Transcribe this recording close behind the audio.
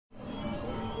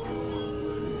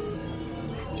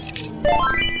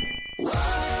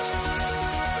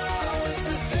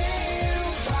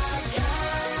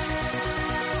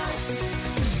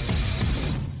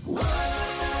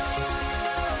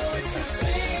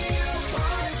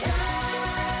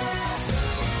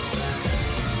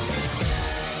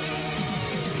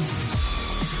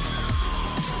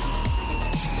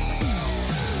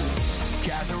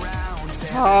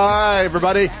Hi,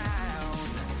 everybody.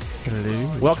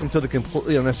 Hello. Welcome to the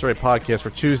Completely Unnecessary Podcast for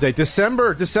Tuesday,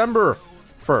 December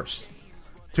 1st,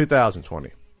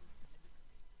 2020.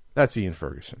 That's Ian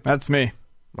Ferguson. That's me.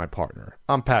 My partner.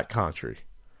 I'm Pat Contry,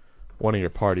 one of your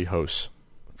party hosts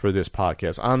for this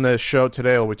podcast. On this show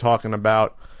today, we'll be talking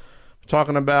about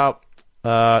Super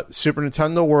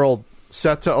Nintendo World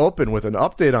set to open with an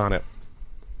update on it.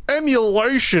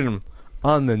 Emulation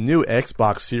on the new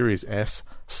Xbox Series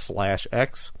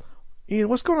S/X. Ian,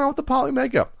 what's going on with the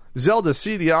Polymega? Zelda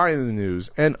CDI in the news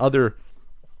and other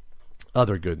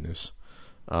goodness.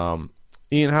 Ian,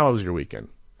 how was your weekend?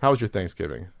 How was your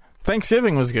Thanksgiving?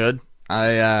 Thanksgiving was good.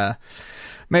 I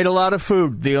made a lot of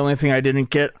food. The only thing I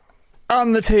didn't get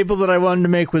on the table that I wanted to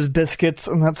make was biscuits,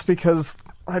 and that's because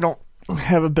I don't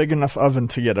have a big enough oven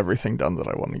to get everything done that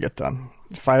I want to get done.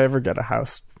 If I ever get a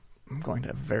house, I'm going to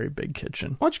have a very big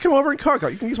kitchen. Why don't you come over and cook?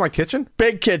 You can use my kitchen.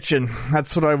 Big kitchen.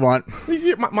 That's what I want.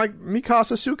 My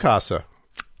Mikasa Sukasa.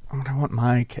 I want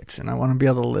my kitchen. I want to be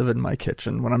able to live in my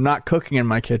kitchen. When I'm not cooking in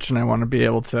my kitchen, I want to be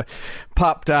able to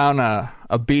pop down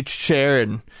a beach chair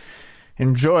and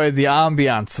enjoy the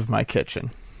ambiance of my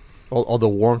kitchen. All the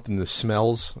warmth and the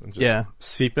smells and just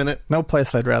seep in it. No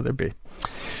place I'd rather be.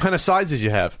 What kind of sides did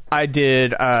you have? I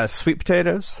did sweet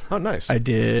potatoes. Oh, nice. I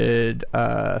did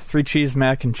 3 cheese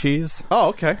mac and cheese. Oh,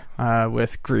 okay.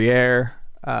 With Gruyere,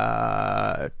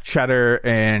 cheddar,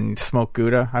 and smoked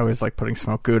Gouda. I always like putting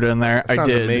smoked Gouda in there. That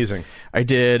sounds amazing. I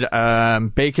did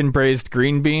bacon braised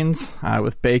green beans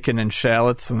with bacon and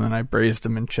shallots, and then I braised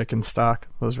them in chicken stock.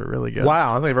 Those were really good. Wow,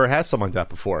 I don't think I've ever had something like that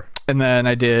before. And then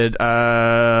I did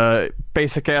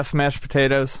basic-ass mashed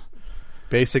potatoes.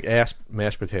 Basic-ass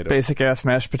mashed potatoes. Basic-ass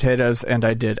mashed potatoes, and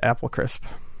I did apple crisp.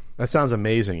 That sounds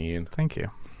amazing, Ian. Thank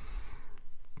you.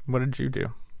 What did you do?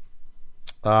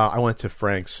 I went to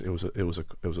Frank's. It was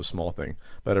a small thing,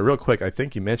 but real quick. I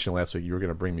think you mentioned last week you were going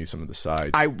to bring me some of the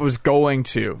sides. I was going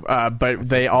to, but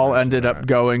they all ended up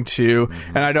going to,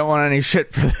 and I don't want any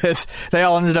shit for this. They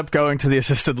all ended up going to the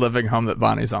assisted living home that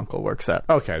Bonnie's uncle works at.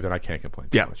 Okay, then I can't complain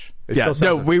too much.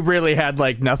 No, we really had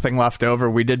nothing left over.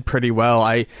 We did pretty well.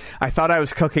 I thought I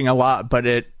was cooking a lot, but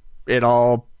it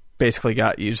all basically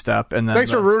got used up. And then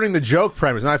thanks for ruining the joke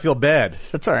premise. Now I feel bad.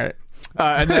 That's all right.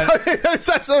 And then,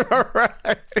 that's all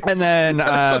right. And then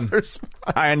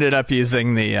I ended up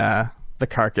using the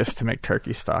carcass to make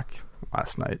turkey stock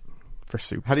last night for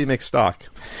soup. How do you make stock?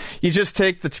 You just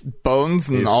take the bones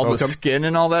and all the skin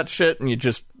and all that shit, and you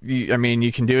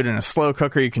can do it in a slow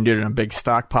cooker. You can do it in a big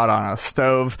stock pot on a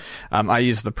stove. I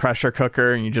use the pressure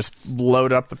cooker, and you just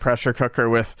load up the pressure cooker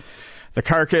with the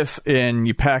carcass, and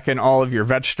you pack in all of your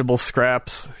vegetable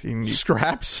scraps.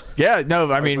 Scraps? Yeah,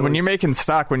 no, I mean, when you're making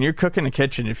stock, when you're cooking in the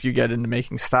kitchen, if you get into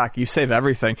making stock, you save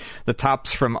everything. The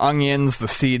tops from onions, the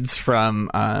seeds from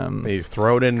you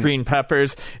throw it in green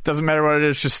peppers. It doesn't matter what it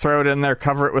is, just throw it in there,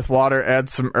 cover it with water, add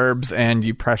some herbs, and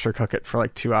you pressure cook it for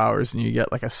 2 hours, and you get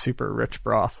a super rich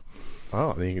broth.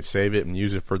 Oh, then you can save it and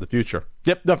use it for the future.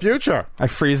 Yep. The future. I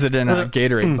freeze it in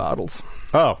Gatorade bottles.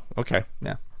 Oh, okay.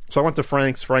 Yeah. So I went to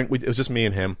Frank's. It was just me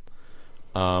and him,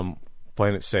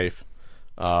 playing it safe.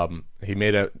 He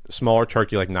made a smaller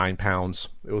turkey, 9 pounds.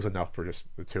 It was enough for just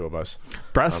the two of us.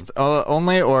 Breast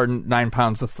only, or 9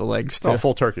 pounds with the legs too? No,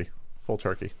 full turkey. So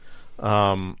we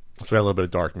had a little bit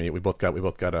of dark meat. We both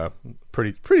got a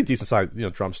pretty decent sized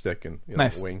drumstick and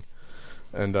nice. Wing,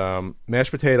 and red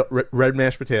mashed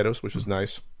potatoes, which was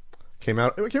nice. It came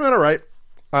out all right.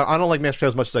 I don't like mashed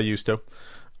potatoes as much as I used to.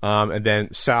 And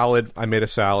then salad. I made a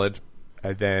salad,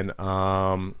 and then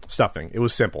stuffing. It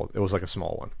was simple. It was a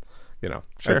small one,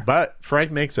 Sure. But Frank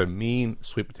makes a mean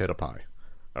sweet potato pie,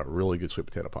 a really good sweet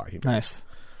potato pie. Nice.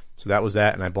 So that was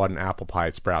that, and I bought an apple pie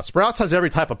at Sprouts. Sprouts has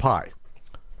every type of pie,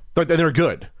 but they're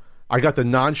good. I got the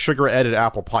non-sugar added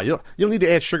apple pie. You don't need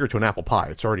to add sugar to an apple pie.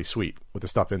 It's already sweet with the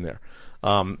stuff in there.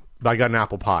 But I got an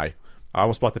apple pie. I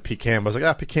almost bought the pecan, but I was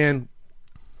like, pecan,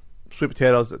 sweet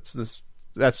potatoes.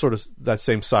 That's sort of that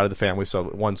same side of the family,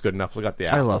 so one's good enough. We got the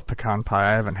apple. I love pecan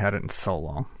pie. I haven't had it in so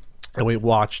long. And we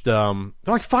watched. They're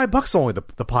 $5 only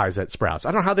the pies at Sprouts.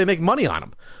 I don't know how they make money on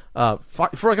them.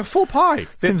 For a full pie.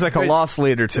 Seems like a loss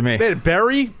leader to me. They had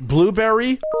berry,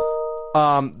 blueberry,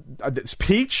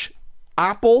 peach,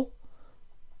 apple,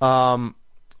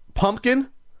 pumpkin,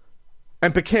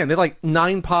 and pecan. They had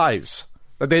 9 pies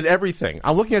They had everything.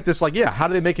 I'm looking at this like, how are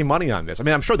they making money on this? I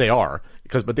mean, I'm sure they are,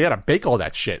 but they got to bake all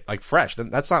that shit like fresh.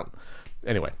 That's not.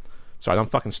 Anyway, sorry, I'm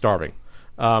fucking starving.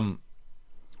 What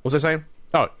was I saying?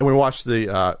 Oh, and we watched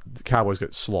the Cowboys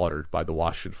get slaughtered by the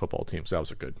Washington football team. So that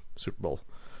was a good Super Bowl.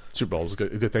 Super Bowl was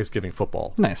good Thanksgiving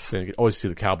football. Nice. You always see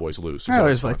the Cowboys lose. I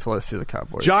always like to see the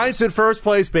Cowboys. Giants in first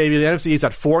place, baby. The NFC East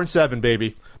at 4-7,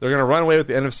 baby. They're going to run away with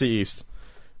the NFC East.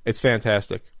 It's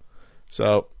fantastic.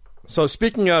 So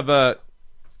speaking of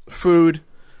food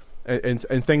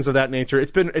and things of that nature,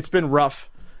 it's been rough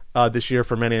this year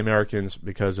for many Americans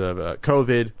because of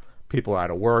COVID. People are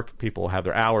out of work. People have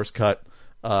their hours cut.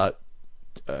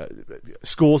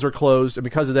 Schools are closed, and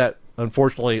because of that,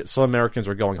 unfortunately, some Americans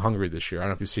are going hungry this year. I don't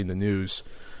know if you've seen the news.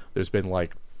 There's been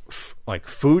like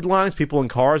food lines, people in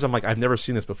cars. I'm like, I've never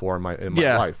seen this before in my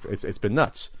life. It's been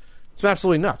nuts. It's been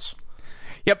absolutely nuts.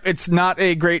 Yep, it's not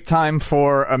a great time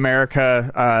for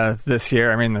America this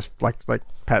year. I mean, there's like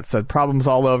Pat said, problems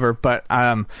all over, but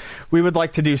we would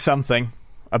like to do something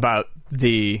about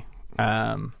the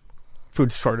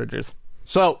food shortages.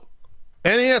 So,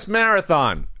 NES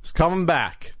Marathon is coming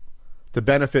back to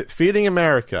benefit Feeding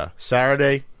America,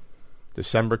 Saturday,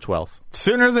 December 12th.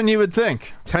 Sooner than you would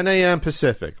think. 10 a.m.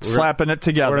 Pacific. Slapping it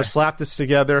together. We're going to slap this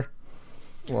together.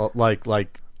 Well,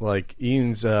 like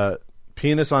Ian's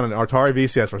penis on an Atari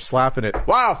VCS. We're slapping it.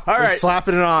 Wow. All right.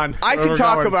 Slapping it on. I can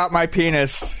talk about my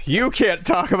penis. You can't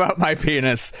talk about my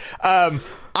penis.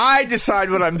 I decide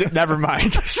what I'm... Never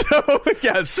mind. So,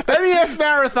 yes.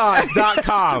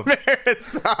 NESmarathon.com.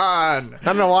 Marathon. I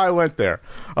don't know why I went there.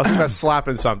 I was thinking about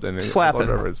slapping something.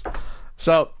 Slapping.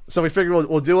 So we figured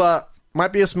we'll do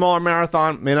might be a smaller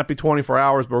marathon. May not be 24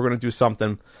 hours, but we're going to do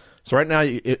something. So right now,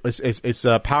 it's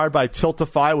powered by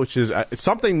Tiltify, which is it's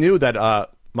something new that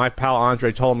my pal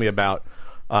Andre told me about.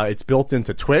 It's built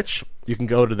into Twitch. You can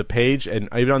go to the page, and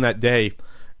even on that day,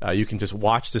 you can just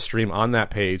watch the stream on that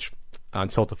page on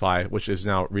Tiltify, which is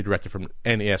now redirected from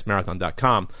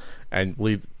NESmarathon.com, and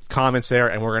leave comments there.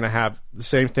 And we're going to have the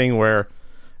same thing where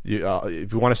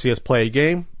if you want to see us play a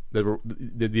game,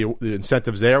 the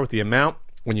incentive's there with the amount.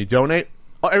 When you donate,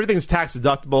 everything's tax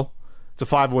deductible. It's a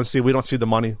 501c. We don't see the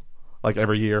money like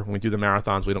every year when we do the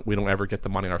marathons. We don't ever get the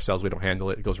money ourselves. We don't handle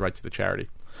it. It goes right to the charity.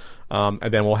 And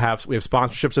then we have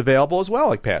sponsorships available as well,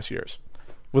 like past years,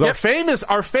 with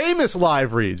our famous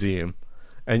live reads, Ian,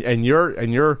 and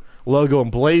your logo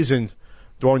emblazoned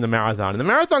during the marathon. And the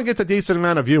marathon gets a decent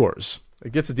amount of viewers.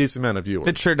 It gets a decent amount of viewers.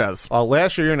 It sure does.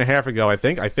 Last year and a half ago, I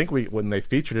think when they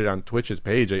featured it on Twitch's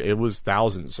page, it was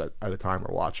thousands at a time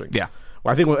we're watching. Yeah.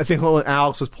 Well, I think when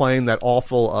Alex was playing that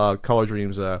awful Color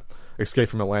Dreams Escape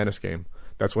from Atlantis game,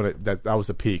 that's when that was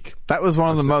the peak. That was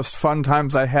one of the most fun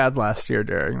times I had last year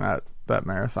during that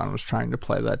marathon, was trying to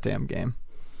play that damn game.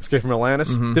 Escape from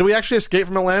Atlantis? Mm-hmm. Did we actually escape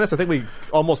from Atlantis? I think we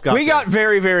almost got there. Got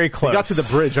very, very close. We got to the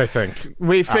bridge, I think.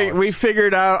 We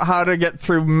figured out how to get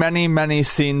through many, many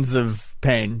scenes of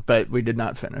pain, but we did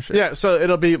not finish it. Yeah, so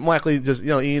it'll be likely just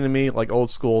Ian and me, like old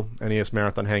school NES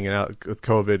Marathon, hanging out with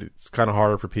COVID. It's kind of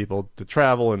harder for people to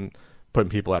travel and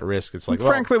putting people at risk. It's like,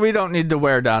 frankly, we don't need to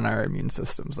wear down our immune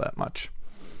systems that much.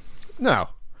 No,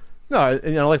 I'd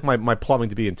like my plumbing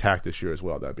to be intact this year as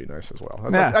well. That'd be nice as well.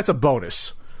 That's a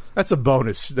bonus. That's a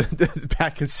bonus.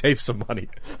 Pat can save some money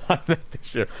on that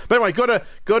this year. But anyway, go to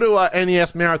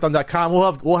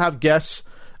NESmarathon.com. We'll have guests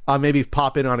maybe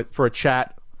pop in on it for a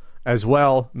chat as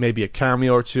well, maybe a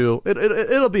cameo or two.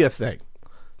 It'll be a thing.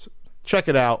 So check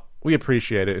it out. We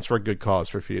appreciate it. It's for a good cause,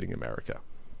 for Feeding America.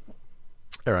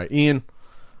 All right, Ian.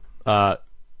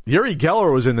 Uri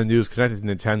Geller was in the news connected to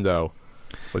Nintendo,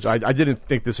 which I didn't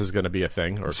think this was going to be a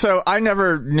thing. So I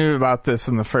never knew about this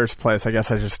in the first place. I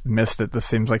guess I just missed it. This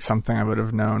seems like something I would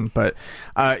have known. But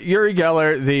Uri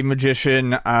Geller, the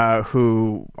magician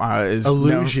who is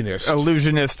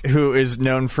illusionist, who is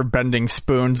known for bending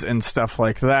spoons and stuff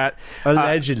like that,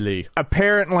 allegedly,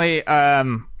 apparently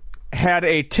had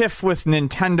a tiff with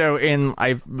Nintendo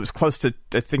it was close to,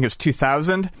 I think it was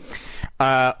 2000.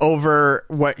 Over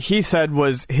what he said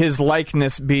was his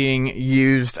likeness being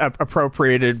used,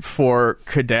 appropriated for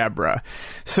Kadabra.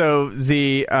 So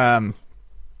the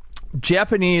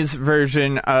Japanese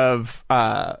version of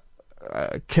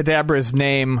Kadabra's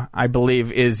name, I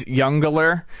believe, is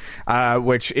Youngler,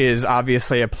 which is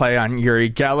obviously a play on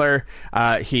Uri Geller.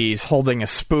 He's holding a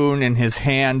spoon in his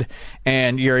hand,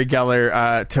 and Uri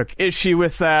Geller took issue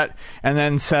with that, and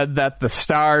then said that the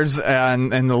stars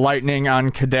and the lightning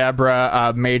on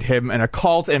Kadabra made him an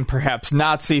occult and perhaps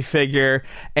Nazi figure,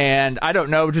 and I don't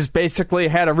know, just basically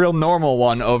had a real normal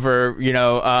one over,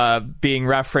 being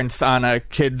referenced on a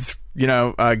kid's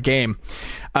game.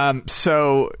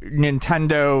 So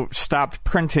Nintendo stopped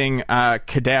printing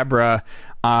Kadabra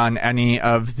on any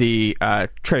of the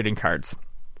trading cards.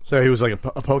 So he was like a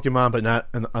Pokemon, but not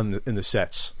in the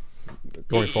sets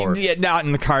going forward. Yeah, not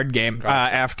in the card game.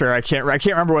 After I can't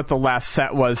remember what the last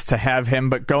set was to have him,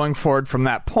 but going forward from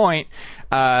that point,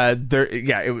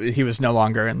 he was no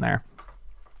longer in there.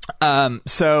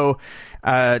 So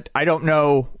I don't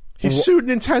know. He sued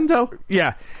Nintendo?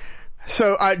 Yeah.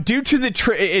 So, due to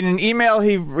the in an email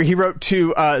he wrote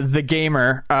to The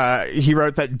Gamer, he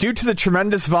wrote that due to the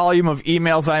tremendous volume of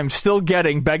emails I am still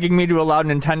getting begging me to allow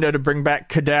Nintendo to bring back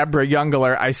Kadabra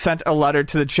Youngler, I sent a letter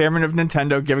to the chairman of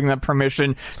Nintendo giving them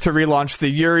permission to relaunch the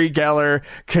Uri Geller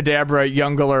Kadabra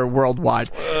Youngler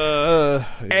worldwide. Yeah.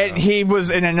 And he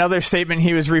was, in another statement,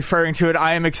 he was referring to it,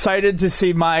 I am excited to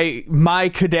see my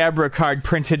Kadabra card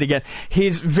printed again.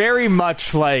 He's very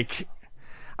much like...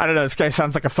 I don't know, this guy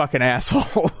sounds like a fucking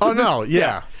asshole. Oh, no,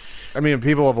 yeah. I mean,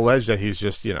 people have alleged that he's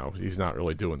just, he's not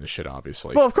really doing this shit,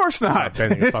 obviously. Well, of course not. He's not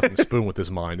bending a fucking spoon with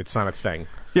his mind. It's not a thing.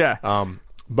 Yeah.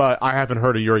 But I haven't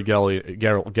heard of Uri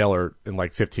Geller in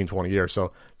like 15, 20 years.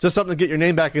 So just something to get your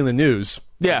name back in the news,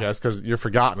 I guess, because you're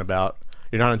forgotten about.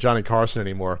 You're not on Johnny Carson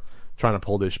anymore trying to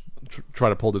pull this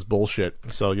bullshit.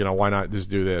 So, why not just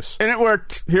do this? And it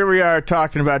worked. Here we are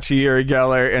talking about Uri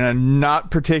Geller in a not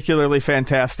particularly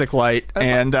fantastic light,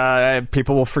 and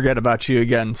people will forget about you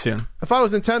again soon. If I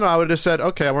was Nintendo, I would have just said,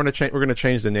 okay, we're going to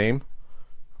change the name,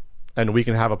 and we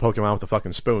can have a Pokemon with a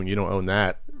fucking spoon. You don't own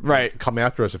that. Right. Come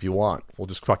after us if you want. We'll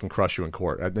just fucking crush you in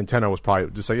court. Nintendo was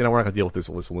probably just like, we're not going to deal with this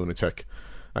lunatic.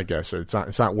 I guess it's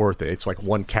not worth it. It's like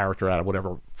one character out of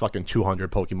whatever fucking 200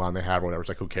 Pokemon they have or whatever. It's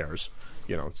like, who cares?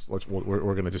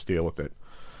 We're gonna just deal with it.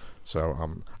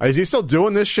 So, is he still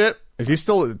doing this shit? Is he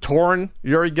still touring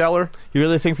Uri Geller? You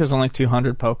really think there's only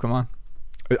 200 Pokemon?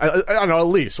 I don't know. At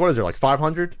least what is there, like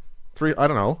 500? I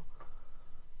don't know.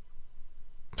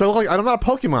 So I'm not a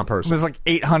Pokemon person. There's like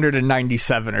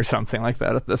 897 or something like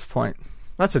that at this point.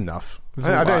 That's enough.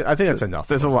 I think that's enough.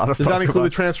 There's a lot of. Does Pokemon. that include the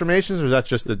transformations, or is that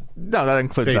just the? No, that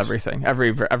includes base? Everything.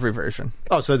 Every version.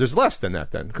 Oh, so there's less than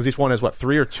that then, because each one has what,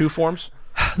 3 or 2 forms?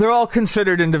 They're all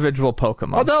considered individual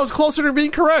Pokemon. Oh, that was closer to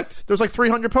being correct. There's like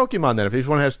 300 Pokemon then, if each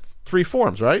one has 3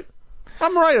 forms, right?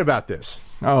 I'm right about this.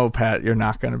 Oh, Pat, you're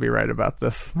not going to be right about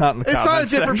this. Not in the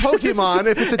comments. It's not a different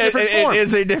Pokemon if it's a different form. It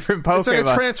is a different Pokemon. It's like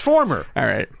a Transformer. All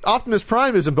right. Optimus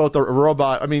Prime isn't both a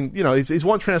robot. I mean, he's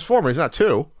one Transformer. He's not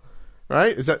 2.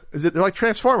 Right? Is it? They're like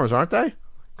Transformers, aren't they?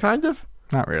 Kind of.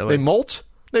 Not really. They molt.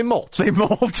 They molt. They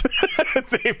molt.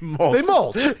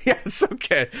 Yes.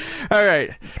 Okay. All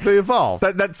right. They evolve.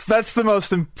 That's the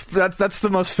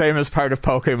most famous part of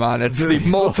Pokemon. It's the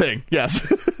molting. Yes.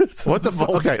 What the fuck?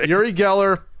 Okay. Uri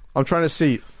Geller. I'm trying to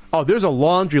see. Oh, there's a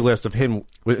laundry list of him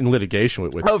in litigation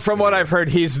with. Oh, from what I've heard,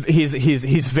 he's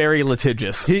very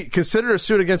litigious. He considered a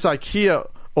suit against IKEA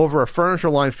over a furniture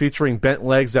line featuring bent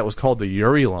legs that was called the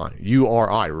Uri line.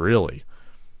 URI, really?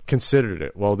 Considered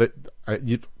it. Well,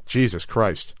 Jesus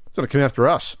Christ. It's going to come after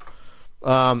us.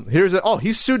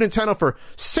 He sued Nintendo for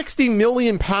 £60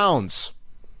 million. £60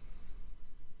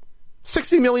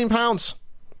 million.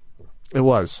 It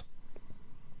was.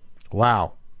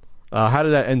 Wow. How did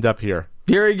that end up here?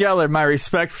 Uri Geller, my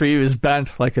respect for you is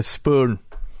bent like a spoon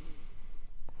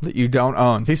that you don't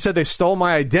own. He said they stole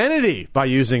my identity by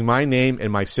using my name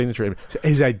and my signature.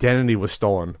 His identity was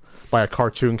stolen by a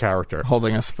cartoon character.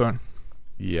 Holding a spoon.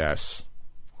 Yes.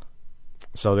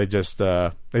 So they just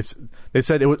they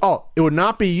said it would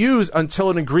not be used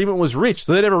until an agreement was reached.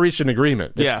 So they never reached an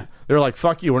agreement. They're like,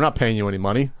 fuck you, we're not paying you any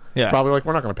money. Yeah. Probably like,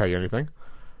 we're not going to pay you anything.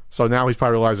 So now he's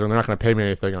probably realizing they're not going to pay me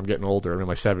anything. I'm getting older. I'm in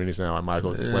my 70s now. I might as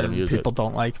well just let him use it. People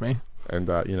don't like me. And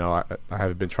I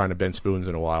haven't been trying to bend spoons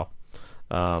in a while.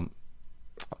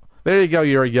 There you go,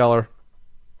 Uri Geller.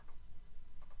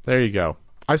 There you go.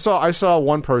 I saw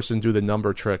one person do the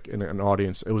number trick in an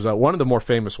audience. It was one of the more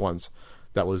famous ones.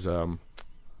 That was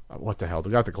what the hell? The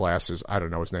guy with the glasses. I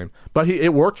don't know his name, but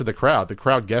it worked for the crowd. The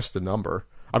crowd guessed the number.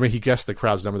 I mean, he guessed the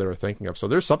crowd's number they were thinking of. So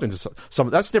there's something to some.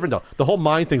 That's different though. The whole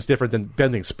mind thing's different than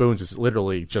bending spoons. It's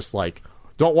literally just like,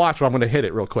 don't watch, or I'm going to hit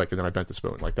it real quick, and then I bent the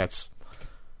spoon. Like that's.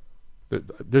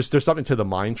 There's something to the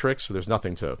mind tricks. But there's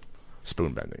nothing to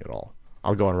spoon bending at all.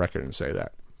 I'll go on record and say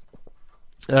that.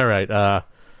 All right.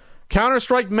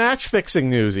 Counter-Strike match fixing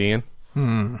news, Ian.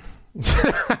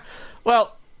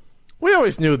 Well, we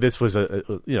always knew this was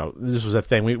this was a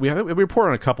thing. We reported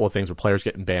on a couple of things where players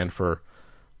getting banned for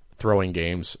throwing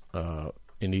games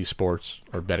in esports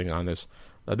or betting on this.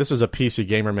 This was a PC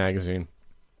Gamer magazine.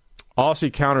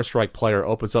 Aussie Counter-Strike player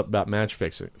opens up about match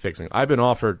fixing. I've been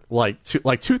offered like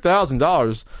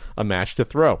 $2,000 a match to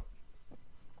throw.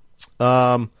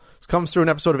 This comes through an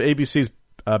episode of ABC's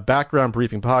background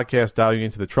briefing podcast diving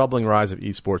into the troubling rise of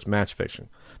esports match fixing.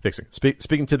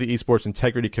 Speaking to the Esports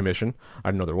Integrity Commission, I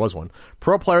didn't know there was one,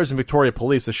 Pro Players and Victoria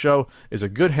Police, the show is a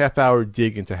good half-hour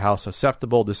dig into how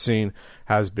susceptible the scene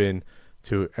has been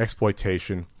to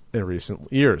exploitation in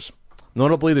recent years.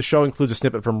 Notably, the show includes a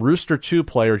snippet from Rooster 2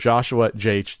 player Joshua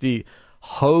JHD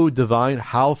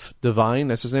Hauf Divine,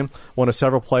 that's his name, one of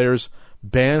several players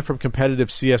banned from competitive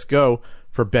CSGO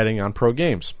for betting on pro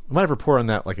games. I might have reported on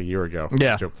that like a year ago.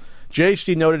 Yeah.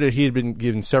 JHD noted that he had been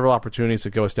given several opportunities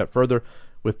to go a step further,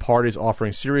 with parties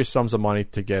offering serious sums of money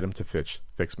to get him to fix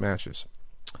matches.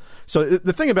 So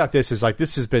the thing about this is, like,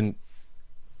 this has been,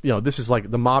 this is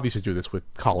like the mob used to do this with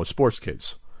college sports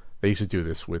kids. They used to do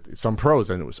this with some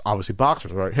pros, and it was obviously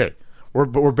boxers. Right? Hey,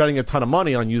 we're betting a ton of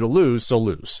money on you to lose, so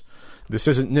lose. This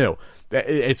isn't new.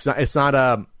 It's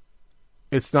not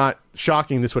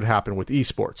shocking this would happen with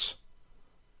esports.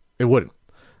 It wouldn't.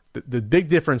 The big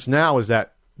difference now is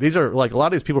that these are, like, a lot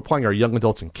of these people playing are young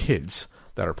adults and kids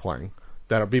that are playing.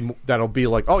 That'll be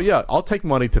like, oh yeah, I'll take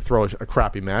money to throw a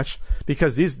crappy match,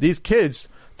 because these kids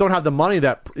don't have the money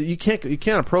that you can't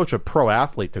approach a pro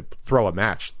athlete to throw a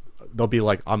match. They'll be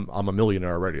like, I'm a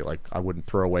millionaire already, like I wouldn't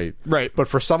throw away. Right. But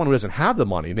for someone who doesn't have the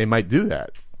money, they might do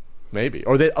that, maybe,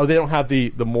 or they don't have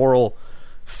the moral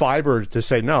fiber to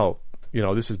say no.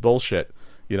 This is bullshit.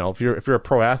 If you're a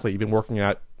pro athlete, you've been working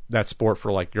at that sport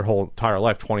for like your whole entire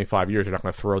life, 25 years. You're not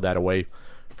going to throw that away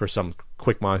for some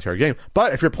quick monetary game.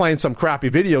 But if you're playing some crappy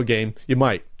video game, you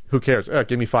might. Who cares?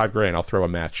 Give me $5,000. I'll throw a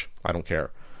match. I don't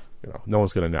care. No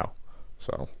one's going to know.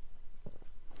 So,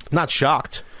 not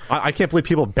shocked. I can't believe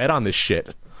people bet on this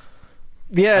shit.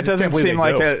 Yeah, it doesn't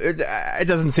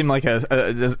seem like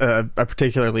a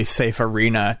particularly safe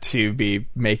arena to be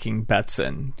making bets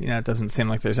in. It doesn't seem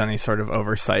like there's any sort of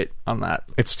oversight on that.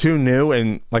 It's too new,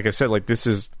 and like I said, like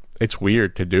it's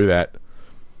weird to do that.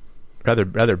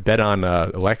 Rather bet on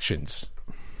elections.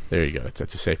 There you go.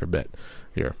 That's a safer bet.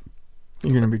 Here,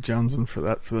 you're going to be jonesing for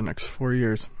that for the next 4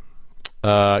 years.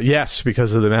 Yes,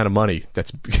 because of the amount of money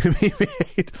that's being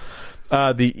made.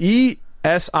 The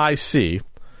ESIC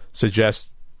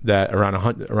suggests that around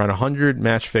 100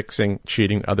 match fixing,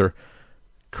 cheating, other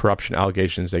corruption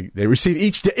allegations they receive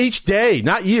each day,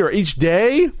 not year, each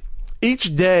day.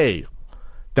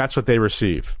 That's what they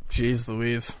receive. Jeez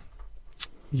Louise.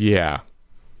 Yeah,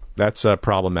 that's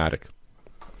problematic.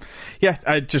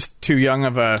 Yeah, just too young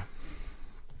of a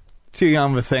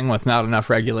thing with not enough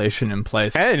regulation in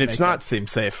place, and it's not seem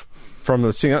safe. From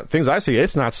the things I see,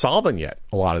 it's not solvent yet.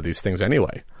 A lot of these things,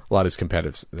 anyway. A lot of these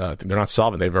competitive, they're not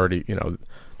solvent. They've already,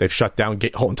 they've shut down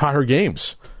whole entire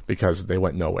games because they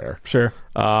went nowhere. Sure.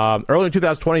 Early in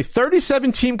 2020,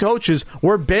 37 team coaches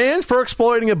were banned for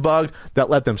exploiting a bug that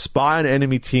let them spy on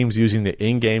enemy teams using the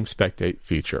in-game spectate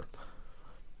feature.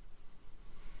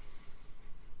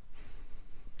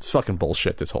 It's fucking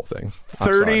bullshit, this whole thing.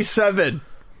 37.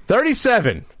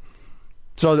 37.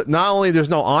 So that not only there's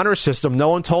no honor system, no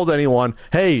one told anyone,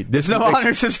 hey, there's no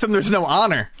honor system, there's no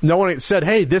honor. No one said,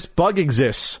 hey, this bug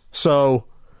exists, so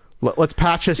let's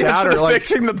patch this out. Instead of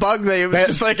fixing the bug, it was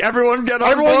just like, everyone get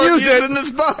on board using this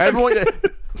bug.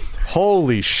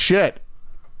 Holy shit.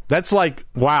 That's like,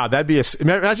 wow, that'd be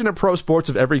imagine a pro sports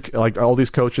if all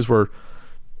these coaches were,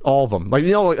 all of them. Like,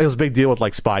 it was a big deal with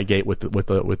like Spygate with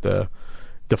the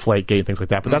Deflategate and things like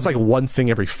that, but that's like one thing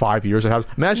every 5 years.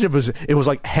 Imagine if it was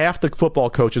like half the football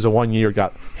coaches in 1 year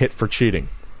got hit for cheating.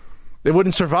 They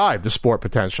wouldn't survive the sport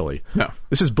potentially. No,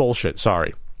 this is bullshit.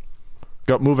 Sorry.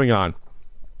 Moving on.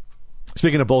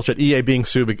 Speaking of bullshit, EA being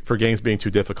sued for games being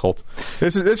too difficult.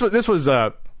 This was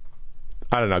I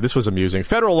don't know. This was amusing.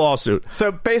 Federal lawsuit.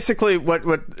 So basically,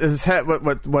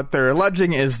 what they're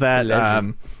alleging is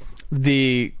that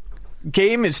the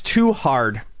game is too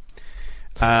hard.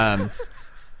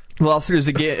 The lawsuit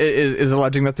is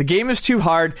alleging that the game is too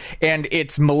hard and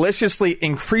it's maliciously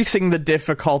increasing the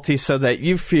difficulty so that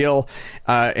you feel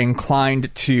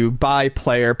inclined to buy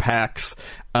player packs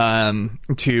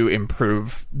to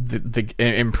improve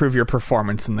improve your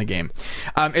performance in the game.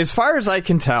 As far as I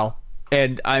can tell,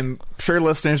 and I'm sure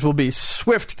listeners will be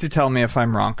swift to tell me if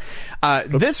I'm wrong,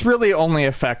 this really only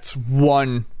affects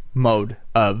one mode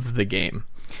of the game.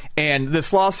 And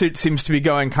this lawsuit seems to be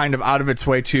going kind of out of its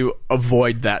way to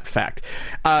avoid that fact.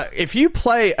 If you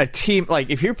play a team, like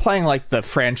if you're playing like the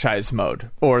franchise mode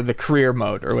or the career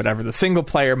mode or whatever, the single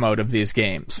player mode of these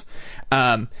games,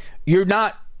 you're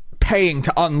not paying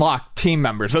to unlock team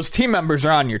members. Those team members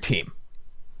are on your team.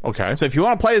 Okay. So if you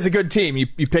want to play as a good team,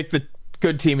 you pick the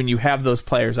good team and you have those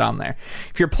players on there.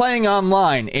 If you're playing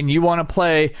online and you want to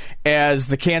play as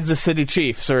the Kansas City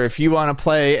Chiefs, or if you want to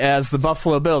play as the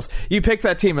Buffalo Bills, you pick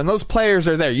that team and those players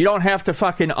are there. You don't have to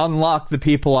fucking unlock the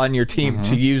people on your team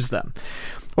to use them.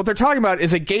 What they're talking about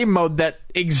is a game mode that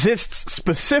exists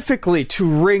specifically to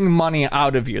wring money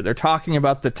out of you. They're talking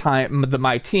about the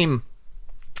My Team.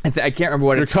 I can't remember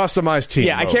what it's... Your customized team.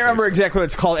 Yeah, I can't remember exactly what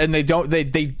it's called, and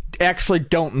they actually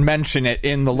don't mention it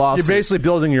in the lawsuit. You're basically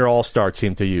building your all-star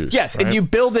team to use. Yes, right? And you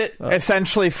build it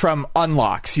essentially from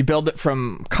unlocks. You build it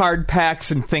from card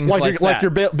packs and things like that. Like you're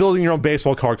building your own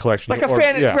baseball card collection. Like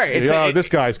right. This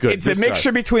guy's good. It's a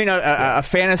mixture between a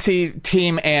fantasy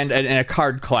team and a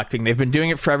card collecting. They've been doing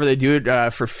it forever. They do it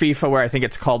for FIFA, where I think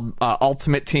it's called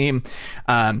Ultimate Team.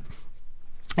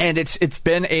 And it's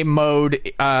been a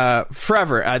mode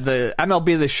forever. The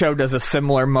MLB The Show does a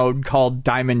similar mode called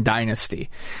Diamond Dynasty.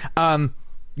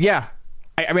 Yeah,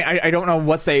 I mean, I don't know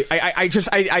what they.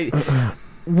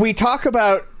 We talk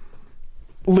about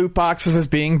loot boxes as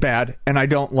being bad, and I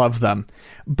don't love them.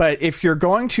 But if you're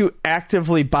going to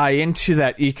actively buy into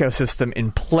that ecosystem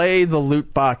and play the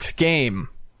loot box game,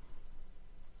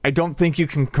 I don't think you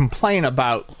can complain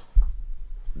about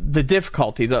the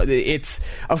difficulty.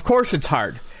 Of course it's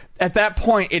hard. At that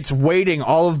point, it's weighting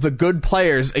all of the good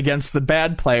players against the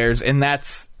bad players, and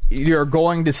you're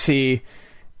going to see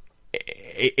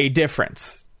a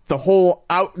difference. The whole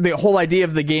idea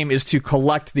of the game is to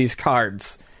collect these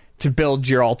cards to build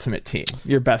your ultimate team,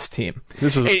 your best team.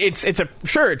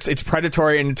 It's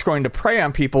predatory, and it's going to prey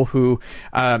on people who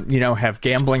have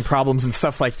gambling problems and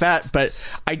stuff like that. But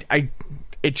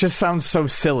it just sounds so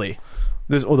silly.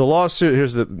 The lawsuit,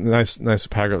 here's the nice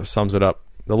paragraph that sums it up.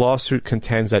 The lawsuit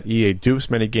contends that EA dupes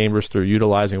many gamers through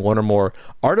utilizing one or more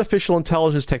artificial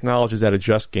intelligence technologies that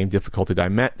adjust game difficulty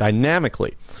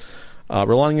dynamically,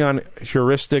 relying on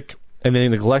heuristic, and they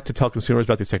neglect to tell consumers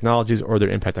about these technologies or their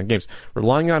impact on games.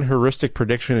 Relying on heuristic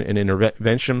prediction and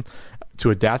intervention to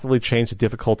adaptively change the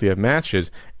difficulty of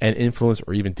matches and influence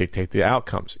or even dictate the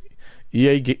outcomes.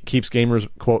 EA keeps gamers,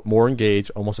 quote, more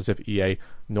engaged, almost as if EA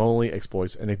knowingly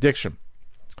exploits an addiction.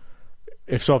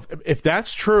 If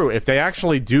that's true, if they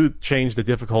actually do change the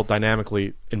difficult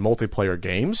dynamically in multiplayer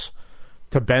games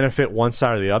to benefit one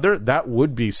side or the other, that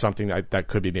would be something that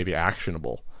could be maybe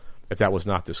actionable if that was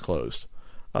not disclosed,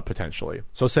 potentially.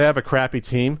 So say I have a crappy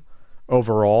team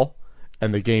overall,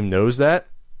 and the game knows that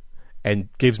and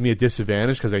gives me a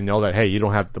disadvantage because they know that, hey, you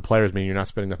don't have the players, meaning you're not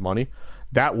spending enough money.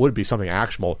 That would be something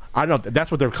actionable. I don't know.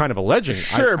 That's what they're kind of alleging.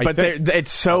 Sure, but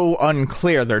it's so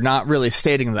unclear. They're not really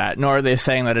stating that, nor are they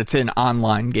saying that it's in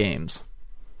online games.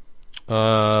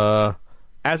 As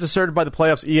asserted by the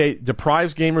playoffs, EA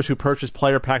deprives gamers who purchase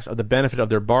player packs of the benefit of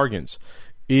their bargains.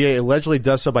 EA allegedly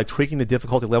does so by tweaking the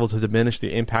difficulty level to diminish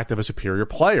the impact of a superior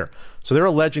player. So they're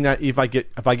alleging that if I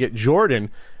get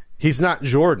Jordan, he's not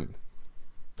Jordan.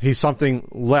 He's something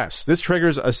less. This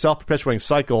triggers a self-perpetuating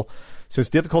cycle, since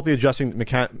difficulty adjusting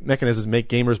mechanisms make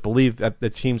gamers believe that the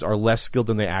teams are less skilled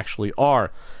than they actually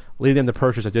are, leading them to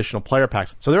purchase additional player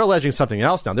packs. So they're alleging something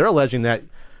else now. They're alleging that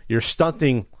you're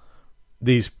stunting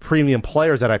these premium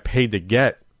players that I paid to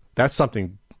get. That's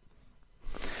something.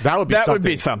 That would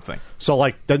be something. So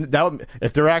like that would,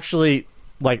 if they're actually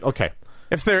like, okay.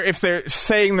 If they're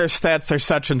saying their stats are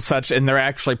such and such, and they're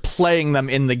actually playing them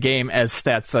in the game as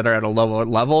stats that are at a lower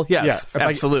level, yes, yeah,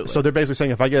 absolutely. So they're basically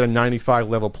saying if I get a 95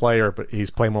 level player, but he's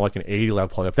playing more like an 80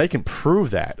 level player, if they can prove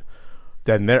that,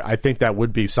 then I think that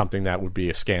would be something that would be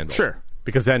a scandal. Sure,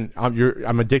 because then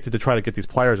I'm addicted to try to get these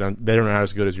players, and they don't know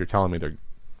as good as you're telling me they're.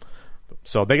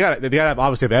 So they got to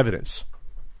obviously have evidence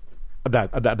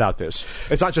about this.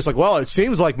 It's not just like, well, it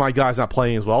seems like my guy's not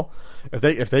playing as well.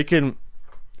 If they can,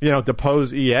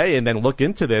 depose EA and then look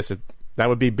into this, that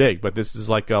would be big. But this is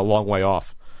like a long way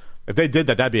off. If they did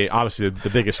that, that'd be obviously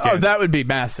the biggest scandal. Oh, that would be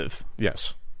massive.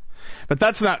 Yes. But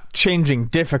that's not changing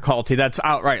difficulty. That's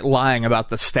outright lying about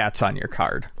the stats on your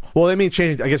card. Well, I mean,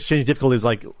 changing difficulty is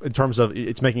like in terms of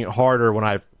it's making it harder when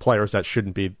I have players that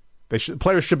shouldn't be.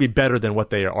 Players should be better than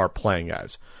what they are playing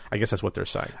as. I guess that's what they're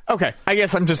saying. Okay. I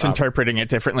guess I'm just interpreting it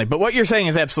differently. But what you're saying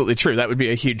is absolutely true. That would be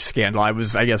a huge scandal. I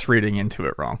was, I guess, reading into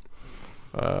it wrong.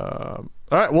 All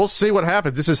right. We'll see what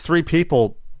happens. This is 3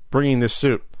 people bringing this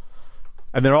suit.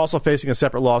 And they're also facing a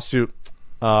separate lawsuit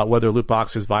whether loot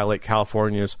boxes violate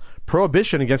California's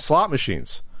prohibition against slot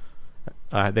machines.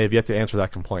 They have yet to answer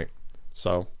that complaint.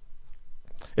 So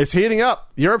it's heating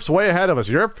up. Europe's way ahead of us.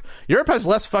 Europe has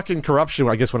less fucking corruption,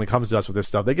 I guess, when it comes to us with this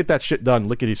stuff. They get that shit done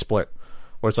lickety split.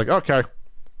 Where it's like, okay,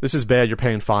 this is bad. You're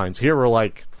paying fines. Here we're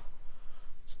like,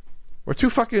 we're too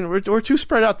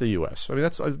spread out. The U.S. I mean,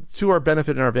 that's to our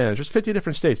benefit and our advantage. There's 50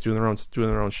 different states doing their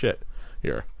own shit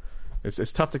here.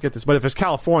 It's tough to get this. But if it's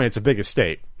California, it's the biggest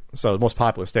state, so the most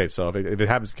populous state. So if it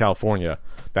happens in California,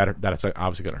 that's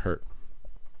obviously going to hurt.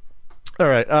 All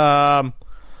right.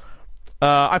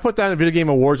 I put down the video game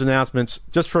awards announcements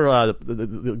just for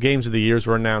the games of the years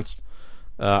were announced.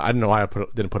 I don't know why I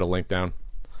didn't put a link down.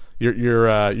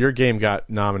 Your game got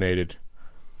nominated.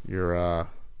 Your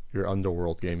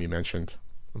Underworld game you mentioned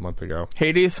a month ago.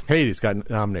 Hades got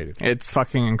nominated. It's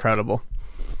fucking incredible.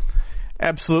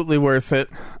 Absolutely worth it.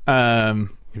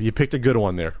 You picked a good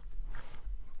one there.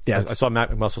 Yeah, I saw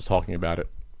Matt McMuscle's talking about it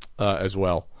as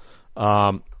well.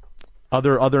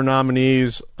 Other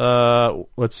nominees.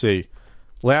 Let's see.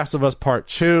 Last of Us Part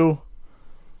 2,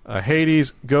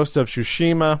 Hades, Ghost of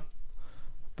Tsushima,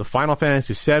 the Final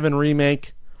Fantasy VII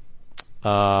remake.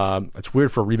 It's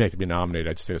weird for a remake to be nominated.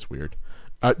 I just think it's weird.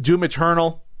 Doom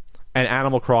Eternal and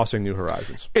Animal Crossing New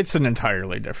Horizons. It's an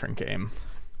entirely different game.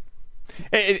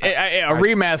 A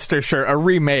remaster, sure. A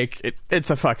remake, it's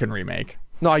a fucking remake.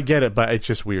 No, I get it, but it's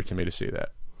just weird to me to see that.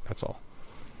 That's all.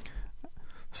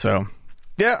 So,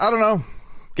 yeah, I don't know.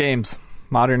 Games.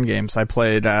 Modern games. I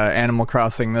played Animal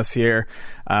Crossing this year.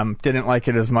 Didn't like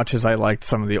it as much as I liked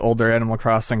some of the older Animal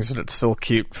Crossings, but it's still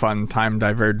cute, fun, time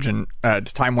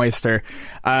waster.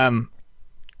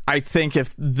 I think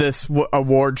if this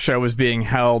award show was being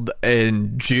held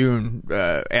in June,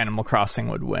 Animal Crossing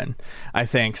would win. I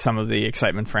think some of the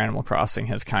excitement for Animal Crossing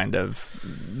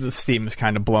the steam has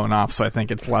kind of blown off, so I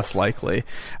think it's less likely.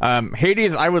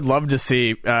 Hades, I would love to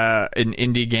see an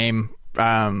indie game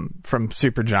from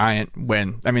Supergiant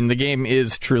win. I mean, the game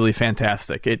is truly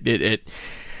fantastic. It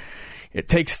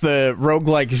takes the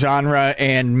roguelike genre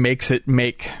and makes it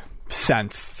make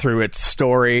sense through its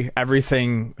story.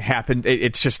 Everything happened.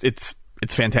 It's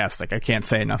fantastic. I can't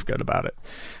say enough good about it.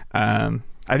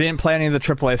 I didn't play any of the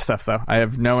AAA stuff, though. I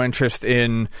have no interest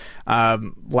in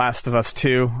Last of Us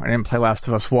 2. I didn't play Last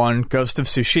of Us 1. Ghost of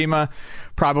Tsushima,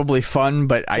 probably fun,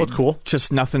 but cool.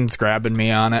 Just nothing's grabbing me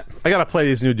on it. I got to play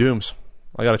these new Dooms.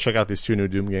 I got to check out these 2 new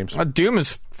Doom games. Doom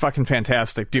is fucking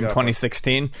fantastic. Doom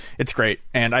 2016. It's great.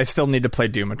 And I still need to play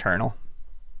Doom Eternal.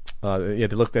 They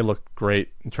look great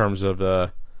in terms of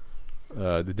the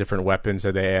different weapons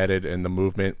that they added and the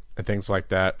movement and things like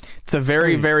that. It's a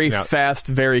very, very fast,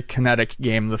 very kinetic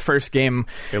game. The first game,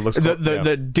 it looks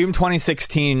the Doom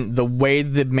 2016, the way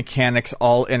the mechanics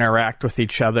all interact with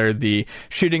each other, the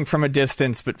shooting from a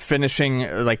distance, but finishing,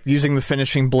 like using the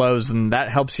finishing blows, and that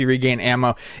helps you regain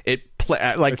ammo. It's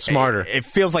smarter. It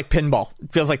feels like pinball.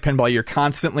 It feels like pinball. You're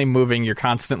constantly moving. You're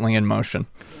constantly in motion.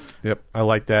 Yep, I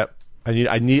like that.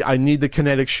 I need the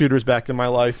kinetic shooters back in my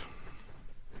life.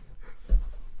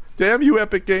 Damn you,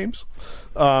 Epic Games.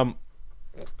 Then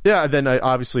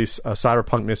obviously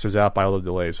Cyberpunk misses out by all the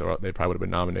delays, so they probably would have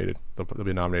been nominated. They'll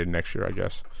be nominated next year, I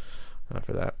guess,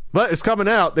 for that. But it's coming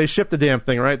out. They shipped the damn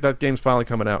thing, right? That game's finally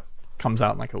coming out. Comes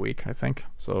out in like a week, I think.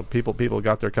 So people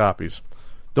got their copies.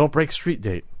 Don't break street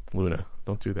date, Luna.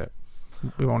 Don't do that.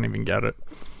 We won't even get it.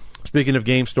 Speaking of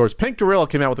game stores, Pink Gorilla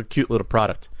came out with a cute little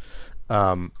product.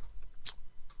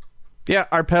 Yeah,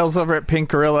 our pals over at Pink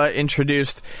Gorilla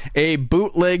introduced a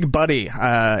Bootleg Buddy.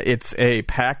 It's a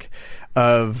pack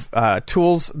of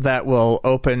tools that will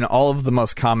open all of the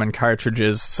most common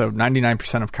cartridges. So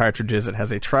 99% of cartridges. It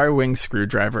has a tri-wing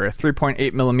screwdriver, a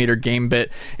 3.8 millimeter game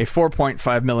bit, a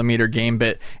 4.5 millimeter game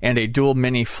bit, and a dual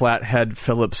mini flathead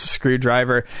Phillips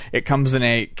screwdriver. It comes in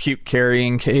a cute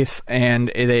carrying case, and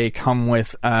they come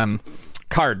with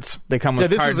cards. They come with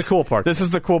cards. This is the cool part. This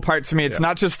is the cool part to me. It's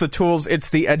not just the tools, it's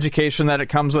the education that it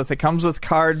comes with. It comes with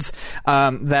cards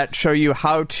that show you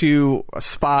how to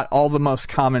spot all the most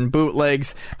common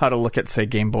bootlegs, how to look at, say,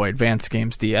 Game Boy Advance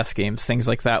games, DS games, things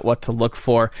like that, what to look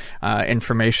for,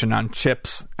 information on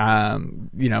chips,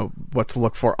 what to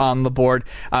look for on the board.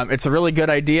 It's a really good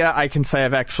idea. I can say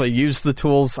I've actually used the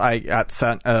tools. I got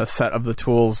sent a set of the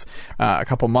tools a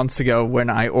couple months ago when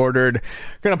I ordered.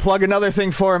 Gonna plug another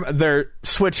thing for them. Their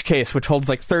Switch case, which holds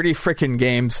like 30 freaking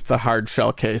games. It's a hard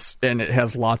shell case, and it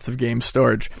has lots of game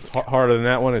storage. Harder than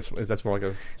that one? That's more like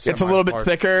a... It's a little bit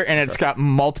thicker, and it's got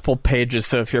multiple pages,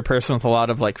 so if you're a person with a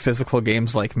lot of like physical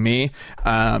games like me,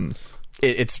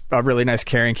 it's a really nice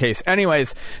carrying case.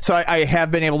 Anyways, so I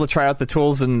have been able to try out the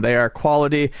tools, and they are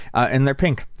quality, and they're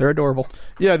pink. They're adorable.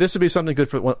 Yeah, this would be something good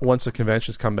for once the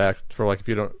conventions come back, for like if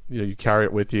you don't, you carry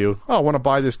it with you. Oh, I want to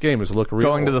buy this game. Does it look real?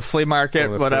 Going to the flea market,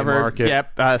 whatever.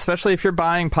 Yep. Especially if you're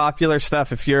buying popular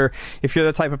stuff. If you're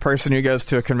the type of person who goes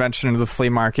to a convention or the flea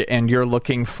market and you're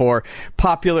looking for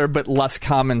popular but less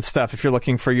common stuff. If you're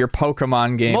looking for your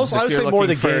Pokemon games. I would say more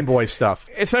the Game Boy stuff.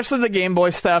 Especially the Game Boy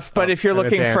stuff. But if you're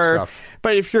looking for... Stuff.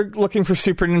 But if you're looking for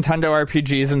Super Nintendo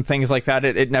RPGs and things like that,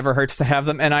 it never hurts to have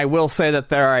them. And I will say that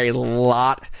there are a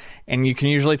lot and you can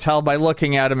usually tell by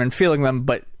looking at them and feeling them,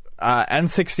 but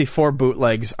N64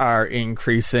 bootlegs are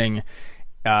increasing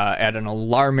at an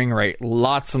alarming rate.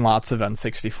 Lots and lots of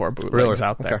N64 bootlegs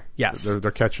out there. Okay. Yes. They're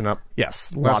catching up.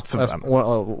 Yes, lots of them.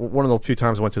 One of the few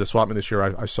times I went to the swap meet this year,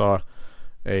 I saw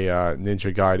a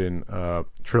Ninja Gaiden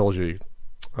trilogy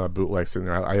bootleg sitting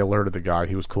there. I alerted the guy.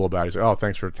 He was cool about it. He said, "Oh,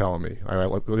 thanks for telling me,"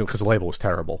 because the label was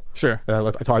terrible. Sure.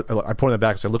 And I pointed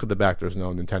back and said, "Look at the back. There's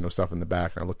no Nintendo stuff in the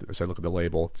back." And I said, "Look at the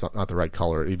label. It's not the right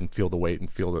color. Even feel the weight and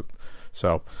feel the."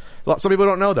 So, some people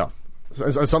don't know though.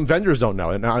 Some vendors don't know,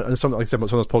 and some, like I said, some of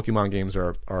those Pokemon games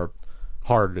are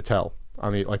harder to tell. I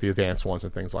mean, like the advanced ones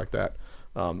and things like that,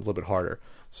 a little bit harder.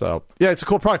 So, yeah, it's a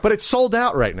cool product, but it's sold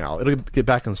out right now. It'll get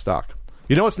back in stock.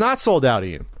 You know, it's not sold out,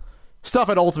 Ian. Stuff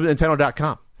at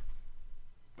UltimateNintendo.com.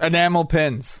 Enamel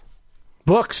pins,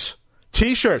 books,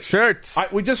 T-shirts, shirts.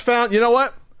 We just found. You know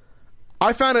what?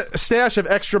 I found a stash of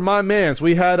extra My Mans.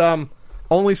 We had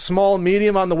only small and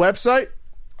medium on the website.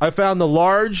 I found the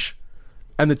large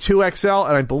and the 2XL,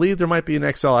 and I believe there might be an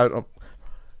XL.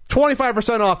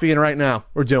 25% off, Ian, right now.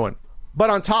 We're doing. But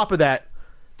on top of that,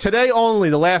 today only,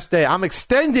 the last day, I'm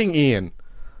extending, Ian,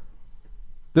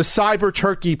 the Cyber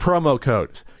Turkey promo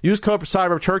code. Use code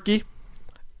CyberTurkey,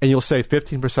 and you'll save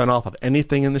 15% off of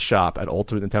anything in the shop at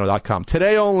UltimateNintendo.com.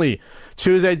 Today only,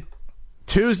 Tuesday,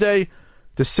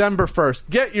 December 1st.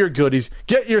 Get your goodies.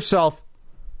 Get yourself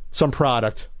some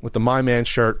product with the My Man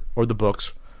shirt or the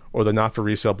books or the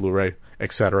not-for-resale Blu-ray,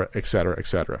 etc., etc.,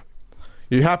 etc.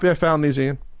 You happy I found these,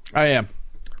 Ian? I am.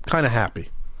 Kind of happy.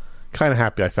 Kind of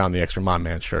happy I found the extra My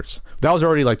Man shirts. That was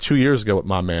already like 2 years ago with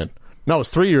My Man. No, it was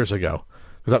 3 years ago.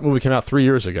 Because that movie came out 3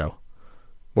 years ago.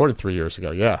 More than 3 years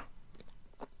ago, yeah.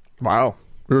 Wow.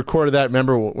 We recorded that,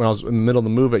 remember, when I was in the middle of the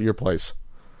move at your place.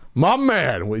 My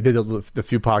Man! We did a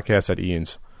few podcasts at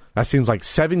Ian's. That seems like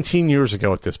 17 years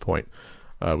ago at this point.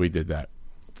 We did that.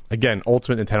 Again,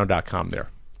 UltimateNintendo.com there.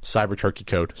 Cyber Turkey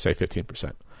code, save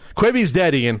 15%. Quibi's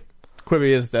dead, Ian. Quibi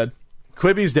is dead.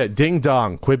 Quibi's dead. Ding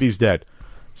dong. Quibi's dead.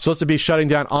 Supposed to be shutting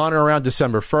down on or around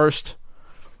December 1st.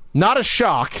 Not a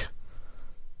shock.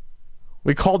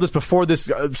 We called this before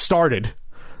this started.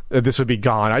 This would be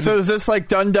gone. So is this like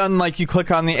done, like you click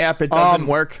on the app, it doesn't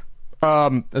work?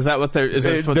 Is that what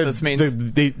this means?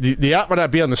 The app might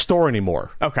not be on the store anymore.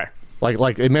 Okay.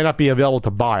 Like it may not be available to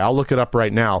buy. I'll look it up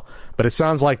right now. But it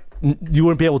sounds like you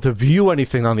wouldn't be able to view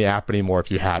anything on the app anymore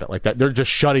if you had it like that. They're just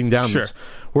shutting down. Sure.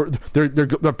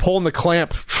 They're pulling the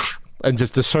clamp, and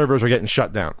just the servers are getting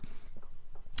shut down.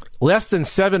 Less than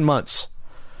 7 months.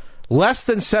 Less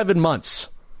than 7 months.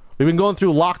 We've been going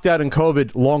through lockdown and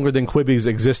COVID longer than Quibi's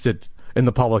existed in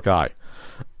the public eye.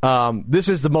 This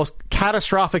is the most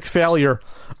catastrophic failure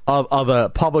of a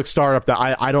public startup that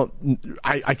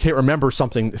I can't remember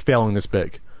something failing this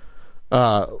big,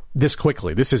 this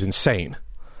quickly. This is insane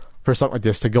for something like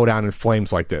this to go down in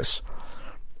flames like this.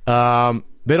 They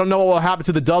don't know what will happen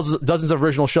to the dozens of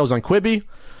original shows on Quibi,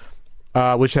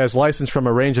 which has licensed from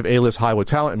a range of A-list Hollywood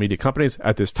talent and media companies.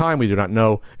 At this time, we do not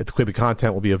know if the Quibi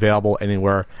content will be available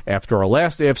anywhere after our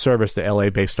last day of service, the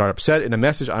LA-based startup said in a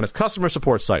message on its customer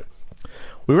support site.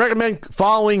 We recommend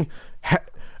following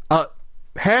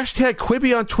hashtag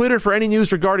Quibi on Twitter for any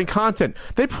news regarding content.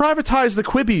 They privatized the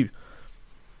Quibi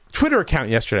Twitter account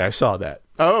yesterday. I saw that.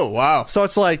 Oh, wow. So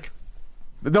it's like,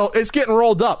 it's getting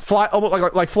rolled up.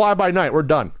 Almost like fly by night. We're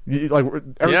done.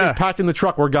 Everything packed in the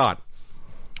truck. We're gone.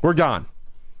 We're gone.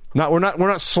 We're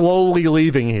not slowly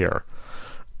leaving here.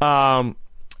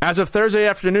 As of Thursday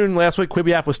afternoon last week,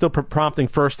 Quibi app was still prompting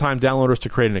first-time downloaders to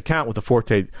create an account with a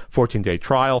 14-day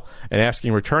trial and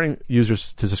asking returning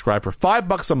users to subscribe for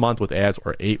 $5 a month with ads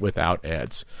or $8 without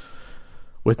ads.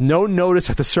 With no notice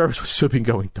that the service was soon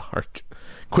going dark.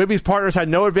 Quibi's partners had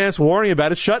no advance warning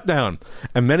about its shutdown,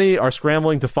 and many are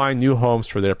scrambling to find new homes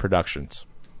for their productions,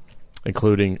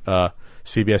 including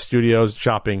CBS Studios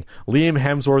shopping Liam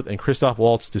Hemsworth and Christoph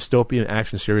Waltz's dystopian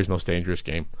action series Most Dangerous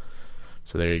Game.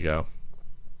 So there you go.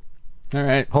 All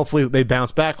right. Hopefully they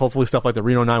bounce back. Hopefully stuff like the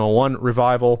Reno 911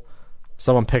 revival,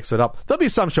 someone picks it up. There'll be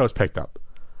some shows picked up.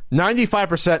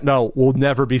 95% no, will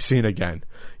never be seen again.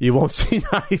 You won't see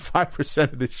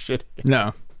 95% of this shit again.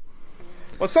 No.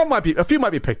 Well, a few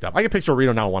might be picked up. I can picture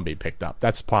Reno 911 being picked up.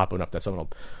 That's popping up that someone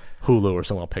will, Hulu or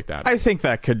someone will pick that up. I think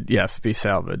that could, yes, be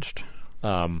salvaged.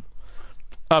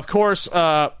 Of course,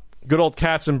 good old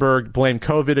Katzenberg blamed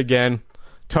COVID again.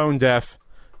 Tone deaf.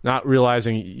 Not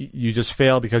realizing you just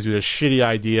failed because you had a shitty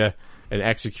idea and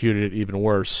executed it even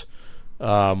worse.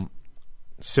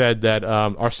 Said that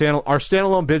our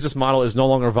standalone business model is no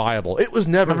longer viable. It was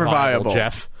never viable,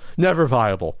 Jeff. Never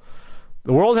viable.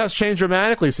 The world has changed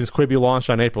dramatically since Quibi launched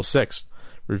on April 6th.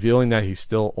 revealing that he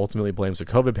still ultimately blames the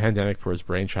COVID pandemic for his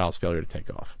brainchild's failure to take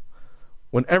off.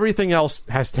 When everything else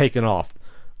has taken off,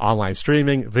 online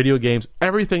streaming, video games,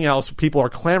 everything else, people are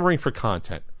clamoring for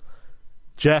content.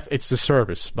 Jeff, it's the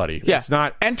service, buddy. Yeah. It's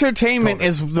not entertainment COVID.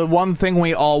 Is the one thing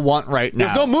we all want right now.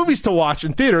 There's no movies to watch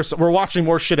in theaters, so we're watching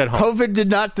more shit at home. COVID did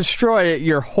not destroy it.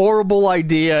 Your horrible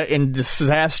idea and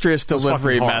disastrous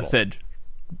delivery method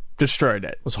destroyed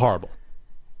it. It was horrible.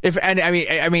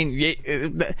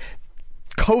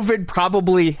 COVID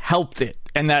probably helped it,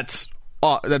 and that's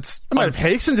it might have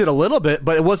hastened it a little bit,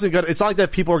 but it wasn't good. It's not like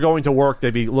that people are going to work.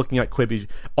 They'd be looking at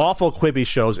awful Quibi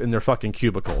shows in their fucking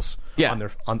cubicles. Yeah.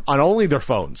 On only their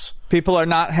phones. People are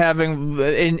not having,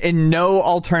 in no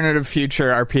alternative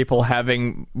future are people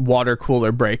having water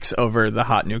cooler breaks over the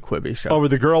hot new Quibi show. Over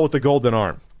the girl with the golden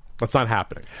arm. That's not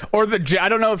happening. Or I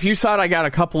don't know if you saw it. I got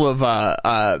a couple of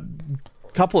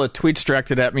tweets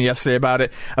directed at me yesterday about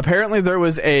it. Apparently there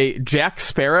was a Jack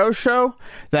Sparrow show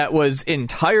that was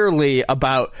entirely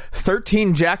about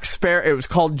 13 Jack Sparrow. It was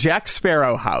called Jack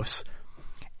Sparrow House.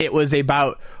 It was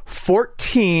about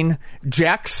 14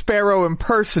 Jack Sparrow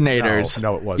impersonators.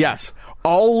 No, it wasn't. Yes.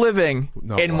 All living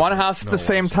in one house at the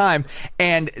same time.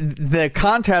 And the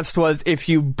contest was if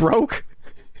you broke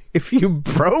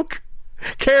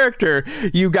character,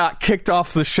 you got kicked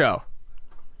off the show.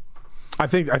 I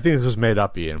think this was made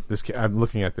up, Ian. I'm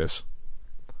looking at this.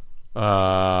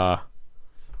 I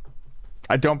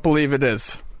don't believe it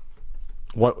is.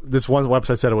 What this one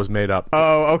website said it was made up.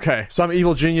 Oh, okay. Some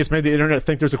evil genius made the internet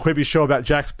think there's a Quibi show about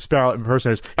Jack Sparrow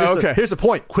impersonators. Here's the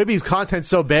point. Quibi's content's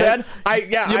so bad. I'm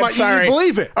might sorry. You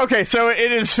believe it. Okay, so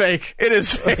it is fake. It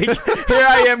is fake. Here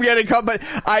I am getting caught, but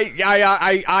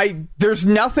I there's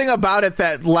nothing about it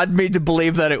that led me to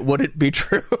believe that it wouldn't be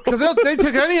true. Because they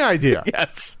took any idea.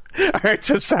 Yes. All right,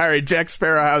 so sorry. Jack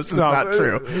Sparrow House is not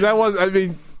true. That was. I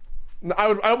mean,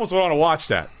 I almost want to watch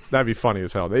that. That'd be funny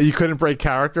as hell. You couldn't break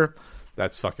character.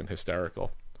 That's fucking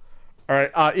hysterical. All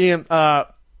right, Ian.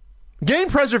 Game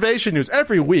preservation news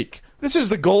every week. This is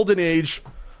the golden age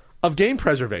of game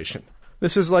preservation.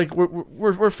 This is like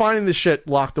we're finding this shit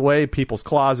locked away, people's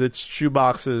closets,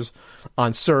 shoeboxes,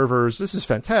 on servers. This is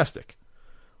fantastic.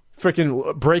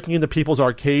 Freaking breaking into people's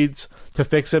arcades to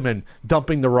fix them and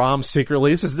dumping the ROM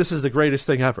secretly. This is the greatest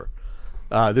thing ever.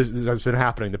 This has been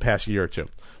happening the past year or two.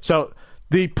 So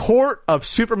the port of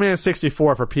Superman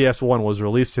 64 for PS1 was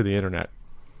released to the internet.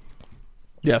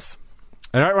 Yes.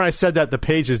 And right when I said that, the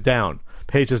page is down.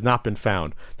 Page has not been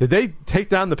found. Did they take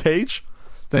down the page?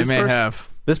 They may have.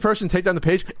 This person take down the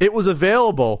page? It was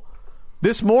available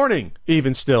this morning,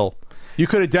 even still. You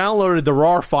could have downloaded the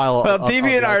RAR file. Well,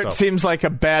 DeviantArt seems like a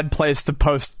bad place to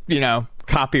post,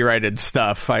 copyrighted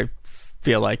stuff. I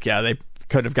feel like, they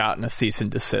could have gotten a cease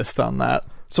and desist on that.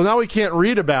 So now we can't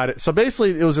read about it. So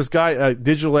basically, it was this guy,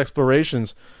 Digital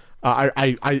Explorations.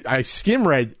 I skim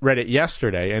read it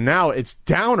yesterday, and now it's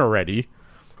down already.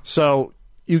 So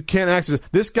you can't access it.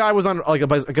 This guy was on I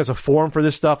guess a forum for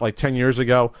this stuff like 10 years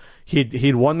ago.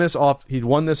 He'd won this off. He'd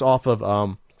won this off of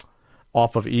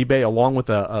eBay along with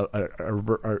I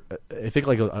think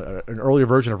like an earlier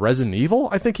version of Resident Evil.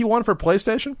 I think he won for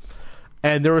PlayStation,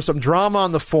 and there was some drama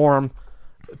on the forum.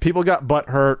 People got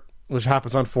butthurt, which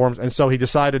happens on forums, and so he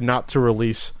decided not to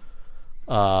release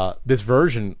this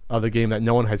version of the game that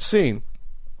no one had seen.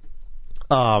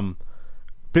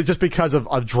 But just because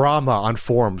of drama on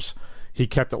forums, he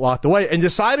kept it locked away and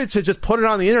decided to just put it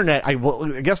on the internet. I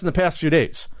guess in the past few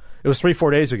days, it was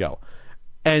 3-4 days ago.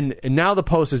 And now the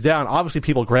post is down. Obviously,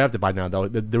 people grabbed it by now, though.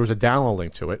 There was a download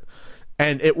link to it.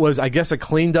 And it was, I guess, a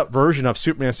cleaned-up version of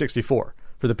Superman 64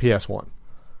 for the PS1.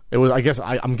 It was, I guess,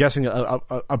 I'm guessing a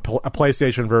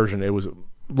PlayStation version. It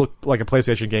looked like a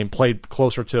PlayStation game, played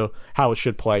closer to how it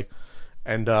should play.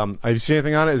 And have you seen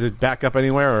anything on it? Is it back up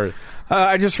anywhere? Or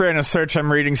I just ran a search.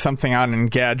 I'm reading something on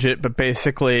Engadget, but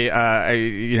basically,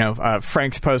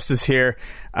 Frank's post is here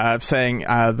saying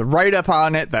the write-up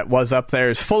on it that was up there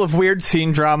is full of weird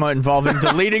scene drama involving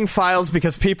deleting files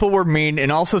because people were mean,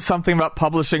 and also something about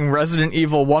publishing Resident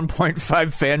Evil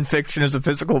 1.5 fan fiction as a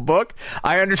physical book.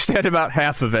 I understand about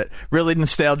half of it. Really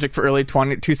nostalgic for early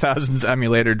 2000s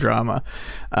emulator drama.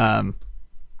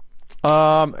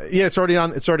 It's already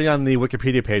on the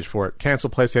Wikipedia page for it. Cancel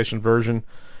PlayStation version.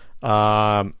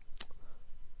 A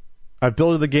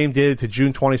build of the game dated to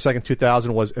June 22nd,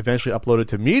 2000 was eventually uploaded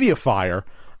to MediaFire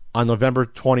on November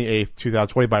 28th,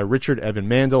 2020 by Richard Evan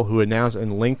Mandel, who announced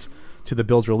and linked to the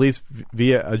bill's release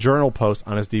via a journal post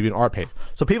on his DeviantArt page.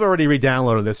 So people already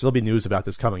re-downloaded this. There'll be news about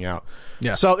this coming out.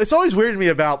 Yeah. So it's always weird to me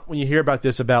about when you hear about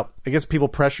this, about, I guess people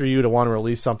pressure you to want to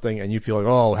release something and you feel like,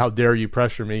 oh, how dare you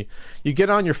pressure me. You get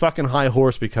on your fucking high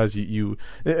horse because you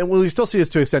and we still see this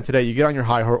to an extent today, you get on your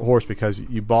high horse because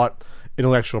you bought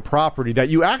intellectual property that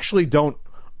you actually don't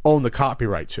own the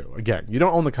copyright to. Again, you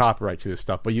don't own the copyright to this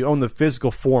stuff, but you own the physical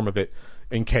form of it.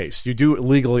 In case you do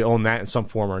legally own that in some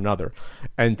form or another,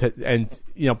 and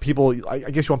people, I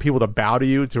guess you want people to bow to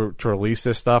you to release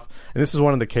this stuff, and this is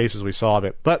one of the cases we saw of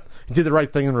it. But you did the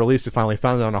right thing and released it. Finally,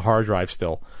 found it on a hard drive.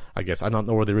 Still, I guess I don't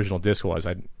know where the original disc was.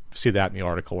 I see that in the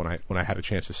article when I had a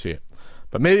chance to see it.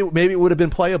 But maybe it would have been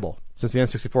playable since the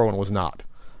N64 one was not.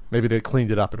 Maybe they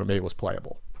cleaned it up and maybe it was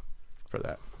playable for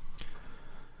that.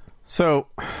 So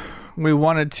we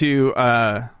wanted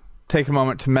to take a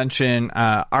moment to mention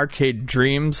Arcade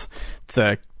Dreams. It's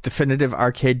a definitive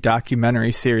arcade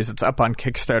documentary series. It's up on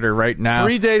Kickstarter right now.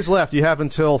 3 days left. You have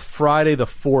until Friday the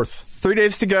 4th. 3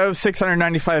 days to go,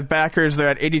 695 backers. They're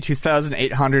at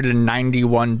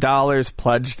 $82,891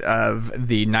 pledged of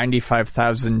the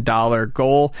 $95,000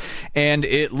 goal. And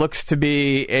it looks to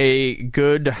be a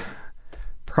good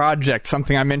project,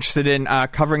 something I'm interested in,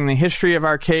 covering the history of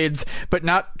arcades, but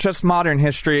not just modern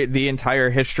history, the entire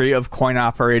history of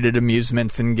coin-operated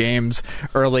amusements and games.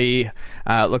 Early,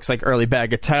 looks like early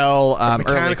Bagatelle,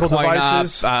 mechanical early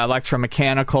devices,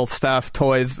 electromechanical stuff,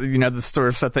 toys, the sort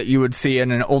of stuff that you would see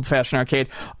in an old-fashioned arcade,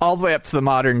 all the way up to the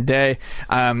modern day.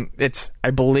 It's,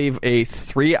 I believe, a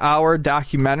 3-hour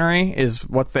documentary is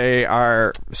what they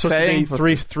are saying.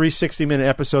 Three 60-minute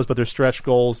episodes, but they're stretch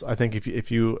goals. I think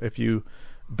if you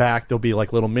back, there'll be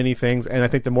like little mini things, and I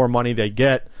think the more money they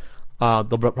get, they'll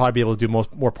probably be able to do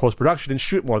more post-production and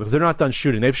shoot more, because they're not done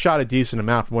shooting. They've shot a decent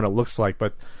amount from what it looks like,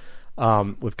 but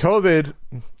with COVID,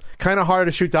 kind of hard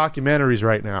to shoot documentaries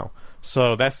right now.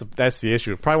 So that's the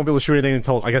issue. Probably won't be able to shoot anything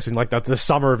until, I guess, in like the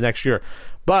summer of next year.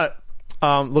 But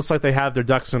looks like they have their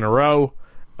ducks in a row.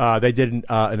 They did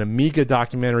an Amiga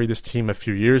documentary, this team, a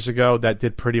few years ago that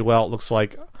did pretty well, it looks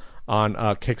like, on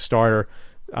Kickstarter.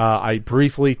 I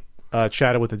briefly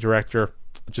chatted with the director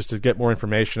just to get more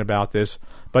information about this.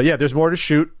 But yeah, there's more to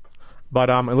shoot, but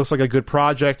it looks like a good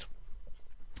project.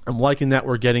 I'm liking that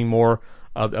we're getting more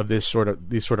of these sort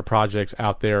of projects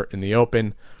out there in the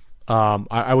open.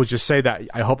 I would just say that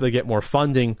I hope they get more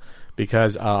funding,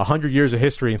 because 100 years of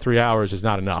history in 3 hours is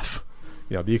not enough.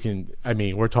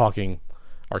 We're talking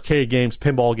arcade games,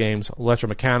 pinball games,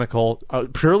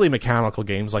 electromechanical, purely mechanical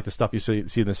games like the stuff you see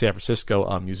in the San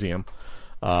Francisco museum.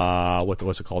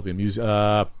 What's it called? The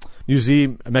Musée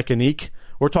Mécanique.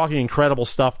 We're talking incredible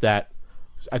stuff that,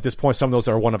 at this point, some of those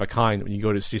are one of a kind. When you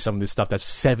go to see some of this stuff that's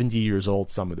 70 years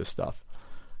old, some of this stuff,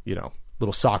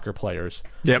 little soccer players,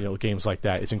 games like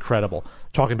that. It's incredible.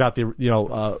 Talking about the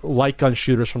light gun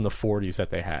shooters from the 40s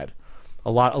that they had.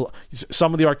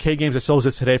 Some of the arcade games that still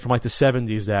exist today from like the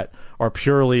 70s that are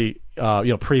purely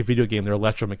pre-video game. They're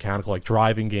electromechanical, like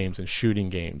driving games and shooting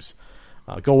games.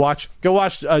 Go watch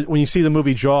when you see the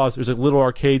movie Jaws. There's a little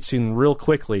arcade scene real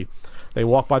quickly. They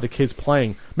walk by the kids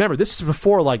playing. Remember, this is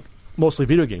before like mostly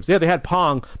video games. Yeah, they had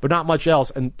Pong, but not much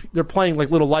else, and they're playing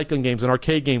like little light gun games and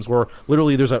arcade games where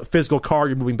literally there's a physical car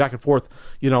you're moving back and forth,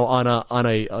 on a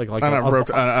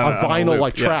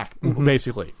vinyl track,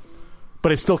 basically.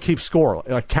 But it still keeps score,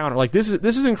 like counter. Like this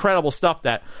is incredible stuff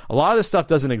that a lot of this stuff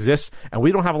doesn't exist, and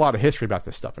we don't have a lot of history about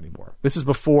this stuff anymore. This is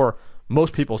before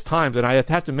most people's times, and I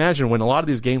have to imagine when a lot of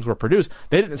these games were produced,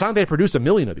 it's not like they produced 1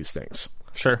 million of these things.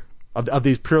 Sure. Of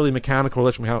these purely mechanical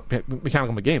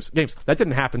games. That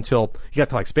didn't happen until you got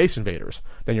to like Space Invaders.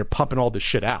 Then you're pumping all this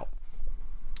shit out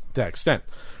to that extent.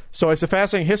 So it's a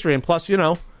fascinating history, and plus,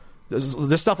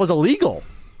 this stuff was illegal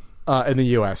in the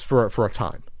U.S. for a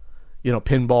time.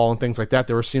 Pinball and things like that,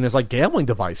 they were seen as like gambling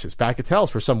devices, bagatelles,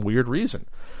 for some weird reason.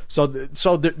 So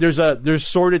there's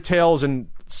sordid tales and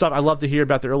stuff. I love to hear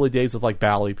about the early days of like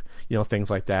Bally, things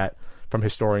like that from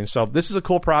historians. So this is a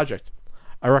cool project.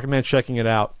 I recommend checking it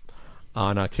out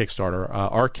on Kickstarter.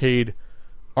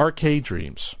 Arcade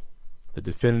Dreams, the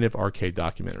definitive arcade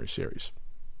documentary series.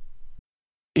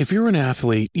 If you're an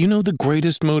athlete, the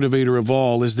greatest motivator of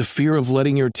all is the fear of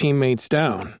letting your teammates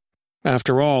down.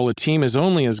 After all, a team is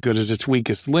only as good as its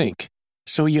weakest link.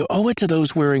 So you owe it to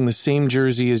those wearing the same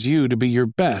jersey as you to be your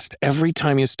best every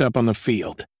time you step on the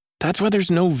field. That's why there's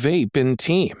no vape in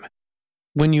team.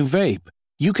 When you vape,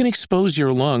 you can expose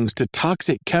your lungs to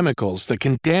toxic chemicals that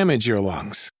can damage your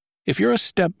lungs. If you're a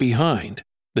step behind,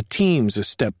 the team's a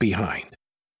step behind.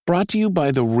 Brought to you by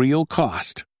The Real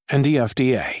Cost and the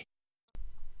FDA.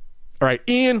 All right,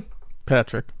 Ian.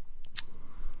 Patrick.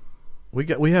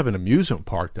 we have an amusement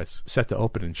park that's set to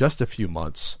open in just a few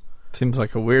months. Seems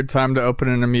like a weird time to open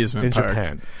an amusement park. In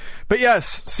Japan. But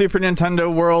yes, Super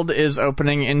Nintendo World is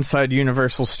opening inside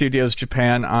Universal Studios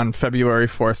Japan on February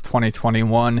 4th,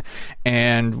 2021,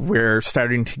 and we're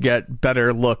starting to get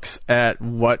better looks at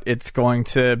what it's going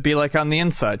to be like on the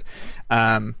inside.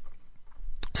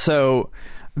 So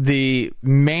the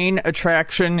main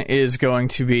attraction is going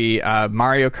to be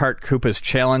Mario Kart Koopa's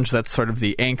Challenge. That's sort of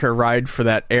the anchor ride for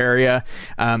that area.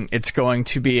 It's going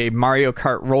to be a Mario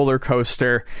Kart roller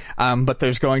coaster, but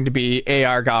there's going to be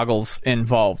AR goggles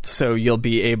involved. So you'll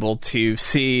be able to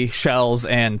see shells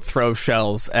and throw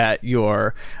shells at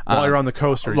your... while you're on the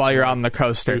coaster. While you're on the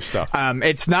coaster. Do stuff.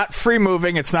 It's not free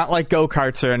moving. It's not like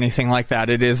go-karts or anything like that.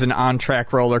 It is an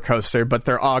on-track roller coaster, but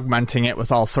they're augmenting it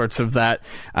with all sorts of that,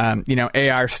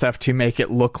 AR stuff to make it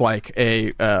look like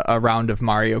a round of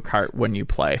Mario Kart when you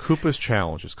play. Koopa's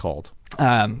Challenge is called.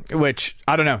 Which,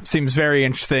 I don't know, seems very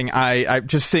interesting. I'm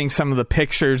just seeing some of the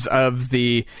pictures of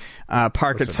the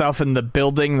park itself and the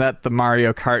building that the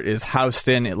Mario Kart is housed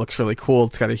in. It looks really cool.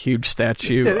 It's got a huge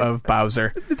statue of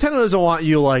Bowser. Nintendo doesn't want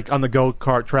you, like, on the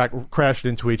go-kart track crashing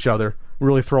into each other,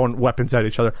 really throwing weapons at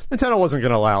each other. Nintendo wasn't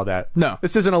going to allow that. No.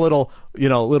 This isn't a little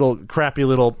crappy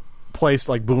little place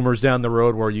like Boomers down the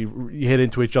road where you hit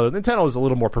into each other. Nintendo is a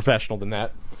little more professional than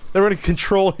that. They're going to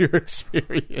control your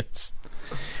experience.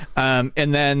 And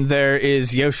then there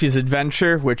is Yoshi's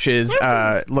Adventure, which is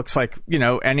looks like,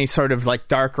 any sort of like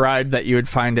dark ride that you would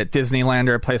find at Disneyland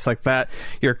or a place like that.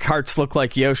 Your carts look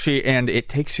like Yoshi, and it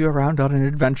takes you around on an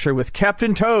adventure with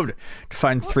Captain Toad to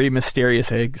find 3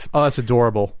 mysterious eggs. Oh, that's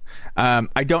adorable.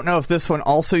 I don't know if this one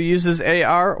also uses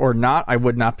AR or not. I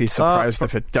would not be surprised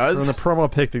if it does. In the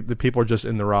promo pic, the people are just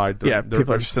in the ride. They're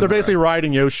basically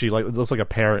riding Yoshi. Like, it looks like a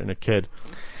parent and a kid.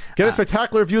 Get a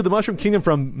spectacular view of the Mushroom Kingdom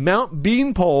from Mount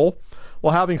Beanpole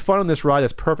while having fun on this ride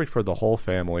that's perfect for the whole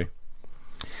family.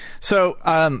 So,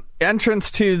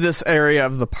 entrance to this area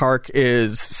of the park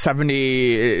is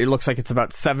 70. It looks like it's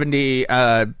about 70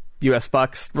 US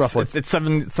bucks. Roughly. It's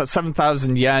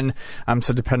 7,000 yen.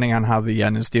 So depending on how the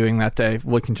yen is doing that day,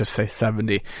 we can just say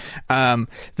 70.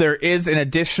 There is an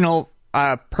additional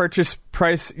purchase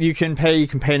price you can pay. You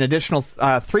can pay an additional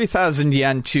 3,000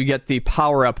 yen to get the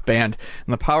power-up band.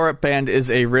 And the power-up band is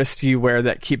a wrist you wear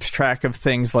that keeps track of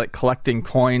things like collecting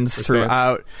coins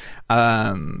throughout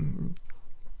the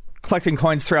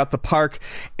park,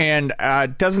 and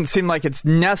doesn't seem like it's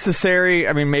necessary.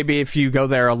 I mean, maybe if you go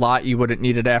there a lot, you wouldn't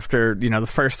need it after, the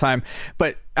first time.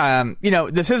 But,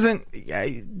 this isn't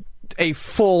a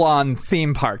full-on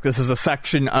theme park. This is a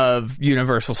section of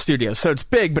Universal Studios. So it's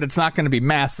big, but it's not going to be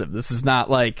massive. This is not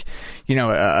like,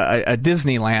 a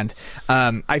Disneyland.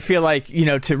 I feel like,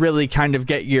 to really kind of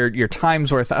get your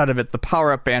time's worth out of it, the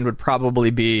power-up band would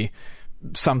probably be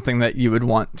something that you would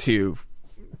want to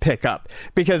pick up,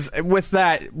 because with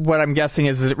that, what I'm guessing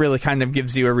is it really kind of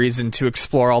gives you a reason to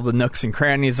explore all the nooks and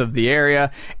crannies of the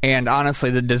area. And honestly,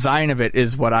 the design of it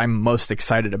is what I'm most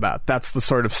excited about. That's the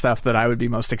sort of stuff that I would be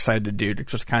most excited to do, to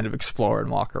just kind of explore and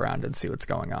walk around and see what's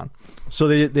going on. So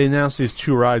they announced these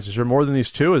 2 rides. Is there more than these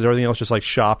 2? Is everything else just like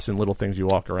shops and little things you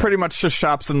walk around? Pretty much just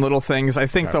shops and little things. I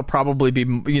think they'll probably be,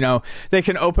 they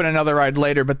can open another ride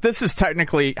later, but this is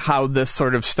technically how this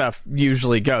sort of stuff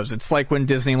usually goes. It's like when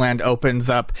Disneyland opens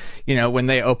up, when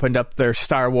they opened up their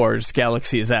Star Wars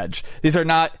Galaxy's Edge. These are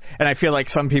not, and I feel like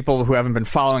some people who haven't been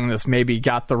following this maybe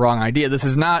got the wrong idea. This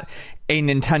is not a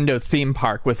Nintendo theme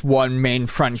park with one main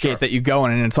front gate that you go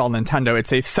in and it's all Nintendo.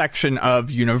 It's a section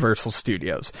of Universal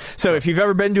Studios. So if you've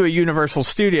ever been to a Universal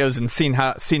Studios and seen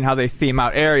how they theme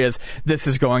out areas, this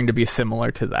is going to be similar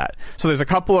to that. So there's a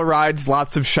couple of rides,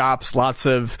 lots of shops, lots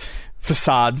of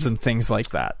facades and things like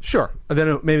that. Sure. And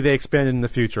then maybe they expand in the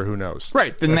future. Who knows?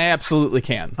 Right. Then they absolutely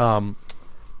can.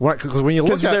 Because when you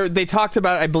look at... they talked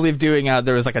about, I believe, doing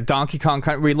there was like a Donkey Kong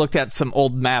Country. We looked at some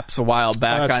old maps a while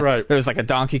back. That's right. There was like a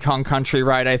Donkey Kong Country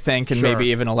ride, I think, and maybe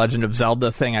even a Legend of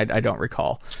Zelda thing. I don't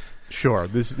recall. Sure.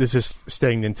 This is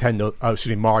staying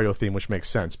Mario theme, which makes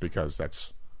sense because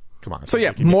that's... Come on. So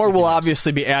yeah, more will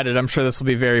obviously be added. I'm sure this will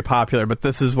be very popular, but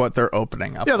this is what they're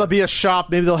opening up. Yeah, there'll be a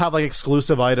shop. Maybe they'll have like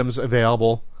exclusive items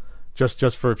available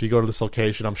just for if you go to this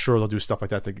location. I'm sure they'll do stuff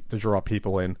like that to draw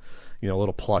people in.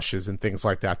 Little plushes and things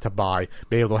like that to buy.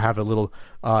 Maybe they'll have a little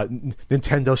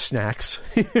Nintendo snacks.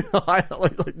 I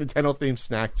like Nintendo themed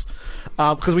snacks.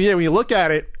 Because when you look at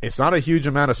it, it's not a huge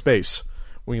amount of space.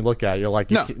 When you look at it, you're like,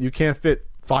 you can't fit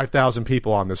 5,000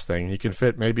 people on this thing. You can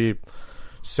fit maybe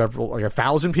several, like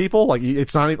 1,000 people. Like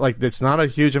it's not a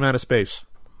huge amount of space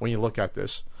when you look at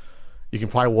this. You can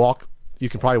probably walk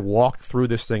through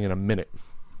this thing in a minute.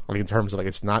 Like in terms of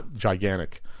it's not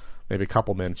gigantic. Maybe a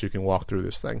couple minutes you can walk through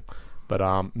this thing.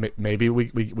 But maybe we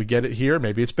get it here.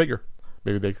 Maybe it's bigger.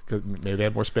 Maybe they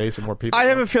have more space and more people. I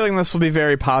have a feeling this will be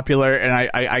very popular, and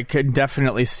I could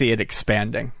definitely see it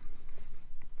expanding.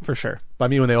 For sure. But I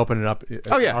mean, when they open it up,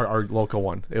 our local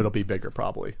one, it'll be bigger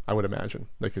probably. I would imagine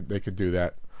they could do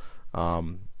that.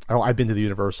 I've been to the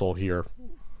Universal here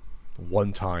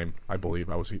one time, I believe.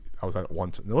 I was at it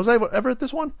one time. Was I ever at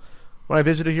this one when I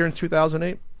visited here in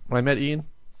 2008 when I met Ian?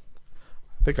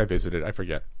 I think I visited. I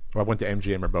forget. Or I went to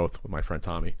MGM or both with my friend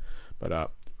Tommy.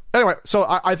 But anyway, so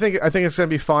I think it's going to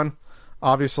be fun.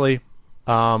 Obviously,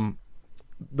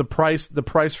 the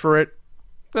price for it.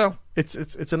 Well, it's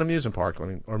an amusement park. I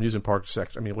mean, or amusement park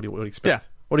section. I mean, what do you expect? Yeah.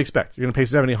 What do you expect? You're going to pay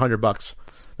 $70-$100.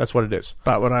 That's what it is.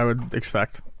 About what I would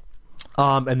expect.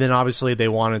 And then obviously they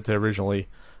wanted to originally,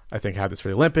 I think, have this for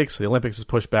the Olympics. The Olympics is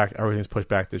pushed back. Everything's pushed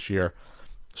back this year.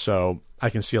 So I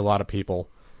can see a lot of people.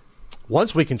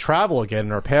 Once we can travel again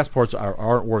and our passports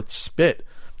aren't worth spit,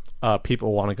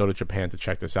 people want to go to Japan to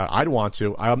check this out. I'd want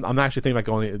to. I'm actually thinking about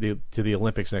going to the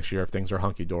Olympics next year if things are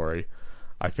hunky-dory.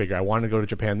 I figure I wanted to go to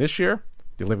Japan this year.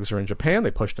 The Olympics are in Japan. They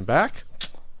pushed them back.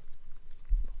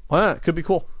 Well, it could be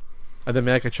cool. And then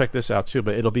maybe I could check this out too.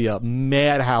 But it'll be a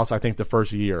madhouse, I think, the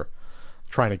first year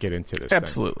trying to get into this.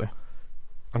 Absolutely. Thing.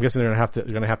 I'm guessing they're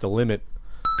going to have to limit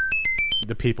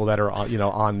the people that are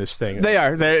on this thing. They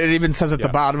are. It even says at the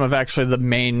bottom of actually the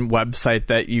main website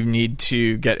that you need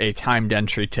to get a timed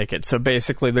entry ticket. So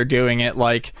basically, they're doing it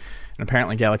like. And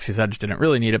apparently Galaxy's Edge didn't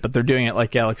really need it, but they're doing it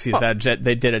like Galaxy's Edge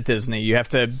they did at Disney. You have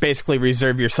to basically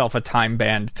reserve yourself a time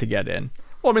band to get in.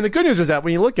 Well, I mean, the good news is that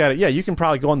when you look at it, you can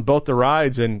probably go on both the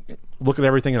rides and look at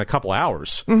everything in a couple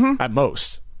hours at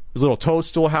most. There's a little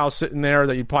toadstool house sitting there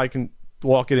that you probably can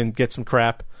walk in and get some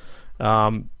crap.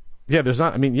 There's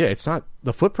not. I mean, it's not.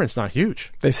 The footprint's not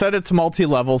huge. They said it's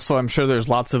multi-level, so I'm sure there's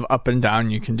lots of up and down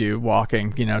you can do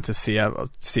walking, to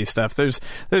see stuff.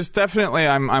 There's definitely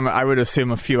I would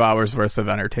assume a few hours worth of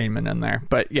entertainment in there.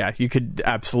 But yeah, you could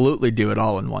absolutely do it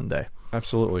all in one day.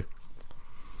 Absolutely.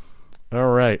 All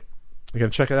right, you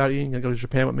gonna check it out, Ian? You gonna go to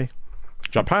Japan with me?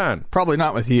 Japan? Probably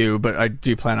not with you, but I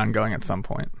do plan on going at some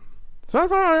point. So all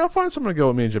right, I'll find someone to go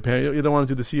with me in Japan. You don't want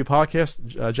to do the CU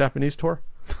podcast Japanese tour?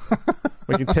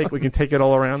 we can take it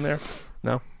all around there.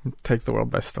 No, take the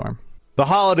world by storm. The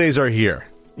holidays are here.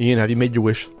 Ian, have you made your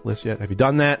wish list yet? Have you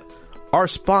done that? Our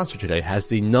sponsor today has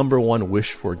the #1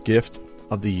 wish for gift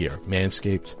of the year,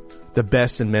 Manscaped, the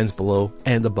best in men's below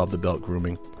and above the belt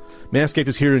grooming. Manscaped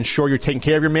is here to ensure you're taking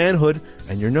care of your manhood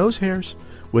and your nose hairs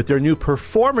with their new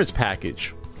Performance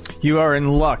Package. You are in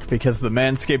luck because the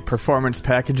Manscaped Performance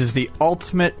Package is the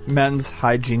ultimate men's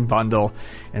hygiene bundle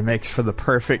and makes for the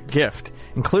perfect gift.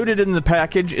 Included in the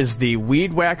package is the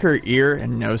Weed Whacker ear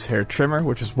and nose hair trimmer,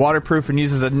 which is waterproof and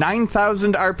uses a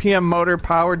 9,000 RPM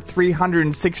motor-powered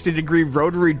 360-degree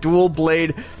rotary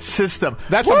dual-blade system.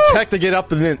 That's some tech to get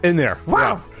up in there. Wow.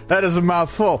 Yeah. That is a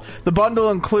mouthful. The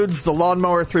bundle includes the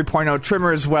Lawnmower 3.0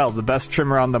 trimmer as well, the best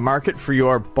trimmer on the market for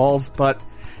your balls, butt,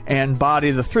 and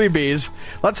body, the 3Bs.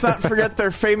 Let's not forget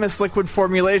their famous liquid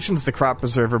formulations, the Crop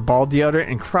Preserver Ball Deodorant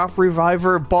and Crop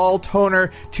Reviver Ball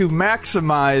Toner, to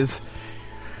maximize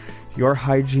your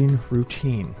hygiene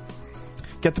routine.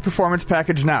 Get the Performance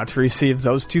Package now to receive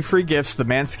those 2 free gifts, the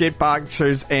Manscaped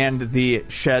Boxers and the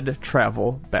Shed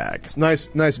Travel Bags. Nice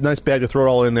bag to throw it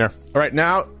all in there. All right,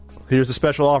 now, here's the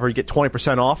special offer. You get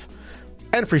 20% off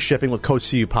and free shipping with code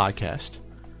CU Podcast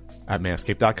at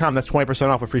Manscaped.com. That's 20%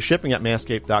 off with free shipping at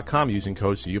Manscaped.com using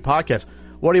code CU Podcast.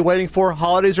 What are you waiting for?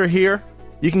 Holidays are here.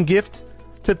 You can gift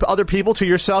to other people, to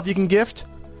yourself. You can gift.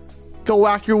 Go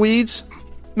whack your weeds.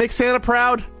 Make Santa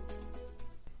proud.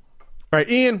 All right,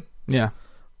 Ian. Yeah.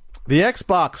 The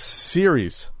Xbox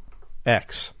Series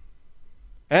X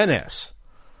and S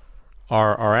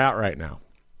are out right now.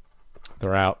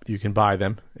 They're out. You can buy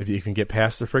them if you can get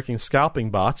past the freaking scalping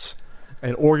bots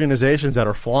and organizations that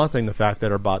are flaunting the fact that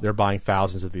they're buying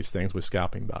thousands of these things with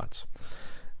scalping bots.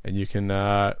 And you can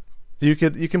play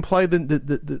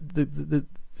the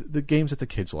games that the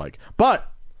kids like. But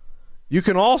you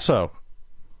can also,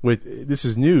 this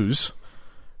is news,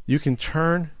 you can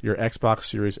turn your Xbox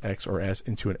Series X or S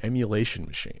into an emulation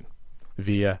machine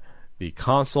via the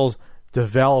console's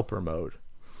developer mode.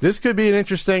 This could be an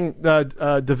interesting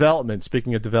development,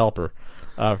 speaking of developer,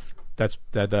 that's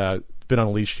been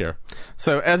unleashed here.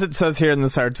 So as it says here in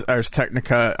this Ars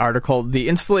Technica article, the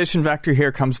installation vector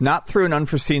here comes not through an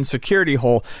unforeseen security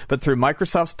hole, but through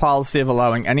Microsoft's policy of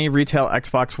allowing any retail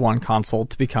Xbox One console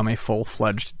to become a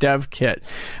full-fledged dev kit.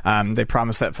 They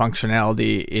promise that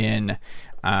functionality in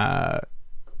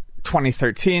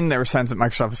 2013. There were signs that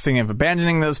Microsoft was thinking of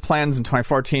abandoning those plans. In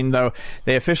 2014, though,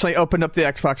 they officially opened up the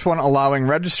Xbox One, allowing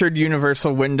registered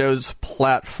Universal Windows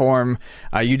Platform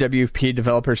UWP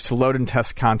developers to load and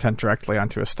test content directly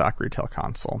onto a stock retail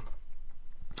console.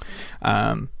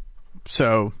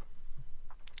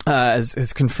 As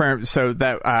is confirmed, so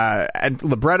that and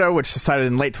Libretto, which decided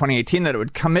in late 2018 that it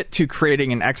would commit to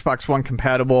creating an Xbox One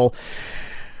compatible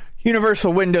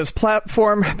Universal Windows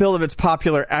Platform build of its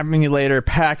popular emulator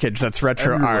package, that's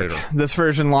RetroArch. This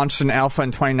version launched in alpha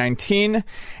in 2019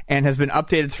 and has been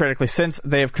updated sporadically since.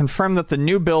 They have confirmed that the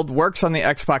new build works on the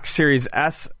Xbox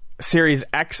Series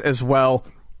X as well,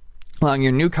 allowing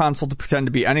your new console to pretend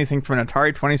to be anything from an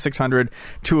Atari 2600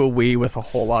 to a Wii with a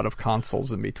whole lot of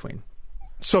consoles in between.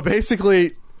 So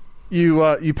basically,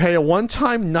 you pay a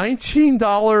one-time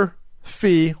 $19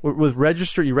 fee with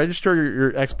register. You register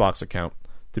your Xbox account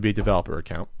to be a developer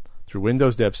account through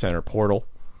Windows Dev Center portal.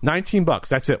 $19.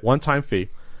 That's it. One-time fee.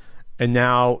 And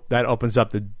now that opens up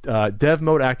the Dev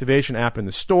Mode activation app in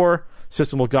the store.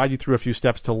 System will guide you through a few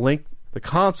steps to link the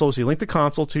console. So you link the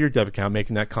console to your dev account,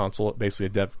 making that console basically a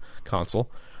dev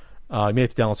console. You may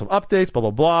have to download some updates, blah,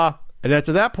 blah, blah. And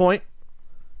after that point,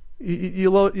 you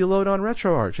load on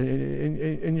RetroArch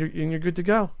and you're good to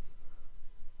go.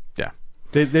 Yeah.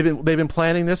 They've been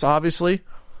planning this, obviously.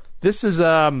 This is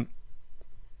I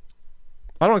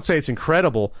don't say it's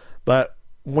incredible, but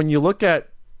when you look at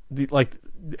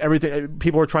everything,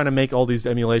 people are trying to make all these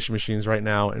emulation machines right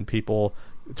now, and Atari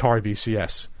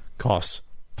VCS costs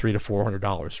 $300 to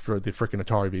 $400 for the freaking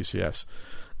Atari VCS.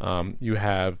 You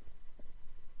have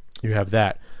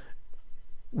that.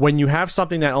 When you have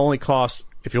something that only costs,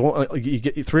 if you want, you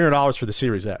get $300 for the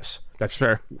Series S. That's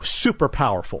fair. Super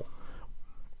powerful.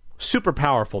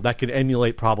 That can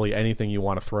emulate probably anything you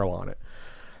want to throw on it.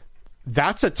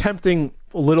 That's a tempting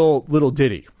little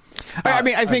ditty.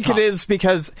 I think it is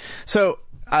because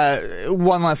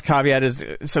one last caveat is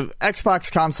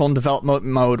Xbox console in development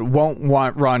mode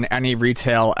won't run any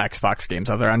retail Xbox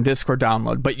games either on disc or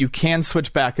download, but you can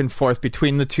switch back and forth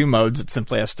between the two modes. It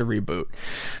simply has to reboot.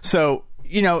 So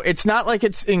it's not like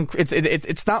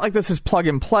it's not like this is plug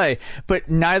and play, but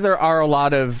neither are a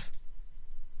lot of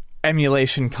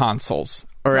emulation consoles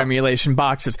or emulation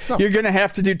boxes. No. You're going to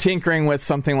have to do tinkering with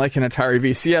something like an Atari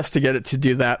VCS to get it to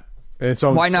do that. Its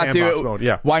own mode,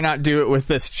 yeah. Why not do it with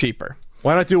this cheaper?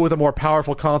 Why not do it with a more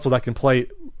powerful console that can play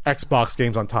Xbox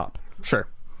games on top? Sure.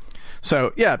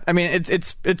 So yeah, I mean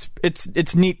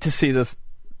it's neat to see this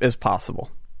as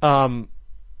possible. Yeah,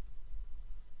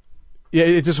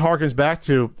 it just harkens back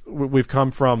to we've come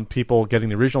from people getting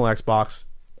the original Xbox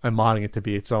and modding it to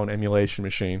be its own emulation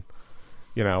machine,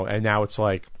 and now it's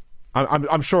like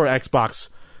I'm sure Xbox,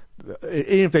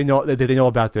 even if they know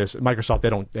about this, Microsoft they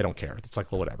don't care. It's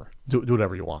like, well, whatever, do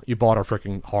whatever you want. You bought our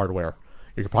freaking hardware,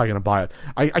 you're probably going to buy it.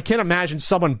 I can't imagine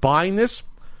someone buying this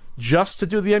just to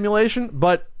do the emulation,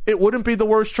 but it wouldn't be the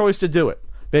worst choice to do it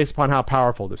based upon how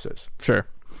powerful this is. Sure,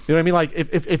 you know what I mean? Like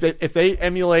if they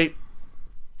emulate.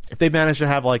 If they manage to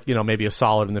have maybe a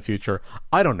Solid in the future,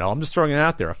 I don't know. I'm just throwing it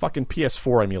out there. A fucking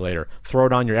PS4 emulator. Throw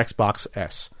it on your Xbox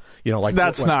S.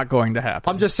 That's not going to happen.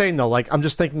 I'm just saying though. I'm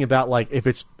just thinking about if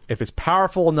it's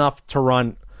powerful enough to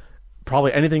run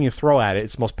probably anything you throw at it.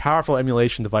 It's the most powerful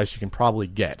emulation device you can probably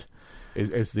get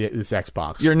is this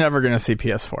Xbox. You're never going to see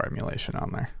PS4 emulation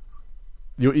on there.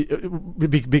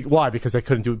 Why? Because they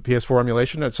couldn't do PS4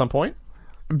 emulation at some point.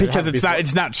 Because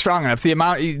it's not strong enough. The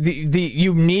amount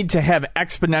you need to have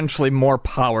exponentially more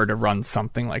power to run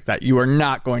something like that. You are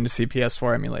not going to see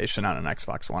PS4 emulation on an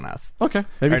Xbox One S. Okay,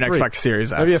 maybe an Xbox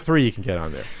Series S. Maybe a 3 you can get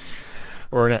on there,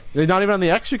 or not even on the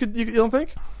X. You don't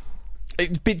think?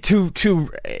 It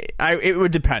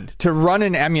would depend. To run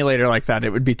an emulator like that,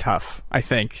 it would be tough. I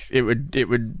think it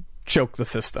would choke the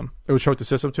system. It would choke the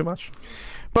system too much.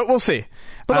 But we'll see.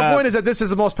 But the point is that this is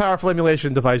the most powerful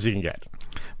emulation device you can get.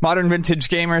 Modern Vintage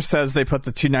Gamer says they put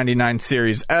the $299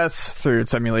 Series S through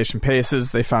its emulation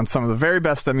paces. They found some of the very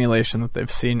best emulation that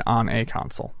they've seen on a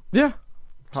console. Yeah,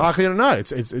 how can you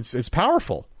not? It's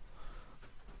powerful.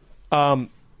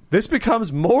 This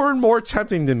becomes more and more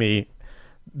tempting to me.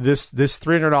 This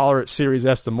 $300 Series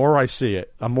S. The more I see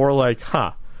it, I'm more like,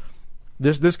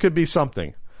 this could be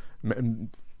something.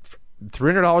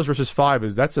 $300 versus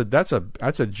 $5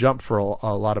 that's a jump for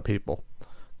a lot of people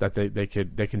that they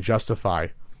can justify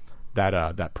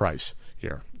that price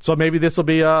here. So maybe this will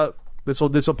be this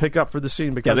will pick up for the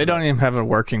scene because they don't even have a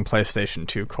working PlayStation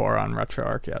 2 core on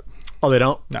RetroArch yet. Oh, they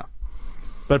don't? No.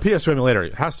 But a PS2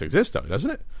 emulator has to exist though,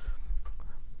 doesn't it?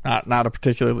 Not a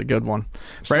particularly good one.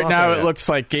 Right now it looks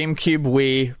like GameCube,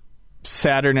 Wii,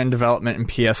 Saturn in development, and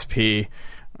PSP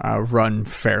run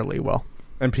fairly well.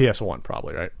 And PS1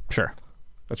 probably, right? Sure.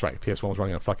 That's right. PS1 was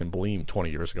running on fucking Bleem 20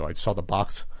 years ago. I saw the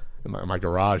box in my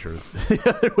garage. Or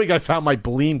the other week I found my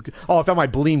Bleem. Oh, I found my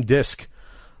Bleem disc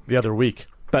the other week.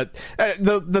 But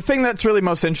the thing that's really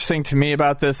most interesting to me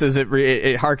about this is it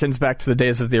harkens back to the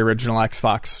days of the original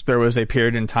Xbox. There was a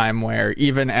period in time where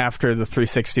even after the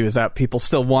 360 was out, people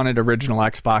still wanted original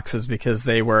Xboxes because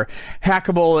they were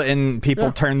hackable and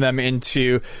people turned them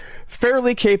into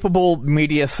fairly capable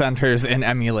media centers and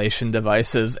emulation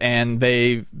devices, and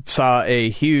they saw a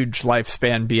huge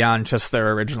lifespan beyond just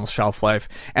their original shelf life.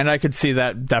 And I could see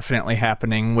that definitely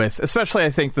happening with, especially I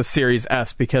think the Series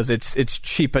S, because it's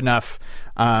cheap enough.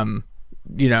 It's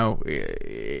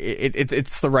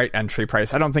the right entry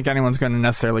price. I don't think anyone's going to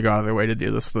necessarily go out of their way to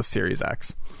do this with the Series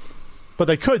X. But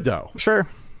they could, though. Sure.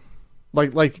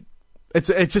 Like it's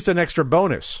just an extra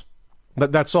bonus.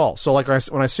 That's all. So like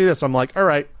when I see this, I'm like, all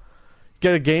right,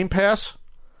 get a Game Pass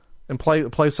and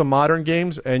play some modern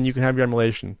games, and you can have your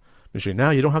emulation machine.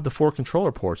 Now you don't have the 4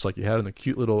 controller ports like you had in the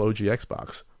cute little OG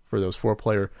Xbox for those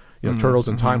 4-player, Turtles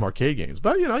in Time arcade games.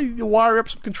 But you wire up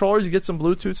some controllers, you get some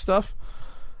Bluetooth stuff,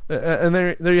 and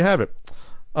there you have it.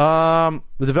 The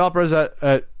developers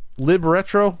at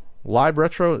LibRetro, I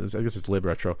guess it's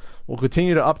LibRetro, will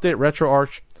continue to update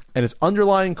RetroArch and its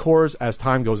underlying cores as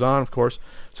time goes on, of course.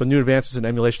 So new advances in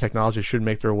emulation technology should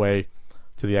make their way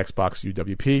to the Xbox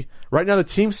UWP. Right now, the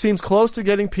team seems close to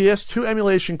getting PS2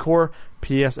 emulation core,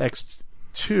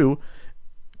 PSX2,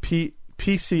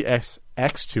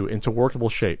 PCSX2 into workable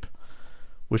shape,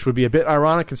 which would be a bit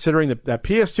ironic considering that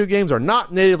PS2 games are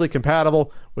not natively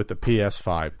compatible with the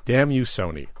PS5. Damn you,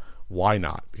 Sony. Why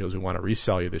not? Because we want to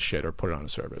resell you this shit or put it on a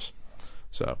service.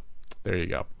 So, there you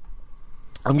go.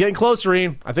 I'm getting closer,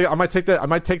 Ian. I think I might take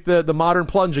the modern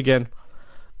plunge again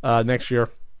next year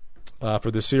for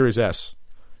the Series S.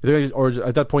 Or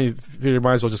at that point, you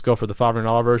might as well just go for the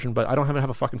 $500 version. But I don't have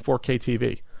a fucking 4K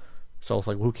TV, so it's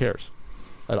like, who cares?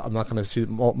 I'm not going to see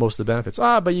most of the benefits.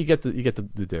 But you get the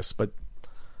discs. But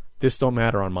discs don't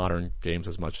matter on modern games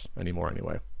as much anymore,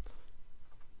 anyway.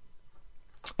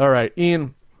 All right,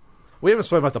 Ian. We haven't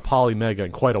spoken about the Polymega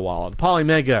in quite a while. The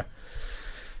Polymega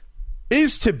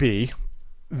is to be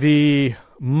the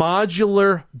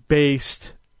modular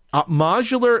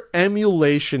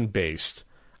emulation-based.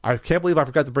 I can't believe I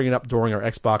forgot to bring it up during our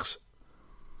Xbox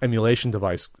emulation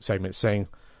device segment, saying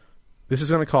this is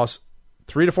going to cost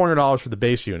 $300 to $400 for the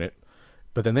base unit,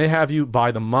 but then they have you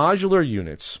buy the modular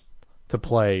units to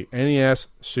play NES,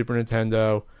 Super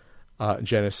Nintendo,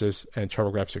 Genesis, and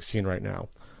TurboGrafx-16 right now.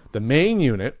 The main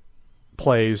unit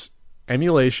plays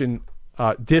emulation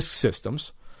disk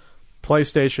systems,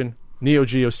 PlayStation, Neo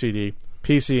Geo CD,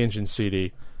 PC Engine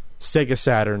CD, Sega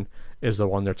Saturn is the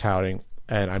one they're touting,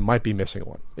 and I might be missing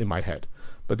one in my head.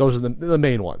 But those are the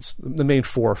main ones, the main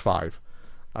 4 or 5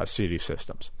 CD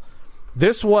systems.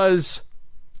 This was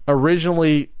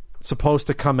originally supposed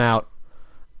to come out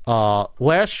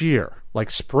last year,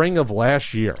 like spring of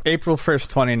last year. April 1st,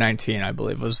 2019, I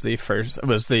believe, was the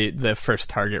first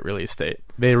target release date.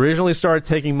 They originally started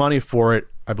taking money for it.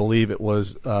 I believe it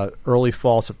was early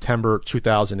fall, September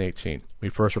 2018. We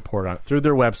first reported on it through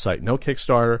their website. No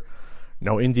Kickstarter,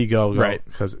 no Indiegogo, right?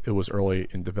 Because it was early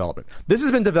in development. This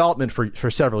has been development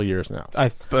for several years now. I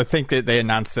think that they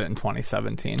announced it in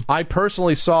 2017. I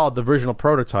personally saw the original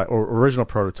prototype.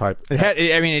 It had,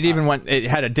 it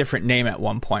had a different name at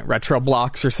one point,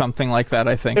 Retroblocks or something like that.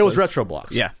 I think it was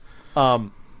Retroblocks. Yeah.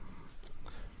 So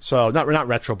not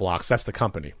Retroblocks. That's the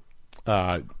company.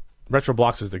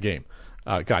 Retroblocks is the game.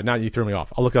 God, now you threw me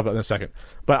off. I'll look it up in a second.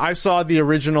 But I saw the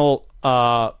original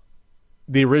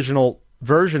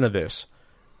version of this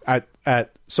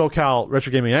at SoCal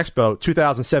Retro Gaming Expo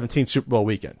 2017 Super Bowl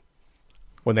weekend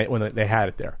when they had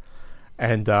it there.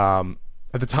 And at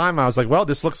the time, I was like, well,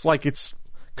 this looks like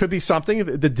could be something.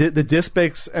 The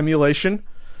disc-based emulation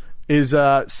is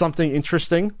something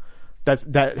interesting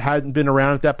that hadn't been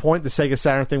around at that point. The Sega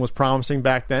Saturn thing was promising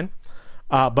back then.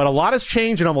 But a lot has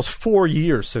changed in almost 4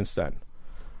 years since then.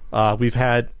 We've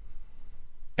had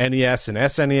NES and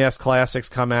SNES classics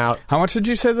come out. How much did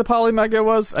you say the Polymega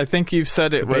was? I think you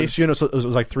said it was... The base unit was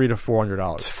like $300 to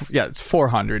 $400. Yeah, it's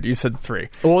 $400. You said $300.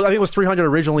 Well, I think it was $300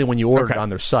 originally when you ordered it on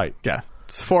their site. Yeah,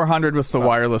 it's $400 with the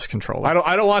wireless controller.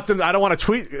 I don't want them. I don't want to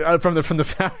tweet from the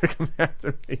founder come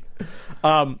after me.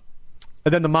 And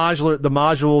then the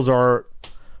modules are,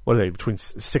 what are they, between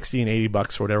 $60 and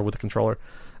 $80 or whatever with the controller.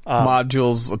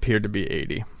 Modules appear to be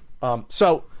 $80.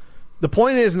 So the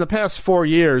point is, in the past 4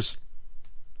 years,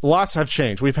 lots have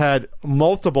changed. We've had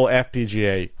multiple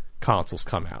FPGA consoles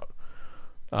come out,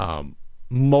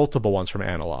 multiple ones from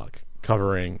Analog,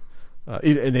 covering,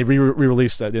 and they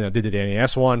re-released that. They did the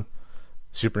NES one.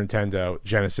 Super Nintendo,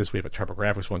 Genesis. We have a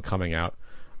TurboGrafx one coming out.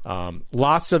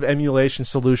 Lots of emulation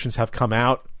solutions have come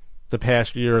out the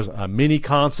past years. Mini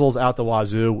consoles out the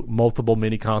wazoo, multiple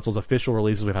mini consoles, official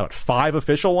releases. We've had 5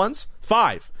 official ones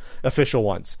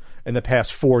in the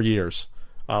past 4 years.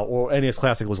 Or NES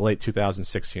Classic was late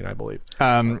 2016, I believe.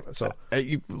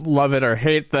 You love it or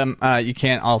hate them. You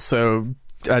can't also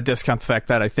discount the fact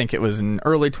that I think it was in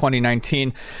early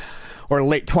 2019 or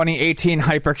late 2018,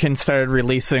 Hyperkin started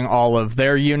releasing all of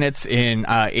their units in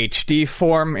HD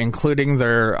form, including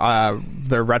their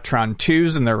Retron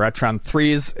 2s and their Retron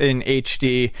 3s in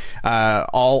HD,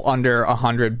 all under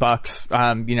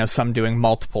 $100. Some doing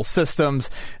multiple systems.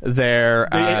 All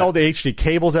the HD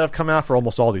cables that have come out for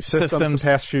almost all these systems in the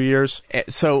past few years.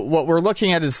 So what we're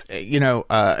looking at is,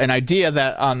 an idea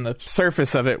that on the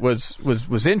surface of it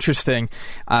was interesting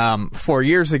 4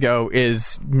 years ago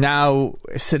is now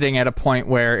sitting at a point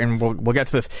where, and we'll get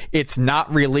to this, it's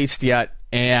not released yet,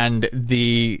 and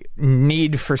the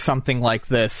need for something like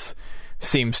this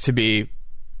seems to be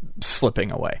slipping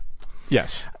away.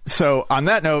 Yes. So on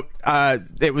that note,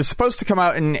 it was supposed to come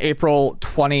out in April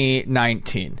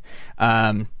 2019.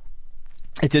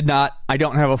 It did not. I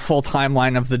don't have a full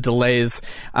timeline of the delays,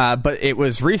 but it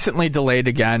was recently delayed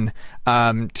again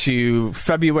to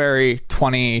February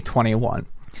 2021.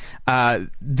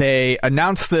 They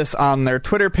announced this on their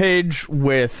Twitter page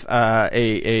with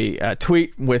a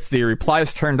tweet with the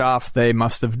replies turned off. They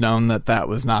must have known that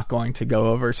was not going to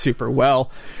go over super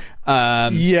well.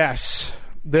 Yes.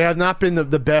 They have not been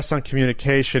the best on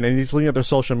communication, and he's looking at their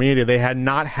social media. They had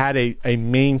not had a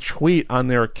main tweet on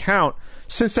their account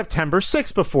since September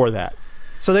 6th before that.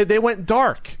 So they went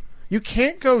dark. You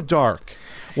can't go dark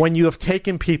when you have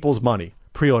taken people's money,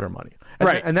 pre-order money.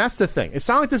 Right. And that's the thing. It's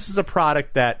not like this is a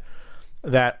product that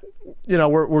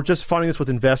we're just funding this with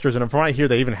investors, and from what I hear,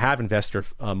 they even have investor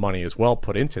money as well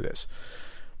put into this.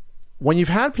 When you've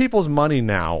had people's money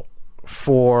now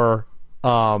for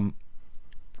 2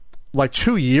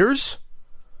 years,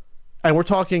 and we're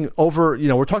talking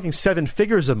we're talking 7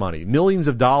 figures of money, millions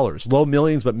of dollars, low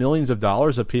millions, but millions of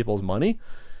dollars of people's money.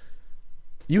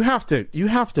 You have to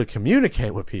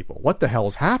communicate with people. What the hell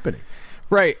is happening?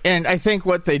 Right, and I think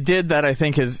what they did that I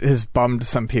think has bummed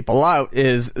some people out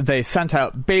is they sent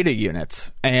out beta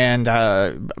units, and there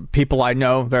are people I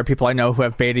know who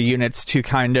have beta units to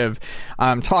kind of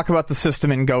talk about the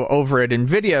system and go over it in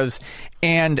videos.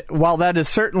 And while that is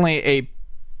certainly a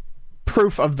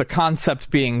proof of the concept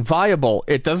being viable,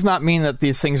 it does not mean that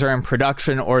these things are in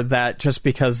production, or that just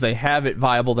because they have it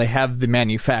viable, they have the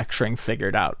manufacturing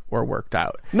figured out or worked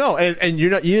out. No, and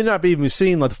you're not even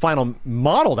seeing the final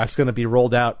model that's going to be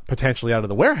rolled out potentially out of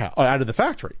the warehouse, out of the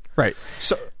factory. Right.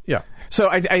 So yeah. So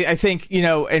I think,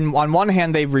 and on one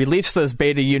hand, they released those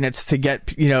beta units to get,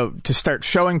 to start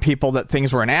showing people that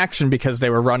things were in action because they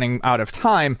were running out of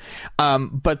time.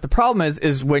 But the problem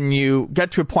is when you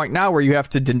get to a point now where you have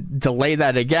to delay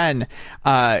that again,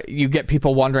 you get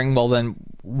people wondering, well, then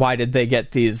why did they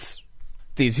get these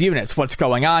units? What's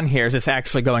going on here? Is this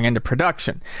actually going into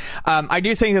production? I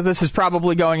do think that this is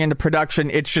probably going into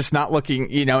production. It's just not looking,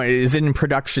 it is in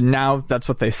production now. That's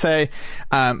what they say.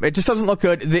 It just doesn't look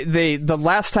good. The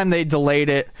last time they delayed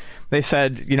it, they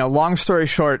said, long story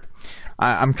short,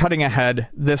 I'm cutting ahead.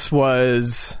 This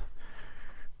was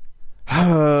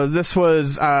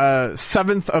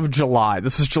 7th of July.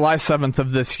 This was July 7th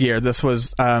of this year. This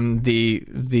was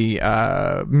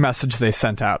the message they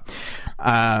sent out.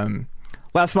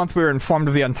 Last month, we were informed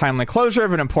of the untimely closure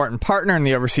of an important partner in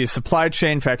the overseas supply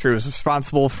chain. Factory was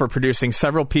responsible for producing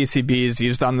several PCBs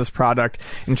used on this product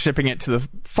and shipping it to the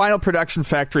final production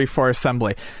factory for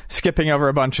assembly, skipping over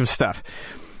a bunch of stuff.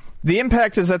 The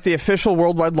impact is that the official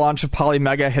worldwide launch of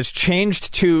Polymega has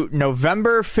changed to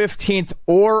November 15th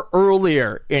or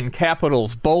earlier in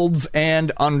capitals, bolds,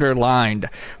 and underlined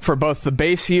for both the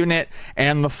base unit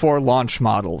and the 4 launch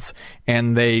models.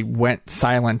 And they went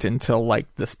silent until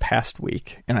this past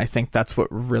week. And I think that's what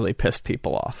really pissed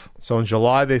people off. So in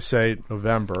July, they say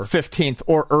November 15th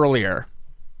or earlier.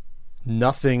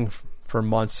 Nothing for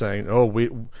months saying,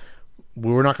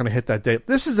 we're not going to hit that date.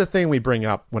 This is the thing we bring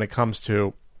up when it comes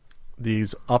to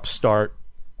these upstart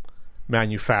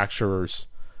manufacturers.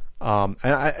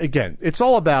 Again, it's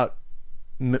all about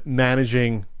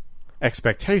managing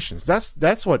expectations.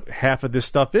 That's what half of this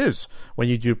stuff is when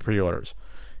you do pre-orders.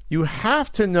 You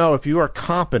have to know, if you are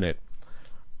competent,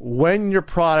 when your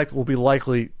product will be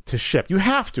likely to ship. You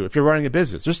have to, if you're running a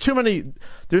business. There's too many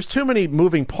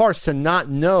moving parts to not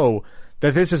know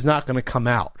that this is not going to come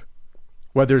out.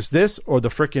 Whether it's this or the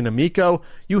frickin' Amico,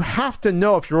 you have to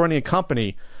know, if you're running a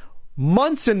company,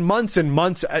 months and months and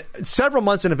months, several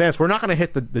months in advance, we're not going to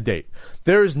hit the date.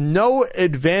 There is no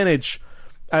advantage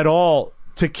at all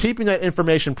to keeping that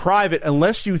information private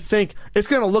unless you think it's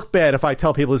going to look bad if I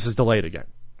tell people this is delayed again.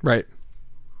 Right.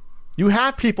 You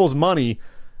have people's money.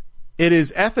 It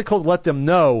is ethical to let them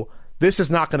know this is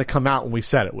not going to come out when we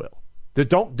said it will.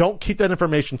 Don't keep that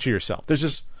information to yourself.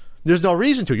 There's no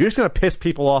reason to. You're just going to piss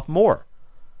people off more.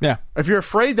 Yeah. If you're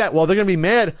afraid that, well, they're going to be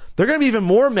mad. They're going to be even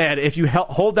more mad if you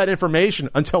hold that information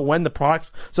until when the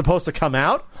product's supposed to come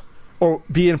out or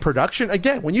be in production.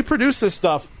 Again, when you produce this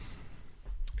stuff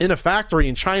in a factory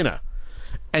in China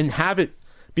and have it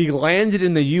be landed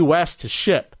in the U.S. to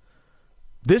ship,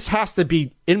 this has to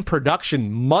be in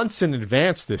production months in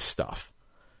advance, this stuff.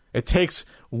 It takes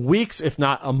weeks, if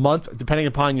not a month, depending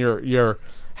upon your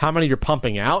how many you're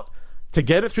pumping out, to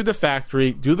get it through the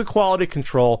factory, do the quality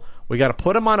control. We got to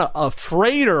put them on a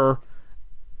freighter,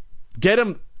 get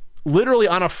them literally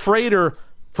on a freighter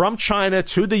from China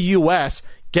to the U.S.,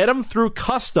 get them through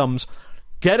customs,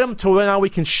 get them to where now we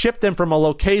can ship them from a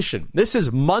location. This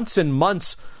is months and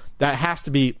months that has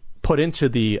to be put into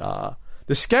the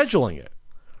scheduling it.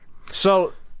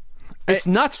 So it's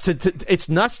nuts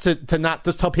to not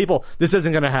just tell people this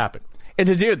isn't going to happen. And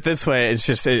to do it this way,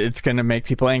 it's going to make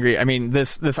people angry. I mean,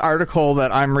 this article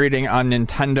that I'm reading on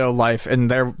Nintendo Life, and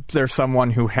there's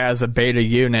someone who has a beta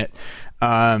unit.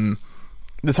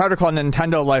 This article on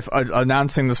Nintendo Life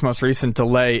announcing this most recent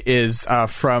delay is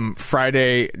from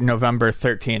Friday, November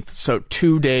 13th. So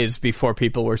 2 days before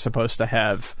people were supposed to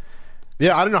have.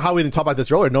 Yeah, I don't know how we didn't talk about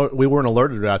this earlier. No, we weren't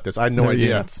alerted about this. I had no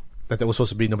idea that was supposed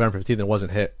to be November 15th and it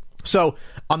wasn't hit. So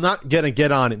I'm not going to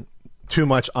get on too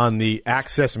much on the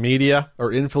access media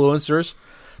or influencers,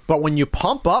 but when you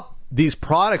pump up these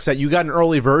products that you got an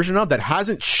early version of that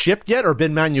hasn't shipped yet or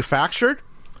been manufactured,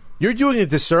 you're doing a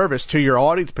disservice to your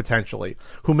audience potentially,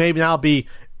 who may now be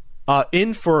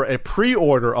in for a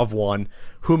pre-order of one,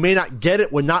 who may not get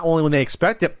it not only when they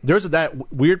expect it. There's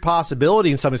that weird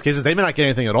possibility in some of these cases they may not get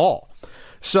anything at all.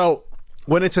 So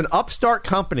when it's an upstart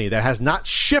company that has not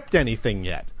shipped anything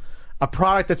yet, a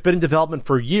product that's been in development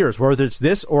for years, whether it's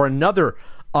this or another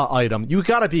item, you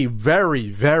got to be very,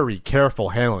 very careful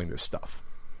handling this stuff.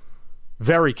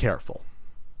 Very careful.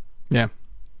 Yeah.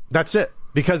 That's it.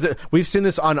 Because we've seen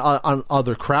this on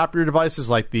other crappier devices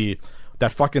like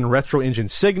that fucking Retro Engine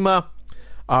Sigma.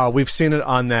 We've seen it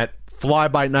on that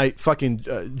fly-by-night fucking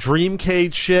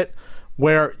Dreamcade shit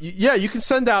where, you can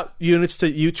send out units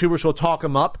to YouTubers who will talk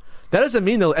them up. That doesn't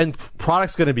mean the end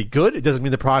product's going to be good. It doesn't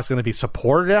mean the product's going to be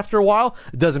supported after a while.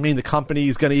 It doesn't mean the company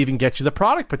is going to even get you the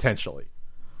product potentially.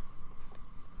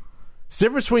 It's the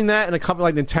difference between that and a company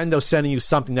like Nintendo sending you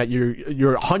something that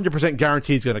you're 100%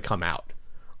 guaranteed is going to come out.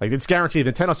 Like, it's guaranteed.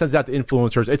 Nintendo sends out to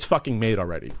influencers. It's fucking made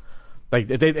already. Like,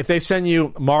 if they send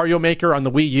you Mario Maker on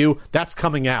the Wii U, that's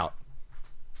coming out.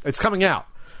 It's coming out.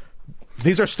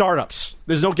 These are startups.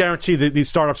 There's no guarantee that these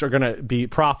startups are going to be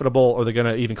profitable or they're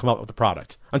going to even come up with a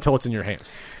product until it's in your hand.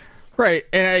 Right.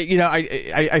 And,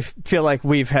 I feel like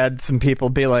we've had some people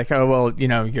be like, oh, well,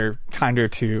 you're kinder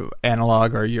to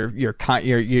analog or you're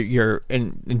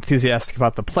enthusiastic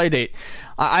about the Playdate.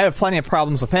 I have plenty of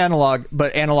problems with analog,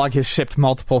 but analog has shipped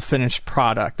multiple finished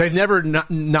products. They've never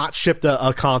not shipped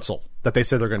a console that they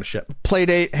said they're going to ship.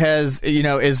 Playdate has,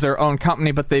 is their own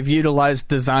company, but they've utilized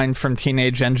design from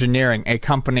Teenage Engineering, a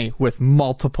company with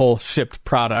multiple shipped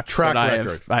products Track that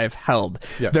record. I have held.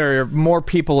 Yes. There are more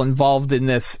people involved in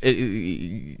this.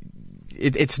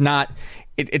 It's not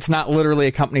literally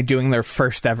a company doing their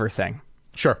first ever thing.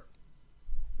 Sure.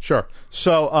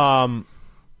 So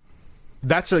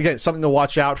that's again something to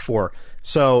watch out for.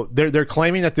 So they're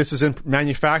claiming that this is in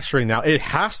manufacturing now. It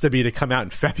has to be to come out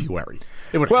in February.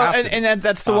 It would have to be. And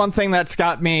that's the one thing that's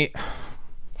got me.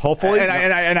 Hopefully,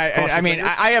 I mean,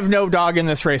 I have no dog in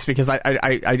this race because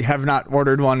I have not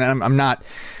ordered one. And I'm not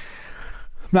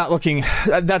looking.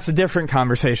 That's a different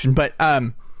conversation. But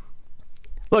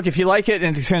look, if you like it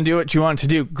and it's going to do what you want it to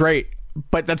do, great.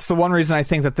 But that's the one reason I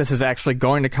think that this is actually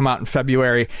going to come out in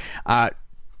February.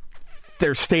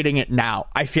 They're stating it now.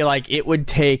 I feel like it would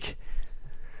take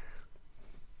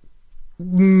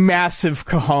massive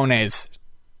cojones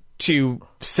to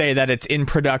say that it's in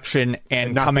production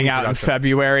and coming out in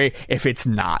February if it's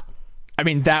not. I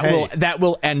mean, that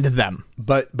will end them.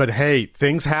 But hey,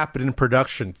 things happen in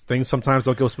production. Things sometimes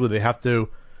don't go smoothly. They have to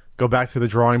go back to the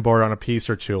drawing board on a piece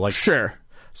or two. Like, sure.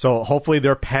 So hopefully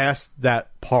they're past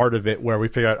that part of it where we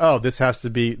figure out, this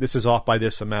is off by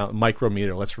this amount,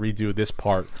 micrometer. Let's redo this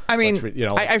part. I mean,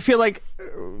 I feel like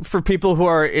for people who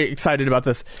are excited about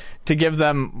this, to give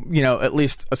them, at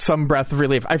least some breath of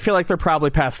relief. I feel like they're probably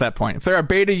past that point. If there are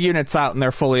beta units out and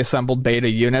they're fully assembled beta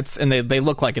units and they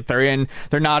look like it, they're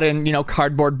not in,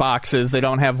 cardboard boxes. They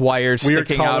don't have wires weird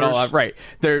sticking colors. out all out. Right.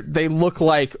 They look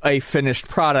like a finished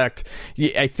product.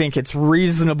 I think it's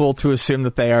reasonable to assume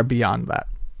that they are beyond that.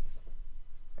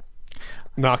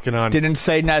 Knocking on. Didn't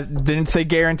say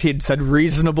guaranteed, said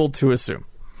reasonable to assume.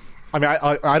 I mean,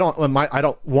 I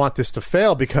don't want this to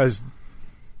fail because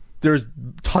there's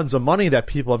tons of money that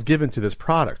people have given to this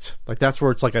product. Like, that's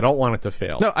where it's like, I don't want it to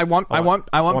fail. No, I want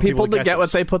people to get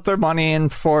what they put their money in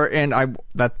for, and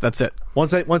that's it.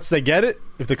 Once they get it,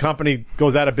 if the company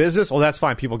goes out of business, well, that's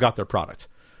fine. People got their product.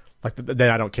 Like, then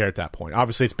I don't care at that point.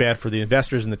 Obviously, it's bad for the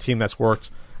investors and the team that's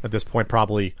worked at this point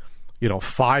probably,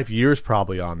 5 years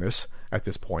probably on this at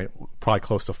this point, probably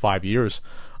close to 5 years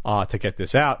to get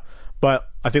this out. But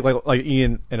I think like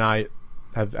Ian and I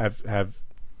have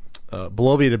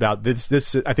bloviated about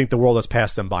this. I think the world has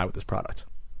passed them by with this product.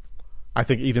 I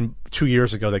think even 2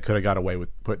 years ago they could have got away with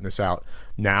putting this out.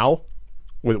 Now,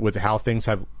 with how things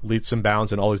have leaps and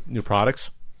bounds and all these new products,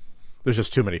 there's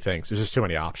just too many things. There's just too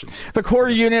many options. The core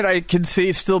unit I can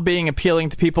see still being appealing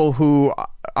to people who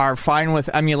are fine with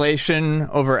emulation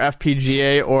over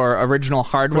FPGA or original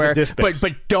hardware,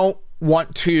 but don't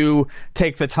want to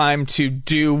take the time to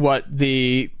do what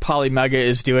the Polymega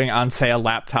is doing on, say, a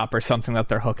laptop or something that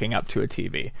they're hooking up to a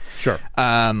TV. Sure.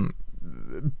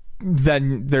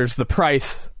 Then there's the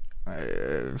price.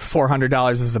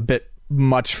 $400 is a bit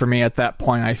much for me at that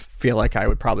point. I feel like I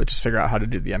would probably just figure out how to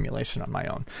do the emulation on my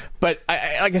own. But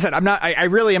like I said, I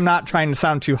really am not trying to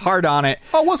sound too hard on it.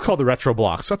 Oh, it was called the Retro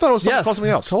Blocks. I thought it was called something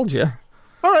else. I told you.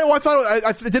 All right, well, I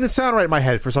thought it didn't sound right in my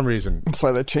head for some reason. That's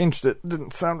why they changed it. It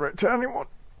didn't sound right to anyone.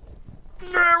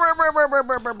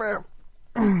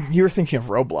 You were thinking of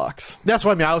Roblox. That's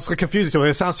what I mean. I was confused to it.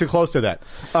 It sounds too close to that.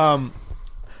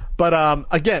 But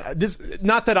again, this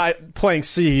not that I playing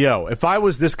CEO. If I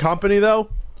was this company,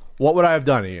 though, what would I have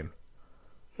done, Ian?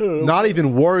 Not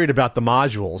even worried about the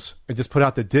modules and just put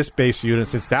out the disk-based unit,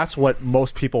 since that's what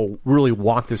most people really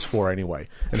want this for anyway.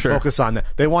 And focus on that.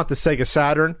 They want the Sega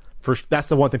Saturn. That's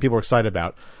the one thing people are excited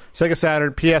about. Sega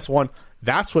Saturn, PS1,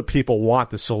 that's what people want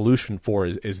the solution for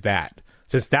is that.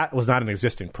 Since that was not an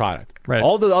existing product. Right.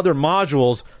 All the other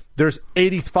modules, there's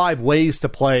 85 ways to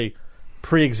play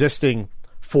pre-existing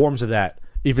forms of that,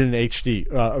 even in HD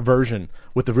version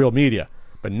with the real media,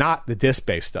 but not the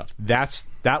disc-based stuff.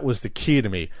 That was the key to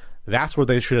me. That's where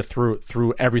they should have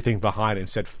threw everything behind it and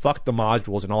said, fuck the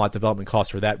modules and all that development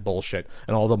costs for that bullshit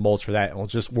and all the molds for that, and we'll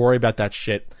just worry about that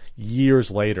shit years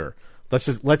later. Let's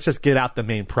just get out the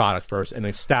main product first and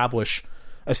establish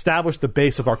the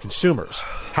base of our consumers.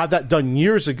 Have that done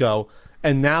years ago,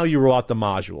 and now you roll out the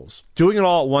modules. Doing it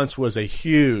all at once was a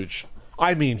huge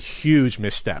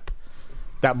misstep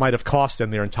that might have cost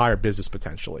them their entire business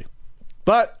potentially.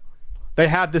 But they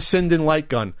have the Sinden light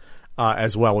gun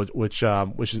as well, which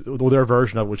is their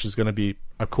version of, which is going to be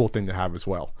a cool thing to have as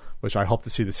well. Which I hope to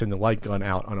see the Sinden light gun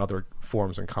out on other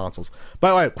forms and consoles. By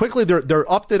the way, quickly, their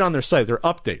update on their site. Their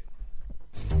update.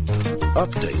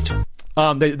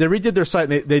 They redid their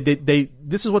site. And they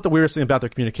this is what the weirdest thing about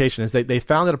their communication is. They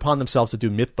found it upon themselves to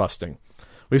do myth busting.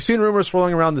 We've seen rumors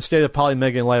swirling around the state of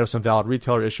Polymega in light of some valid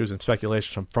retailer issues and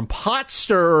speculation from pot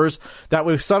stirrers that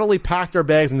we've suddenly packed our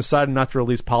bags and decided not to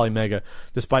release Polymega,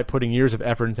 despite putting years of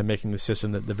effort into making the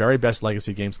system the very best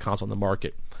legacy games console on the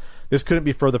market. This couldn't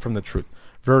be further from the truth.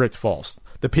 Verdict false.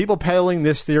 The people peddling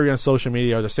this theory on social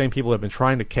media are the same people who have been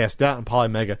trying to cast doubt on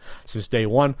Polymega since day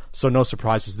one, so no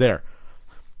surprises there.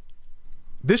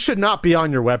 This should not be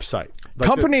on your website.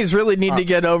 Companies really need to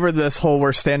get over this whole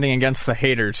we're standing against the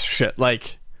haters shit.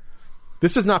 Like,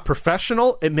 this is not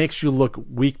professional. It makes you look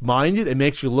weak-minded. It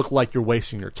makes you look like you're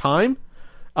wasting your time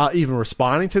even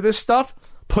responding to this stuff.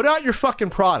 Put out your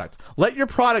fucking product. Let your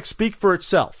product speak for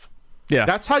itself. Yeah.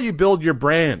 That's how you build your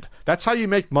brand. That's how you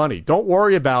make money. Don't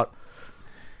worry about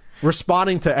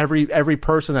responding to every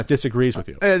person that disagrees with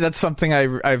you. That's something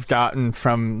I've gotten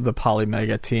from the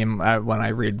Polymega team when I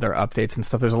read their updates and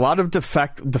stuff. There's a lot of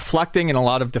deflecting and a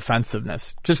lot of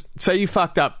defensiveness. Just say you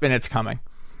fucked up and it's coming.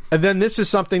 And then this is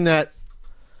something that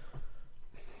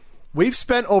we've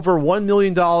spent over $1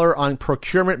 million on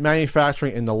procurement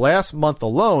manufacturing in the last month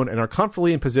alone and are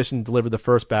comfortably in position to deliver the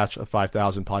first batch of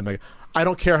 5,000 Polymega. I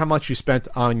don't care how much you spent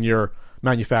on your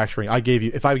manufacturing.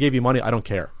 If I gave you money, I don't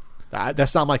care.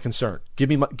 That's not my concern. Give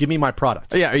me my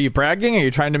product. Yeah, are you bragging? Are you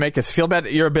trying to make us feel bad?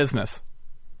 You're a business.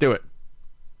 Do it.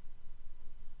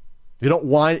 You don't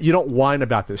whine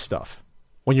about this stuff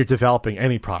when you're developing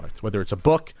any product, whether it's a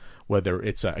book, whether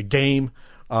it's a game,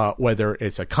 whether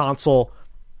it's a console.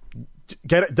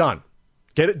 get it done.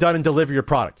 Get it done and deliver your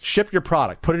product. Ship your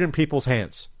product. Put it in people's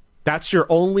hands. That's your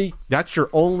only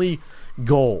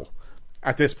goal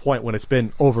at this point when it's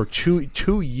been over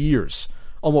 2 years,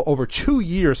 almost over 2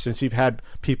 years since you've had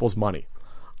people's money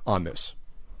on this.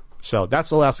 So that's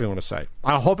the last thing I want to say.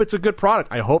 I hope it's a good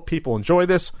product. I hope people enjoy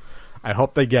this. I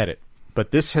hope they get it.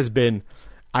 But this has been,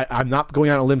 I'm not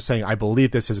going on a limb saying I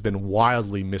believe this has been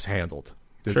wildly mishandled,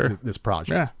 this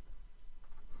project. Yeah.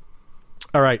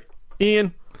 All right,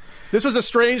 Ian, this was a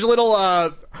strange little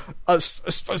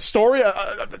story.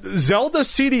 Zelda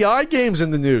CDI games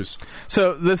in the news.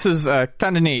 So this is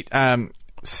kind of neat.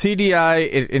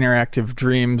 CDI Interactive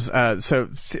Dreams. Our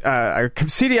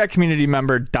CDI community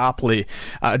member Dopley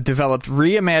developed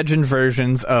reimagined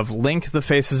versions of Link: The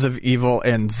Faces of Evil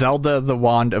and Zelda: The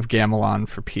Wand of Gamelon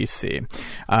for PC,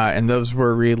 and those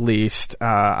were released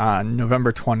on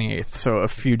November 28th, so a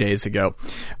few days ago.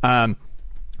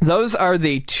 Those are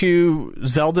the two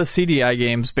Zelda CDI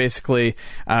games. Basically,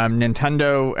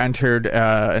 Nintendo entered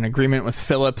an agreement with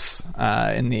Philips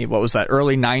in the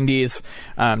early 90s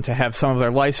to have some of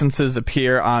their licenses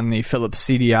appear on the Philips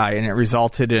CDI, and it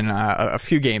resulted in a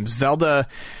few games: Zelda,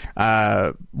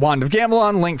 Wand of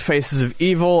Gamelon, Link: Faces of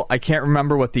Evil. I can't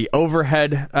remember what the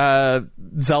overhead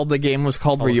Zelda game was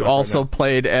called, where you also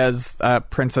played as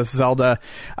Princess Zelda,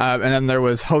 and then there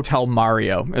was Hotel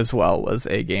Mario as well, was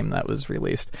a game that was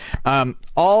released.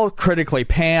 All critically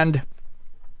panned,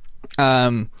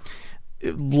 led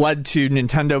to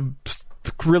Nintendo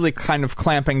really kind of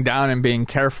clamping down and being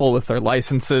careful with their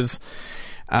licenses.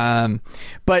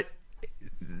 But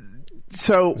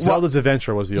so Zelda's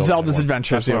Adventure was the overhead Zelda's one.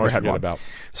 Adventure That's is the what I overhead forget one. about.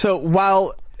 So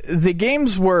while the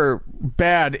games were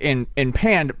bad in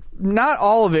panned, not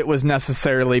all of it was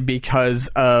necessarily because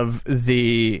of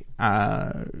the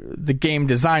game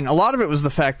design. A lot of it was the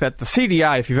fact that the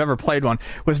CDI, if you've ever played one,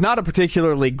 was not a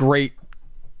particularly great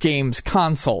games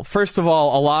console. First of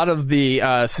all, a lot of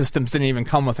the systems didn't even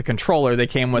come with a controller. They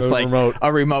came with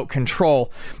a remote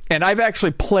control. And I've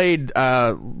actually played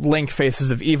Link: Faces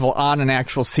of Evil on an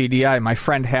actual CDI. My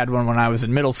friend had one when I was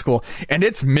in middle school, and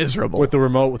it's miserable. With the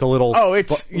remote, with the little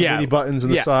mini buttons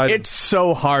on the side. It's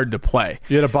so hard to play.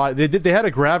 You had to buy. They had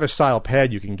a Gravis style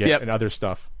pad you can get and other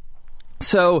stuff.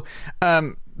 So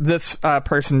this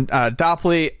person,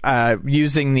 Dopley,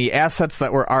 using the assets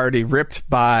that were already ripped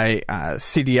by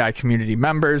CDI community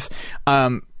members,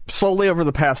 slowly over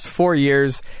the past 4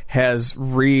 years has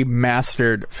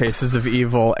remastered Faces of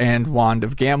Evil and Wand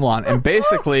of Gamelon, and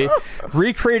basically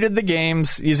recreated the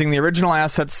games using the original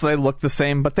assets. So they look the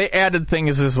same, but they added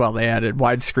things as well. They added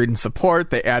widescreen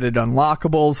support. They added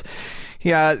unlockables.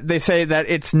 Yeah, they say that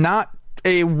it's not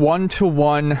a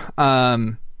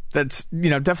one-to-one that's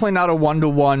definitely not a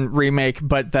one-to-one remake,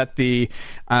 but that the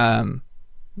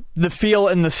feel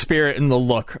and the spirit and the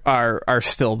look are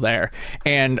still there.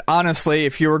 And honestly,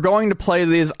 if you were going to play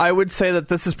these, I would say that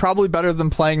this is probably better than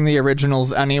playing the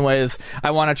originals anyways.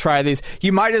 I want to try these.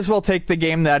 You might as well take the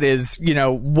game that is,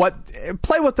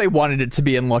 play what they wanted it to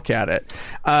be and look at it.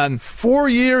 4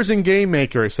 years in Game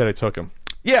Maker, he said it took him.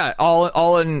 Yeah,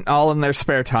 all in their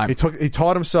spare time. He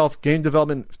taught himself game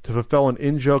development to fulfill an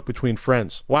in-joke between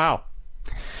friends. Wow.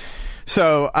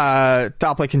 So,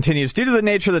 Dopley continues, due to the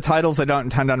nature of the titles, I don't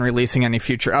intend on releasing any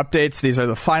future updates. These are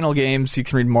the final games. You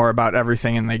can read more about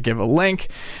everything, and they give a link.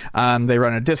 They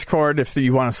run a Discord if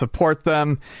you want to support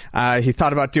them. He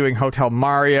thought about doing Hotel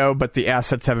Mario, but the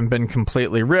assets haven't been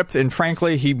completely ripped, and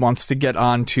frankly, he wants to get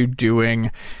on to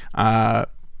doing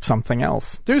something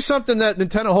else. Do something that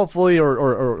Nintendo hopefully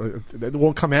or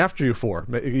won't come after you for.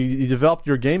 You developed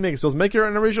your game making skills. Make your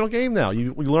own original game now.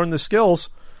 You learn the skills.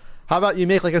 How about you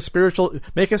make a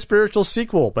spiritual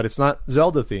sequel, but it's not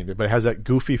Zelda themed, but it has that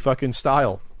goofy fucking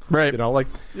style. Right.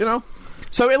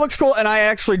 So it looks cool, and I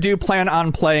actually do plan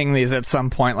on playing these at some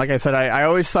point. Like I said, I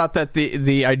always thought that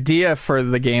the idea for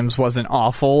the games wasn't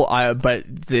awful, but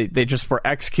they just were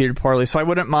executed poorly. So I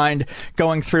wouldn't mind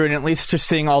going through and at least just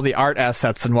seeing all the art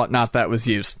assets and whatnot that was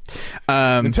used.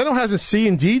 Nintendo hasn't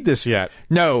C&D'd this yet.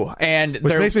 No, which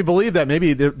makes me believe that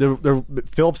maybe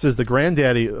Philips is the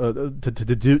granddaddy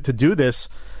to do this,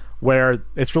 where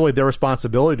it's really their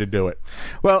responsibility to do it.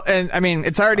 Well, and I mean,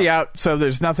 it's already out, so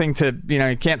there's nothing to,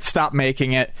 you can't stop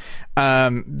making it.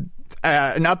 An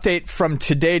update from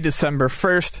today, December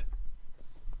 1st.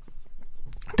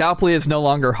 Dopley is no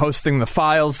longer hosting the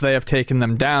files. They have taken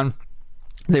them down.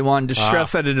 They wanted to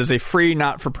stress that it is a free,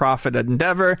 not-for-profit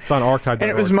endeavor. It's on archive.org. And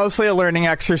it was mostly a learning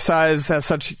exercise. As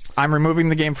such, I'm removing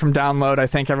the game from download. I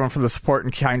thank everyone for the support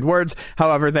and kind words.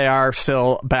 However, they are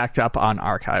still backed up on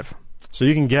archive. So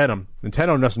you can get them.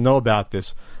 Nintendo doesn't know about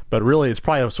this, but really it's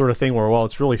probably a sort of thing where,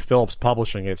 it's really Philips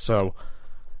publishing it, so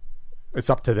It's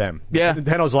up to them. Yeah.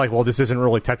 Nintendo's like, well, this isn't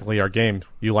really technically our game.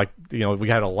 We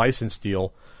had a license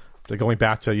deal going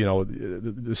back to,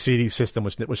 the CD system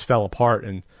which fell apart.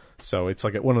 And so it's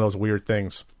like one of those weird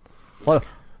things. Well,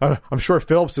 I'm sure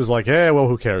Phillips is like, hey, well,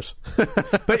 who cares?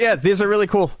 But yeah, these are really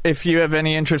cool. If you have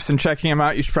any interest in checking them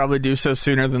out, you should probably do so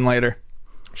sooner than later.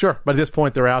 Sure. But at this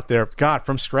point, they're out there. God,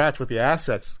 from scratch with the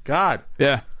assets. God.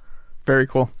 Yeah. Very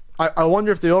cool. I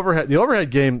wonder if the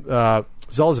overhead game,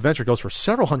 Zelda's Adventure, goes for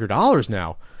several $100s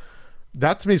now.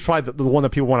 That to me is probably the one that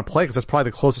people want to play because that's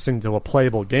probably the closest thing to a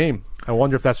playable game. I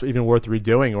wonder if that's even worth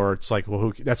redoing, or it's like,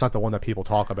 well, that's not the one that people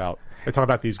talk about. They talk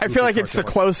about these. I feel like it's the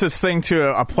closest thing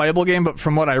to a playable game, but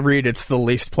from what I read, it's the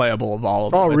least playable of all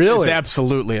of them. Oh, really? It's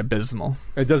absolutely abysmal.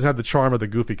 It doesn't have the charm of the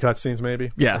goofy cutscenes,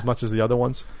 maybe. Yeah, as much as the other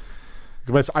ones.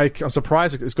 But I'm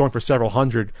surprised it's going for several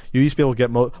hundred. You used to be able to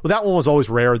get well, that one was always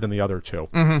rarer than the other two.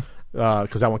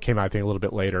 Because that one came out, I think, a little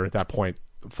bit later. At that point,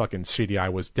 fucking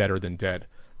CDI was deader than dead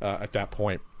at that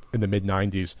point in the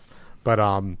mid-'90s. But,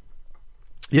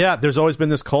 yeah, there's always been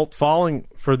this cult following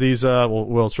for these,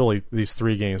 well, it's really these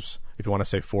three games, if you want to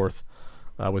say fourth,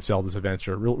 with Zelda's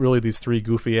Adventure. Really these three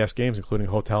goofy-ass games, including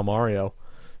Hotel Mario.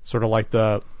 Sort of like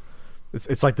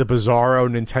it's like the bizarro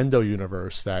Nintendo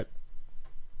universe that,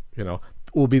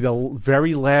 will be the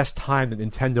very last time that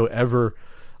Nintendo ever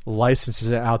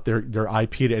licenses out their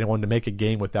IP to anyone to make a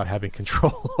game without having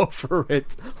control over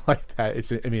it like that.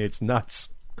 It's nuts.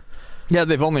 Yeah,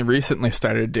 they've only recently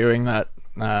started doing that.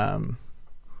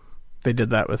 They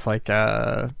did that with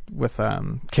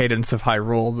Cadence of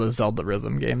Hyrule, the Zelda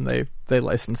rhythm game. They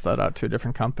licensed that out to a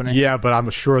different company. Yeah, but I'm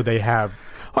sure they have.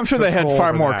 I'm sure they had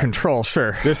far more control.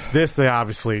 Sure. This they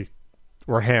obviously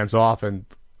were hands off and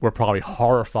were probably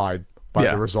horrified by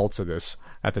the results of this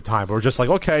at the time. But we're just like,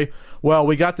 okay, well,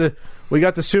 we got the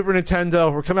Super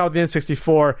Nintendo. We're coming out with the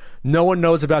N64. No one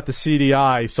knows about the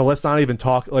CDI, so let's not even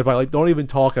talk. Don't even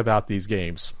talk about these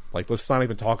games. Let's not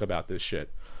even talk about this shit.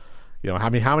 How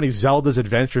many Zelda's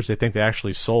Adventures they think they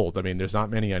actually sold? I mean, there's not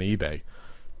many on eBay.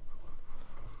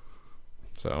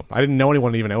 So I didn't know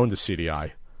anyone even owned a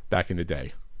CDI back in the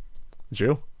day. Did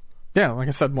you? Yeah, like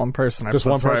I said, one person. Just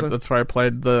one person? That's where I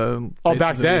played the... Oh,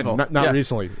 back then, not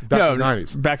recently. Back in the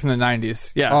 90s. Back in the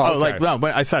 90s. Yeah. Oh, okay.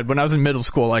 I said when I was in middle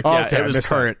school, it was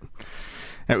current.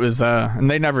 It was, and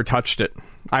they never touched it.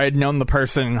 I had known the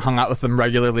person and hung out with them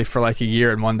regularly for a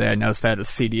year, and one day I noticed they had a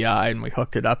CDI, and we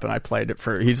hooked it up, and I played it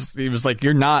for... He was like,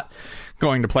 you're not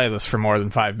going to play this for more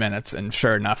than 5 minutes, and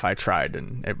sure enough, I tried,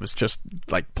 and it was just,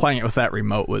 playing it with that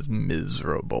remote was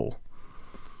miserable.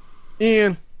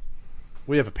 Ian...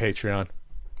 We have a Patreon.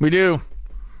 We do.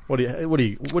 How do you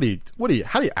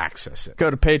access it?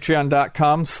 Go to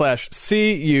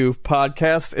patreon.com/CU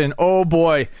podcast. And oh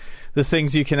boy, the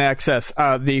things you can access.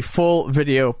 The full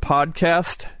video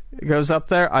podcast goes up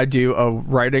there. I do a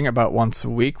writing about once a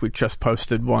week. We just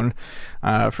posted one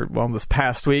this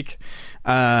past week.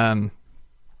 I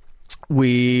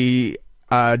do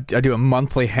a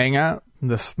monthly hangout.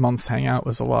 This month's hangout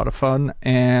was a lot of fun,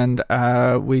 and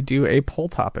we do a poll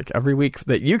topic every week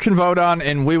that you can vote on,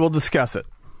 and we will discuss it.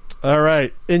 All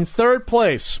right. In third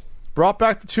place, brought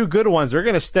back the two good ones. They're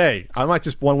going to stay. I might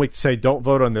just 1 week say don't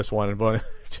vote on this one and vote on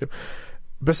two.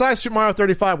 Besides Super Mario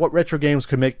 35, what retro games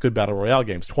could make good Battle Royale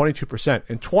games? 22%.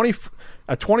 And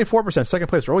 24%, second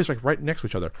place. They're always right next to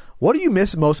each other. What do you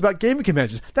miss most about gaming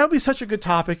conventions? That would be such a good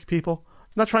topic, people.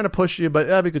 I'm not trying to push you, but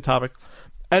that'd be a good topic.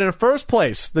 And in first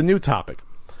place, the new topic.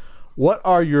 What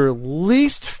are your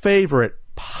least favorite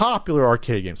popular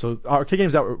arcade games? So arcade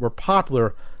games that were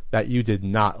popular that you did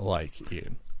not like,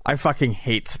 Ian. I fucking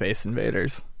hate Space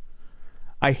Invaders.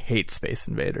 I hate Space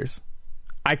Invaders.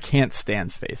 I can't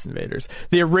stand Space Invaders.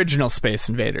 The original Space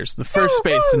Invaders. The first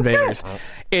Space Invaders.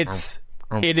 It's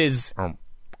slow.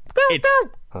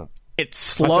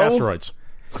 That's asteroids.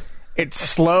 It's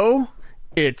slow.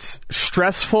 It's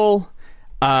stressful.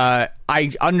 I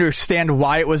understand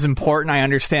why it was important. I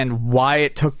understand why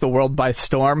it took the world by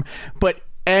storm. But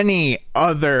any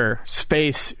other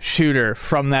space shooter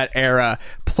from that era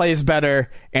plays better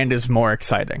and is more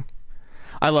exciting.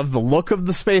 I love the look of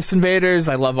the Space Invaders.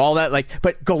 I love all that.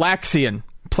 But Galaxian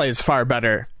plays far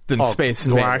better than Space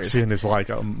Invaders. Galaxian is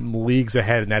leagues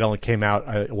ahead, and that only came out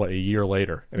a year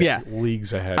later. And it's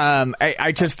leagues ahead.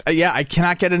 I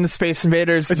cannot get into Space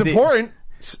Invaders. It's important.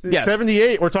 Yes.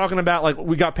 78, we're talking about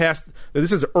we got past,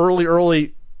 this is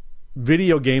early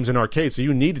video games in arcades, so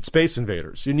you needed Space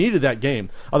Invaders. You needed that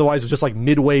game. Otherwise, it was just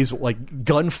Midway's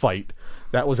gunfight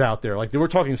that was out there. They were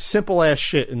talking simple ass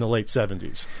shit in the late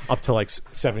 70s up to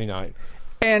 79.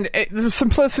 And the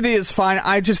simplicity is fine.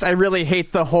 I really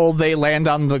hate the whole they land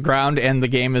on the ground and the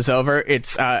game is over.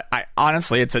 It's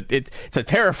honestly, it's a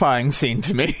terrifying scene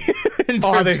to me.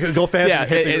 They could go fast. Yeah,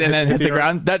 and then hit the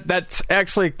ground. That's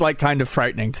actually like kind of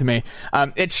frightening to me.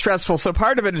 It's stressful. So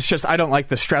part of it is just I don't like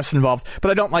the stress involved,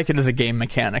 but I don't like it as a game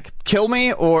mechanic. Kill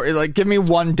me or like give me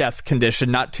one death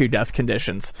condition, not two death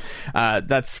conditions.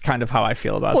 That's kind of how I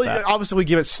feel about that. Obviously, we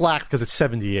give it slack because it's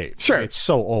 78. Sure, it's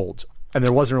so old. And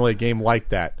there wasn't really a game like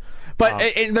that.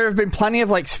 But there have been plenty of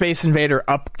like Space Invader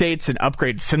updates and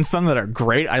upgrades since then that are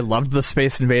great. I loved the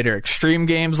Space Invader Extreme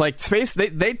games. Like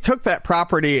they took that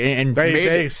property and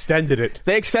they extended it.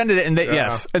 They extended it, and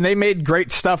and they made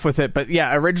great stuff with it. But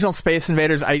yeah, original Space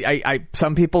Invaders. I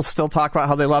some people still talk about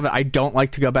how they love it. I don't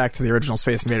like to go back to the original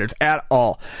Space Invaders at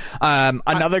all.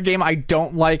 Another game I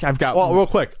don't like. I've got real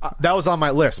quick. That was on my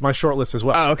list, my short list as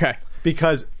well. Oh, okay.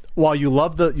 Because while you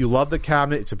love the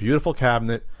cabinet, it's a beautiful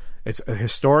cabinet. It's a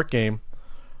historic game.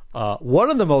 One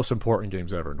of the most important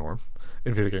games ever, Norm,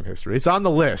 in video game history. It's on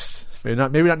the list. Maybe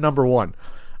not number one.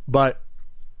 But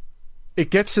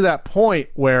it gets to that point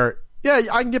where, yeah,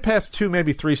 I can get past 2,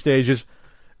 maybe 3 stages.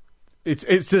 It's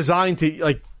designed to,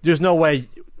 like, there's no way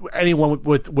anyone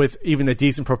with even a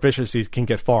decent proficiency can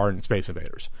get far in Space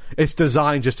Invaders. It's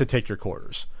designed just to take your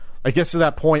quarters. It gets to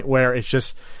that point where it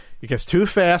gets too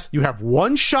fast. You have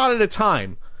one shot at a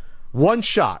time. One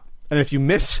shot. And if you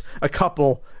miss a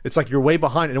couple, it's like you're way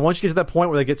behind. And once you get to that point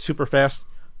where they get super fast,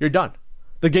 you're done.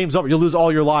 The game's over. You'll lose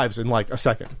all your lives in like a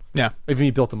second. Yeah. If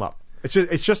you built them up. It's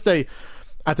just at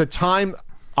the time,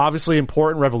 obviously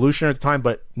important, revolutionary at the time,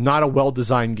 but not a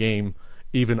well-designed game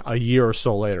even a year or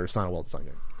so later. It's not a well-designed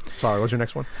game. Sorry, what's your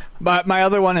next one? But my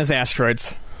other one is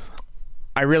Asteroids.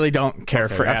 I really don't care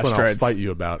for that's Asteroids. What I'll fight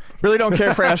you about. Really don't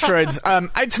care for Asteroids.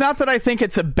 It's not that I think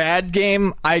it's a bad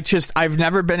game. I've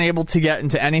never been able to get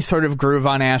into any sort of groove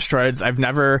on Asteroids. I've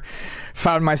never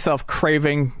found myself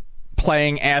craving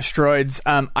playing Asteroids.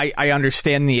 I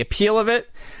understand the appeal of it.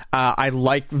 I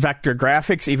like vector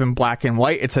graphics, even black and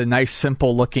white. It's a nice,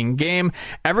 simple looking game.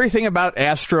 Everything about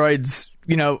Asteroids,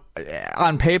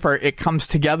 on paper, it comes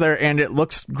together and it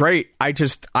looks great. I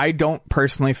don't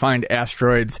personally find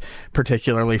Asteroids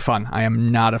particularly fun. I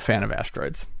am not a fan of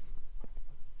Asteroids.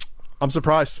 I'm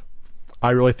surprised.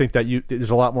 I really think that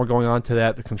there's a lot more going on to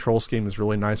that. The control scheme is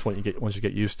really nice once you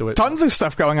get used to it. Tons of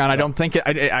stuff going on. I don't think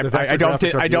I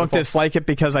don't dislike it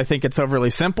because I think it's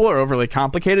overly simple or overly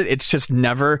complicated. It's just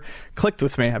never clicked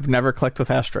with me. I've never clicked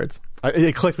with Asteroids.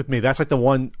 It clicked with me. That's like the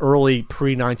one early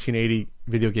pre-1980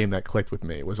 video game that clicked with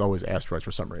me. It was always Asteroids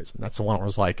for some reason. That's the one where I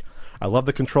was like, I love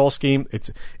the control scheme.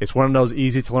 It's one of those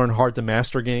easy to learn, hard to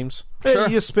master games. Sure.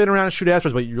 You just spin around and shoot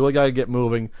asteroids, but you really got to get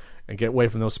moving and get away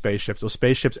from those spaceships. Those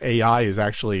spaceships AI is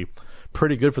actually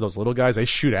pretty good for those little guys. They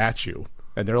shoot at you,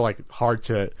 and they're like hard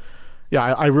to. Yeah,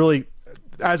 I really,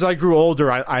 as I grew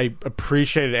older, I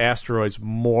appreciated Asteroids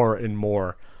more and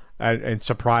more, and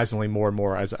surprisingly more and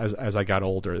more as I got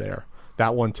older. There,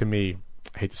 that one to me,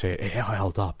 I hate to say it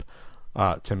held up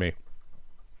to me.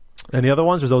 Any other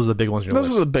ones, or those are the big ones?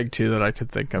 Those are the big two that I could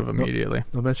think of immediately.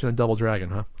 No mention of Double Dragon,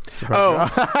 huh?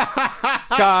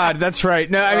 God, that's right.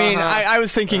 No, I mean, I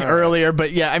was thinking earlier,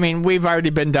 but yeah, I mean, we've already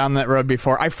been down that road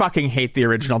before. I fucking hate the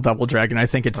original Double Dragon. I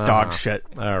think it's dog shit.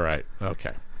 All right.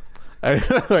 Okay. All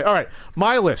right.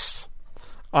 My list.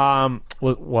 Well,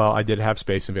 I did have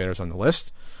Space Invaders on the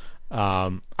list.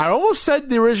 I almost said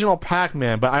the original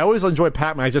Pac-Man, but I always enjoyed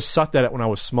Pac-Man. I just sucked at it when I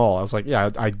was small. I was like, yeah,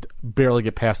 I barely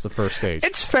get past the first stage.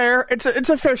 It's fair. It's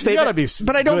a fair statement.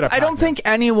 But I don't think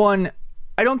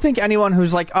anyone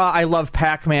who's like, oh, I love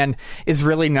Pac-Man is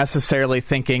really necessarily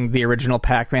thinking the original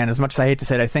Pac-Man. As much as I hate to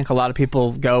say it, I think a lot of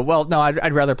people go, well, no,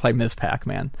 I'd rather play Ms.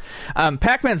 Pac-Man.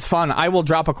 Pac-Man's fun. I will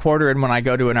drop a quarter in when I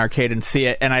go to an arcade and see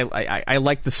it, and I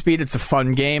like the speed. It's a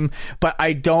fun game, but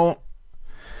I don't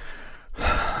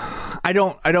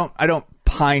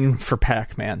pine for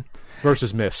Pac-Man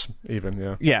versus Miss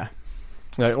even. Yeah.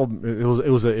 It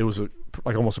was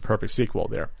like almost a perfect sequel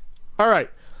there. All right.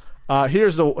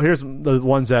 Here's the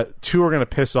ones that 2 are going to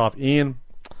piss off Ian.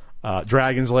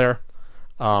 Dragon's Lair.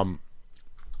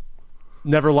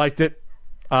 Never liked it.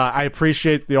 I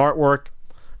appreciate the artwork.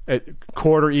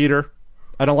 Quarter eater.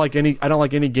 I don't like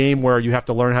any game where you have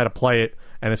to learn how to play it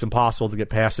and it's impossible to get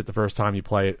past it the first time you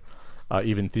play it.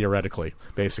 Even theoretically,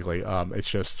 basically, it's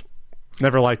just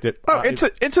never liked it. Oh,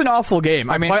 it's an awful game.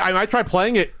 I tried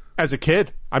playing it as a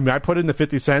kid. I mean, I put in the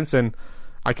 50 cents and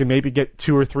I can maybe get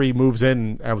 2 or 3 moves in.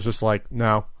 And I was just like,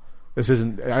 no, this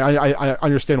isn't. I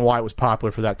understand why it was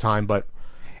popular for that time, but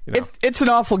It's an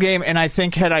awful game, and I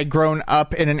think had I grown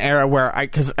up in an era where I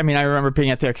remember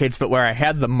being at the arcades, but where I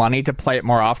had the money to play it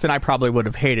more often, I probably would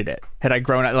have hated it. Had I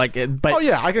grown up but oh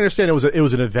yeah, I can understand it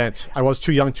was an event. I was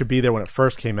too young to be there when it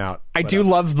first came out. I do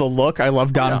love the look. I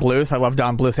love Don Bluth. I love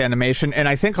Don Bluth animation, and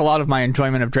I think a lot of my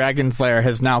enjoyment of Dragon's Lair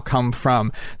has now come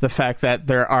from the fact that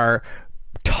there are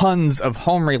tons of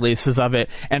home releases of it,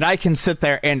 and I can sit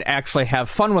there and actually have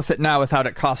fun with it now without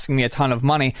it costing me a ton of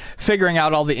money, figuring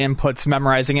out all the inputs,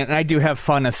 memorizing it, and I do have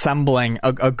fun assembling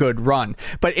a good run.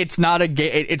 But it's not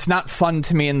it's not fun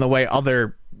to me in the way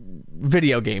other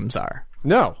video games are.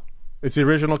 No, it's the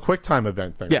original QuickTime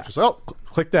event thing. Yeah. Just,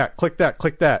 click that,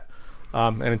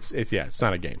 and it's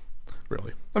not a game,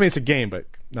 really. I mean, it's a game, but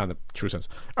not in the true sense.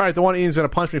 All right, the one Ian's going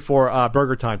to punch me for,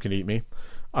 Burger Time Can Eat Me.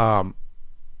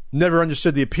 Never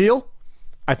understood the appeal.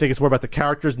 I think it's more about the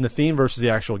characters and the theme versus the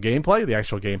actual gameplay. The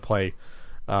actual gameplay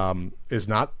is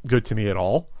not good to me at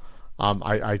all.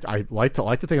 I like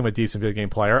to think I'm a decent video game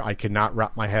player. I cannot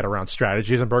wrap my head around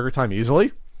strategies in Burger Time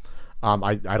easily.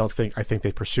 I think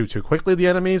they pursue too quickly the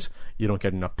enemies. You don't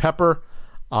get enough pepper,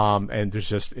 and it's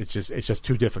just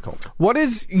too difficult. What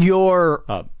is your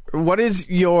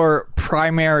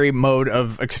primary mode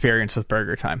of experience with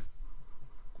Burger Time?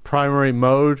 Primary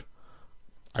mode.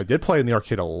 I did play in the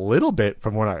arcade a little bit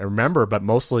from what I remember, but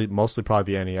mostly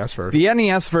probably the NES version. The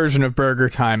NES version of Burger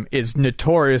Time is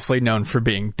notoriously known for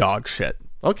being dog shit.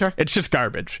 Okay. It's just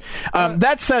garbage.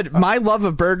 That said, my love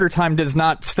of Burger Time does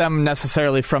not stem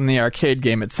necessarily from the arcade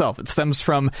game itself. It stems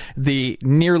from the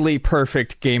nearly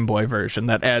perfect Game Boy version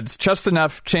that adds just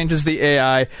enough, changes the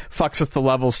AI, fucks with the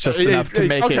levels just enough to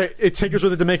make it... It tinkers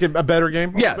with it to make it a better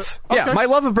game? Yes. Okay. Yeah, my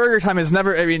love of Burger Time is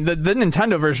never... I mean, the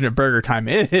Nintendo version of Burger Time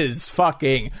is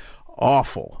fucking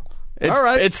awful. All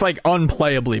right. It's like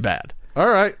unplayably bad. All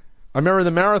right. I remember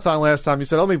the marathon last time, you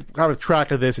said, let me have a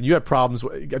track of this, and you had problems,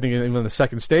 I think, even in the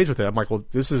second stage with it. I'm like, well,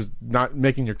 this is not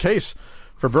making your case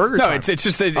for Burger Time. No, it's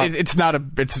just,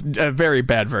 it's a very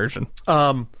bad version.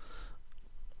 I'll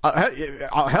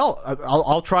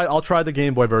try the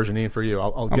Game Boy version, Ian, for you.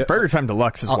 I'll get Burger Time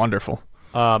Deluxe is wonderful.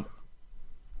 I'll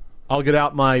get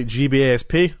out my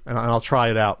GBASP, and I'll try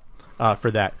it out for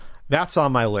that. That's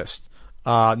on my list.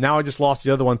 Now I just lost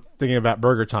the other one thinking about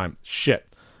Burger Time. Shit.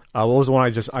 What was the one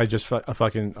I just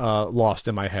fucking lost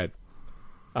in my head?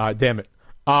 Damn it.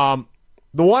 The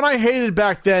one I hated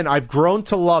back then, I've grown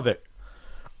to love it.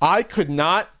 I could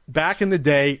not, back in the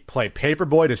day, play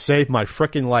Paperboy to save my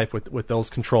frickin' life with those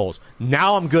controls.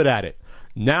 Now I'm good at it.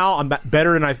 Now I'm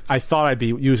better than I thought I'd be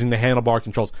using the handlebar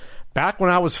controls. Back when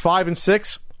I was 5 and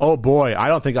 6, oh boy, I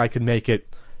don't think I could make it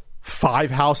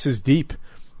 5 houses deep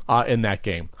in that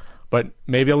game. But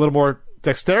maybe a little more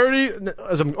dexterity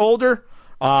as I'm older.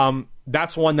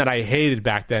 That's one that I hated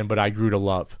back then, but I grew to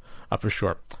love, for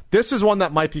sure. This is one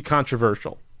that might be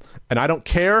controversial, and I don't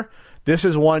care. This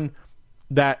is one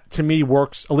that, to me,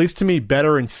 works, at least to me,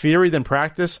 better in theory than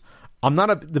practice. I'm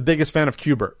not the biggest fan of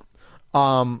Q*bert.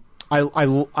 I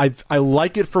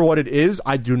like it for what it is.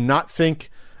 I do not think...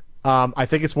 I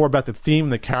think it's more about the theme,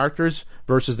 the characters,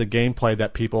 versus the gameplay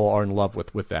that people are in love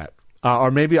with that. Or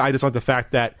maybe I just like the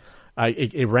fact that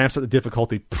it ramps up the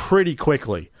difficulty pretty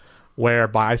quickly,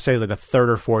 whereby I say that the third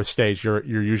or fourth stage, you're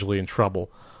usually in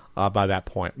trouble by that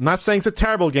point. I'm not saying it's a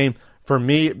terrible game. For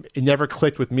me, it never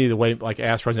clicked with me the way like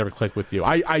Asteroids never clicked with you.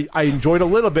 I enjoyed a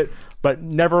little bit, but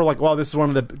never like, well, this is one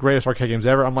of the greatest arcade games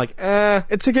ever. I'm like,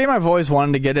 It's a game I've always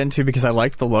wanted to get into because I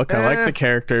like the look, I like the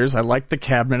characters, I like the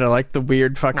cabinet, I like the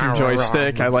weird fucking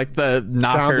joystick, I like the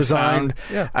knocker sound.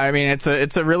 Yeah. I mean,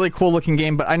 it's a really cool looking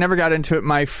game, but I never got into it.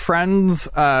 My friends,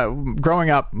 growing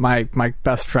up, my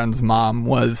best friend's mom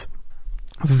was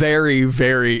very,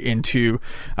 very into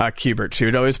Q*bert. She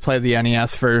would always play the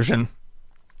NES version.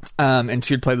 And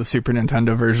she'd play the Super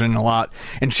Nintendo version a lot,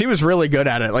 and she was really good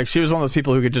at it. Like, she was one of those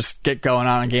people who could just get going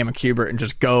on a game of Q*bert and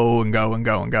just go and go and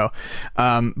go and go.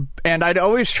 And I'd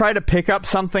always try to pick up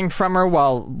something from her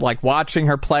while like watching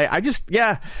her play. I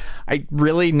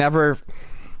really never.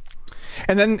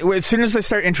 And then as soon as they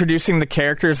start introducing the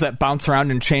characters that bounce around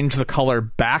and change the color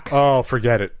back, oh,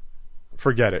 forget it.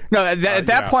 No, at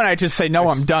that point I just say no.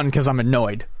 I'm done because I'm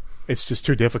annoyed. It's just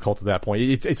too difficult at that point.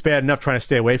 It's bad enough trying to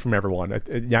stay away from everyone.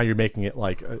 Now you're making it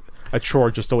like a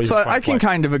chore just to always. So I can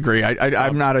kind of agree.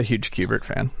 I'm not a huge Q*bert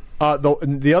fan.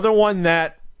 The other one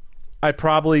that I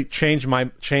probably changed my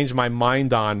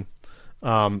mind on,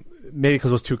 maybe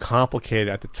because it was too complicated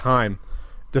at the time,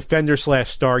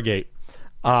 Defender/Stargate.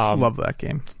 Love that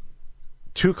game.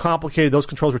 Too complicated. Those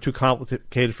controls were too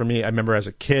complicated for me. I remember as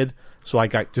a kid, so I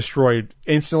got destroyed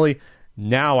instantly.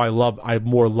 Now I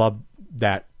more love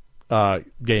that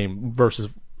game versus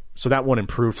So that one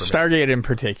improved for me. Stargate in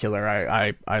particular,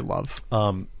 I love.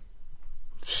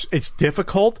 It's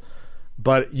difficult,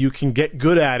 but you can get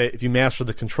good at it if you master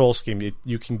the control scheme.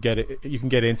 You can get it. You can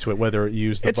get into it. Whether you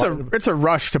use the it's a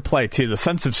rush to play too. The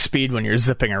sense of speed when you're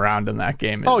zipping around in that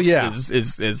game.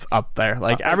 Is up there.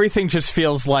 Like everything just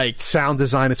feels like sound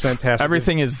design is fantastic.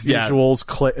 Everything is visuals.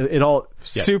 It all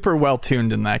super well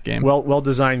tuned in that game. Well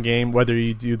designed game. Whether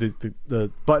you do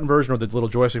the button version or the little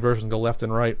joystick version, go left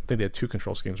and right. I think they had 2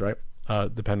 control schemes, right?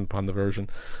 Depending upon the version.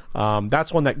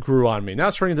 That's one that grew on me. Now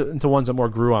it's turning into ones that more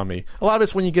grew on me. A lot of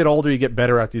it's when you get older, you get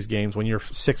better at these games. When you're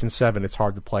 6 and 7, it's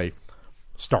hard to play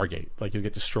Stargate. Like, you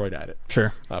get destroyed at it.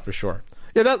 Sure. For sure.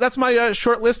 Yeah, that's my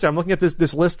short list there. I'm looking at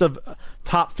this list of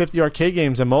top 50 arcade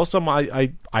games, and most of them,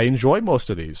 I enjoy most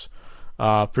of these.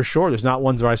 For sure. There's not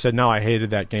ones where I said, no, I hated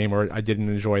that game, or I didn't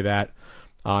enjoy that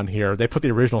on here. They put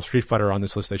the original Street Fighter on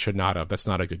this list. They should not have. That's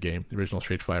not a good game, the original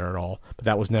Street Fighter at all. But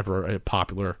that was never a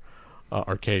popular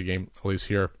arcade game, at least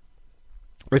here.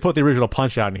 They put the original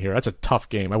Punch-Out in here. That's a tough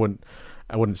game. I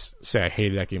wouldn't say I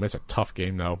hated that game. That's a tough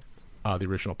game, though. The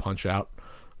original Punch-Out,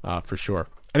 for sure.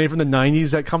 Any from the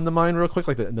 90s that come to mind real quick?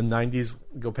 Like the 90s,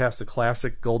 go past the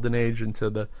classic Golden Age into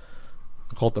the,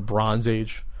 call it the Bronze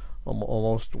Age,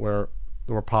 almost, where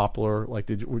they were popular. Like,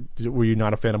 were you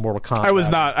not a fan of Mortal Kombat? I was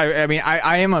not. I mean,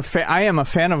 I am a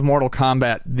fan of Mortal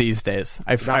Kombat these days.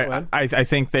 I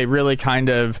think they really kind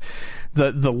of...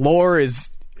 The lore is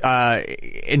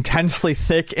intensely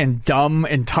thick and dumb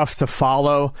and tough to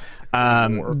follow.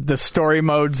 The story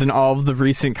modes in all of the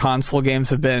recent console games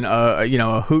have been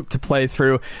a hoot to play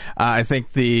through. I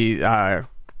think the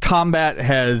combat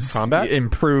has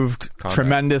improved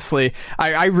tremendously.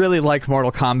 I really like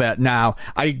Mortal Kombat now.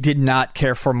 I did not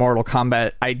care for Mortal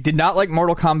Kombat. I did not like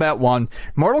Mortal Kombat 1.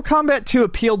 Mortal Kombat 2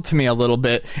 appealed to me a little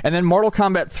bit, and then Mortal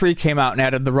Kombat 3 came out and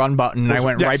added the run button, and I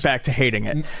went right back to hating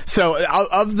it. So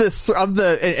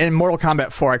and Mortal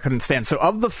Kombat 4 I couldn't stand. So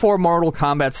of the 4 Mortal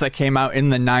Kombats that came out in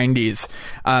the 90s,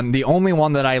 the only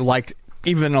one that I liked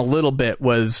even a little bit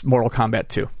was Mortal Kombat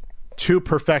 2. 2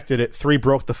 perfected it. 3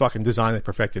 broke the fucking design they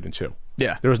perfected in 2.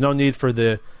 Yeah. There was no need for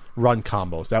the run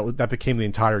combos. That became the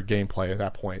entire gameplay at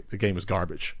that point. The game was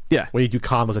garbage. Yeah. When you do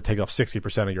combos that take off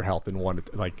 60% of your health in one,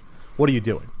 like, what are you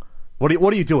doing? What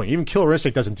are you doing? Even Killer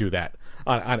Instinct doesn't do that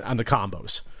on the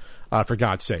combos, for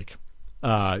God's sake.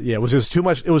 It was too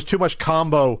much. It was too much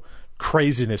combo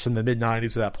craziness in the mid 90s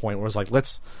at that point, where it was like,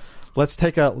 let's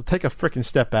take a freaking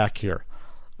step back here.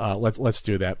 Let's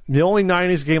do that. The only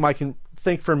 90s game I can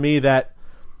think for me that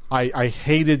I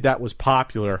hated that was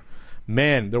popular,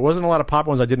 man, there wasn't a lot of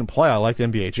popular ones I didn't play. I liked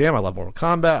NBA Jam. I love Mortal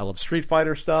Kombat. I love Street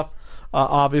Fighter stuff.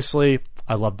 Obviously,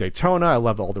 I love Daytona. I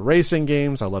loved all the racing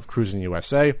games. I love Cruising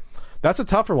USA. That's a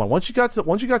tougher one. Once you got to the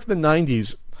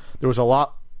 90s, there was a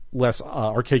lot less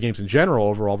arcade games in general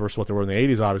overall versus what there were in the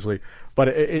 80s, obviously. But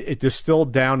it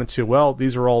distilled down into, well,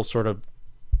 these are all sort of,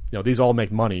 these all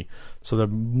make money, so they're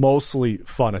mostly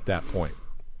fun at that point.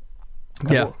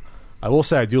 Yeah. I will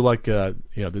say I do like the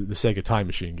Sega Time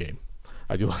Machine game.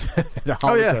 I do like that.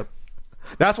 Oh, yeah.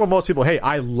 That's what most people hate.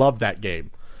 I love that game.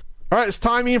 All right, it's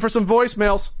time, Ian, for some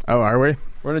voicemails. Oh, are we?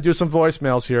 We're going to do some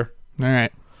voicemails here. All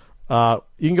right.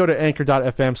 You can go to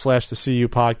anchor.fm/the CU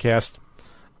podcast,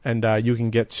 and you can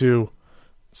get to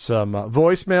some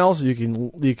voicemails.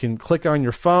 You can click on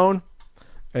your phone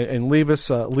and leave us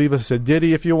a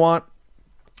ditty if you want.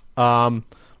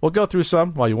 We'll go through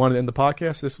some. Well, you want to end the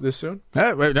podcast this soon?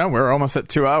 Wait, no, we're almost at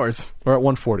 2 hours. We're at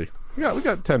 1:40. We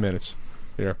got 10 minutes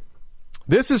here.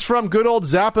 This is from good old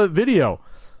Zappa Video.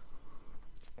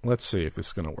 Let's see if this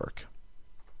is going to work.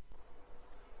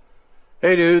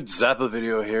 Hey, dude. Zappa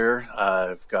Video here.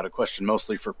 I've got a question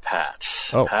mostly for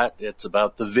Pat. Oh. Pat, it's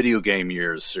about the Video Game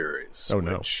Years series. Oh,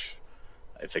 no. Which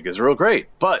I think is real great.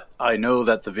 But I know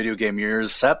that the Video Game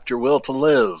Years sapped your will to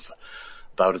live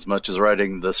about as much as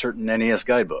writing the certain NES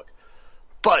guidebook.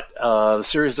 But the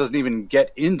series doesn't even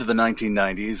get into the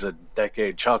 1990s, a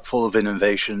decade chock full of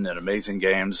innovation and amazing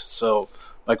games. So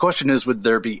my question is, would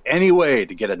there be any way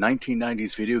to get a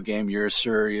 1990s Video Game Years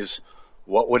series?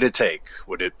 What would it take?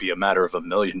 Would it be a matter of $1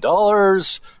 million,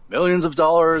 millions of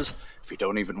dollars? If you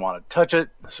don't even want to touch it,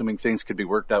 assuming things could be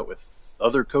worked out with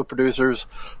other co-producers,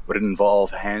 would it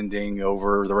involve handing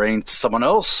over the reins to someone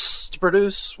else to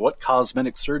produce? What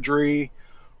cosmetic surgery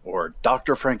or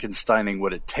Dr. Frankensteining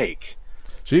would it take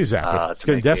Jeez, Zappa. It's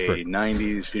getting desperate. A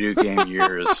 90s Video Game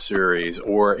Years series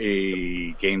or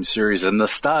a game series in the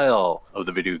style of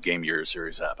the Video Game Years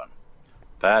series happen?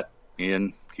 Pat,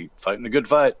 Ian, keep fighting the good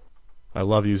fight. I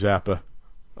love you, Zappa.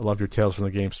 I love your Tales from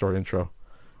the Game Store intro.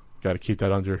 Got to keep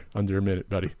that under a minute,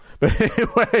 buddy. But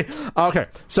anyway, okay.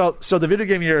 So the Video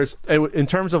Game Years, in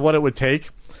terms of what it would take,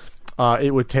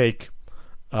 it would take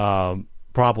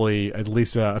probably at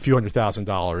least a few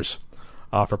 $100,000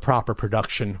 for proper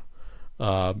production,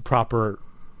 proper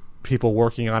people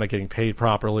working on it, getting paid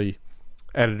properly,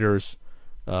 editors,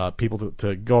 people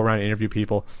to go around and interview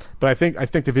people. But I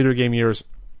think the video game years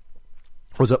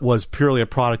was purely a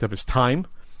product of its time.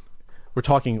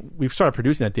 We started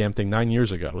producing that damn thing 9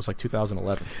 years ago. It was like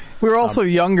 2011. We were also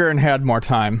younger and had more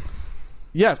time.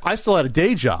 Yes, I still had a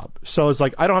day job. So it's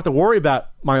like, I don't have to worry about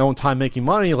my own time making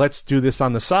money. Let's do this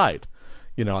on the side,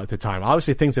 at the time.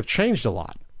 Obviously, things have changed a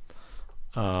lot.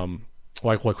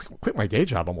 I quit my day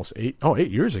job almost 8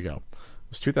 years ago. It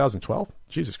was 2012.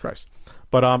 Jesus Christ.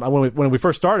 But when we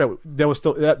first started, there was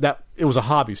still that it was a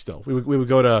hobby still. We would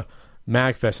go to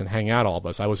MagFest and hang out, all of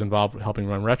us. I was involved with helping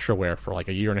run RetroWare for like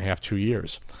a year and a half, 2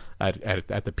 years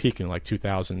at the peak in like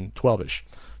 2012-ish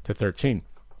to 13.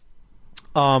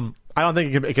 I don't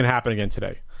think it can happen again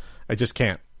today. I just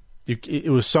can't. It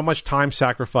was so much time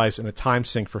sacrifice and a time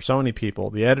sink for so many people.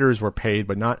 The editors were paid,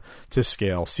 but not to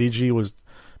scale. CG was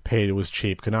paid; it was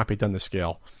cheap, could not be done to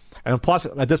scale. And plus,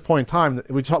 at this point in time,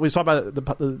 we talk about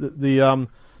the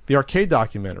arcade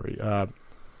documentary,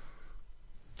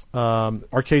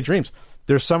 Arcade Dreams.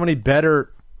 There's so many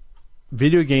better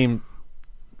video game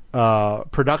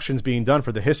productions being done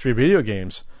for the history of video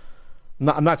games.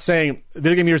 I'm not saying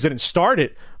Video Game Years didn't start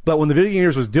it, but when the Video Game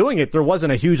Years was doing it, there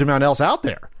wasn't a huge amount else out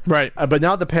there. Right. But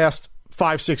now the past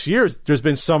 5-6 years, there's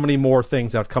been so many more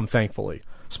things that have come, thankfully.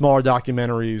 Smaller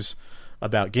documentaries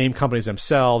about game companies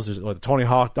themselves. There's the Tony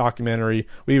Hawk documentary.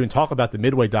 We even talk about the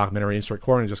Midway documentary. Insert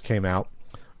Corner just came out.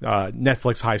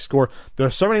 Netflix High Score. There are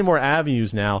so many more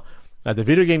avenues now. The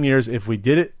Video Game Years, if we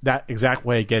did it that exact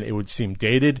way again, it would seem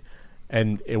dated,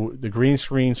 and the green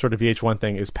screen sort of VH1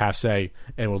 thing is passé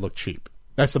and would look cheap.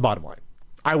 That's the bottom line.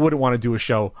 I wouldn't want to do a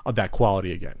show of that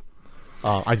quality again.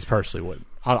 I just personally wouldn't.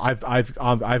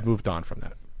 I've moved on from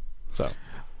that. So,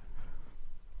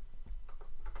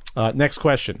 next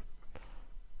question.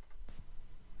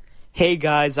 Hey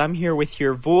guys, I'm here with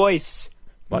your voice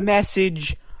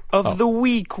message of the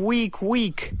week.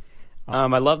 I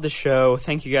love the show.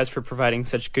 Thank you guys for providing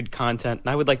such good content. And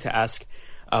I would like to ask,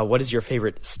 what is your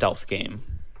favorite stealth game?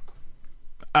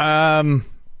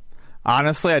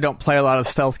 Honestly, I don't play a lot of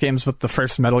stealth games, but the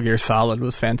first Metal Gear Solid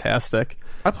was fantastic.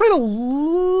 I played a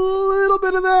little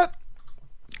bit of that.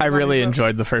 I really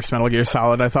enjoyed the first Metal Gear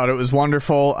Solid. I thought it was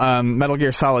wonderful. Metal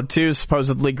Gear Solid 2 is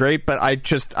supposedly great, but I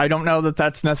don't know that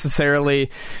that's necessarily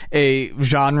a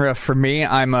genre for me.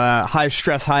 I'm a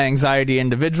high-stress, high-anxiety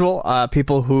individual.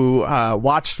 People who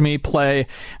watched me play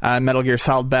Metal Gear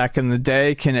Solid back in the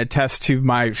day can attest to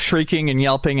my shrieking and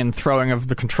yelping and throwing of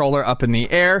the controller up in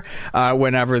the air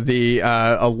whenever the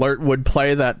alert would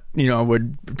play that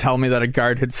would tell me that a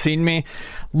guard had seen me.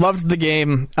 Loved the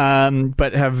game,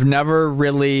 but have never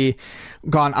really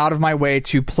gone out of my way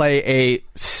to play a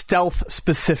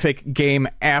stealth-specific game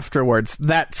afterwards.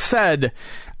 That said,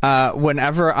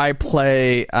 whenever I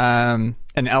play an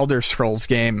Elder Scrolls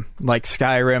game like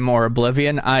Skyrim or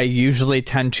Oblivion, I usually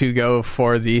tend to go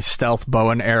for the stealth bow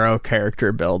and arrow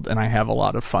character build, and I have a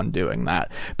lot of fun doing that.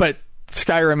 But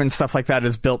Skyrim and stuff like that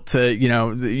is built to,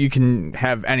 you can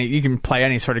play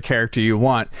any sort of character you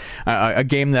want. A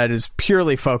game that is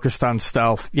purely focused on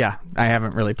stealth, I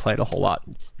haven't really played a whole lot.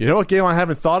 You know what game I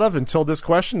haven't thought of until this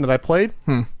question that I played?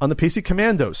 On the PC,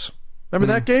 Commandos.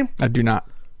 Remember that game? I do not.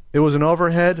 It was an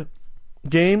overhead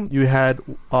game. You had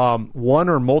one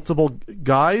or multiple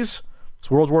guys. It's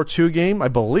a World War II game, I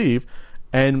believe.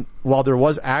 And while there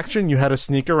was action, you had to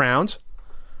sneak around,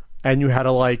 and you had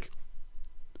to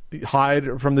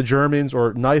hide from the Germans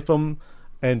or knife them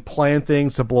and plan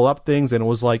things to blow up things, and it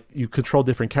was like you control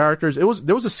different characters. There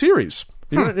was a series.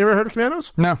 You ever heard of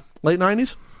Commandos? No. Late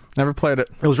 90s? Never played it.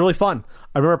 It was really fun.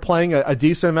 I remember playing a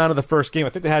decent amount of the first game. I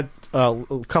think they had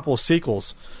a couple of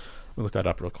sequels. Let me look that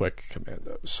up real quick.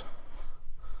 Commandos.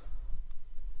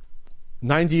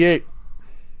 98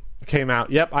 came out.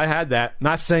 Yep, I had that.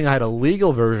 Not saying I had a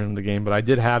legal version of the game, but I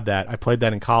did have that. I played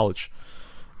that in college.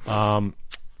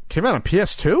 Came out on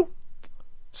PS2?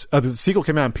 The sequel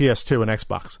came out on PS2 and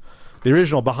Xbox. The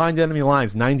original, Behind Enemy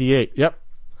Lines, 98. Yep.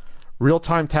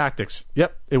 Real-time tactics.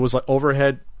 Yep. It was like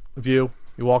overhead view.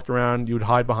 You walked around, you would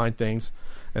hide behind things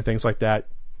and things like that.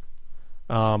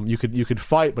 You could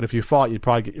fight, but if you fought, you'd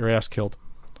probably get your ass killed.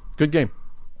 Good game.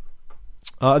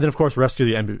 And then, of course, rescue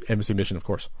the embassy mission, of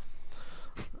course.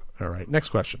 All right. Next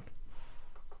question.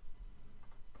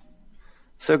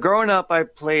 So growing up, I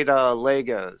played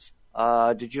Legos.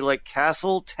 Did you like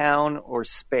Castle, Town, or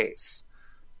Space?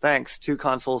 Thanks. 2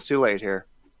 consoles too late here.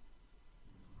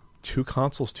 2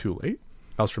 consoles too late?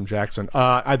 That was from Jackson.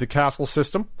 I had the Castle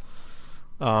system.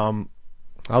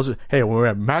 When we were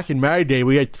at Mac and My Day,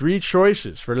 we had 3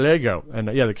 choices for Lego. And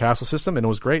the castle system, and it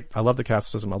was great. I love the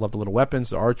castle system. I love the little weapons,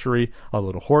 the archery, all the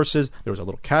little horses. There was a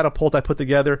little catapult I put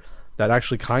together that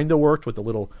actually kind of worked with the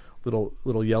little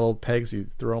yellow pegs you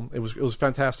throw them. It was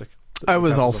fantastic. I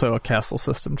was also a castle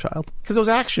system child. Because it was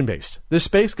action-based. The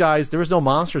space guys, there was no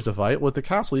monsters to fight. With the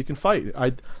castle, you can fight.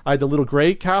 I had the little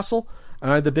gray castle,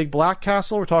 and I had the big black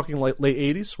castle. We're talking late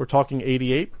 80s. We're talking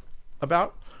 88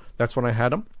 about. That's when I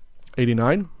had them.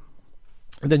 89.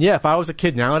 And then, if I was a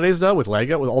kid nowadays, though, with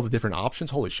Lego, with all the different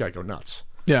options, holy shit, I'd go nuts.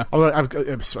 Yeah.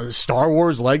 Star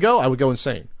Wars Lego, I would go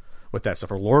insane with that stuff.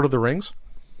 Or Lord of the Rings.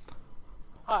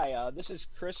 Hi, this is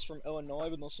Chris from Illinois.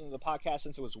 I've been listening to the podcast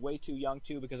since I was way too young,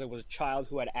 too, because I was a child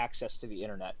who had access to the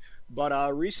internet. But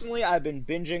recently, I've been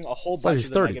binging a whole bunch of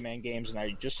the Mega Man games, and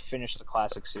I just finished the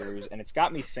Classic series, and it's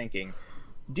got me thinking,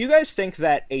 do you guys think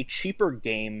that a cheaper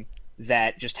game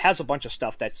that just has a bunch of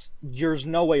stuff there's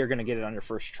no way you're going to get it on your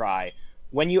first try,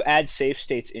 when you add save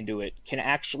states into it, can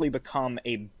actually become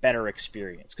a better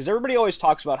experience? Because everybody always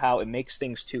talks about how it makes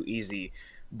things too easy,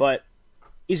 but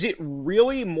is it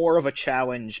really more of a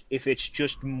challenge if it's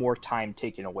just more time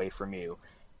taken away from you?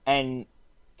 And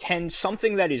can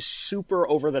something that is super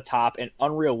over the top and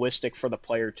unrealistic for the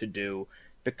player to do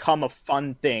become a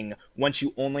fun thing once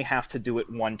you only have to do it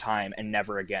one time and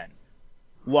never again?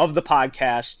 Love the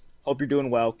podcast. Hope you're doing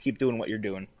well. Keep doing what you're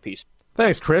doing. Peace.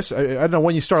 Thanks, Chris. I don't know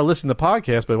when you started listening to the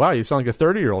podcast, but wow, you sound like a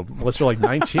 30-year-old unless you're like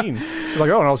 19. You're like,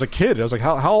 when I was a kid. I was like,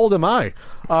 how old am I?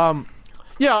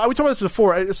 We talked about this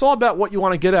before. It's all about what you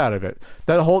want to get out of it.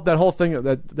 That whole thing,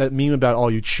 that meme about,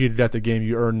 you cheated at the game,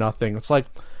 you earn nothing. It's like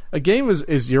a game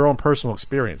is your own personal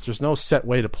experience. There's no set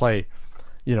way to play,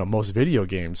 most video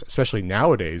games, especially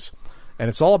nowadays. And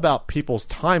it's all about people's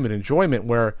time and enjoyment,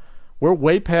 where we're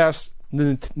way past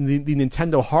the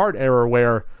Nintendo hard era,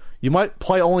 where you might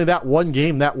play only that one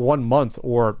game that 1 month,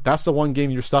 or that's the one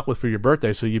game you're stuck with for your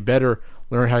birthday, so you better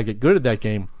learn how to get good at that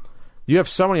game. You have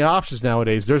so many options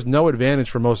nowadays. There's no advantage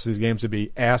for most of these games to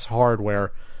be ass hard,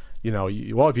 where,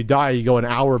 if you die, you go an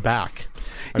hour back.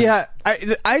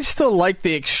 I still like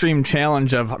the extreme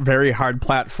challenge of very hard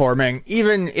platforming,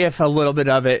 even if a little bit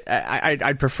of it,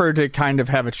 I'd prefer to kind of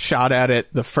have a shot at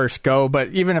it the first go, but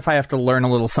even if I have to learn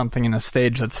a little something in a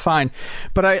stage, that's fine.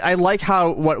 But I like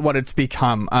what it's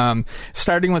become.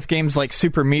 Starting with games like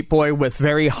Super Meat Boy with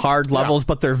very hard levels,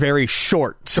 but they're very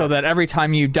short, so that every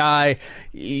time you die,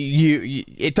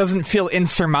 it doesn't feel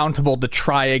insurmountable to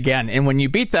try again. And when you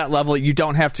beat that level, you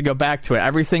don't have to go back to it.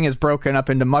 Everything is broken up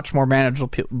into much more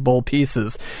manageable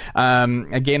pieces.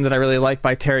 A game that I really like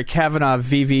by Terry Kavanagh,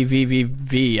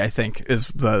 VVVVV, I think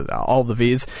is all the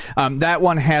V's. That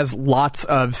one has lots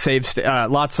of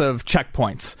lots of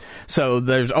checkpoints. So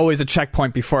there's always a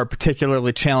checkpoint before a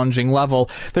particularly challenging level.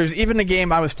 There's even a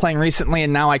game I was playing recently,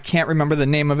 and now I can't remember the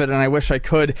name of it, and I wish I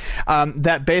could,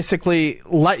 that basically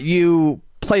let you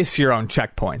place your own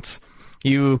checkpoints.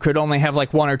 You could only have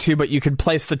like one or two, but you could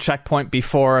place the checkpoint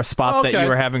before a spot that you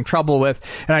were having trouble with.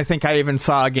 And I think I even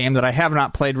saw a game that I have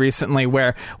not played recently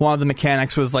where one of the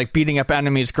mechanics was like beating up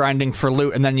enemies, grinding for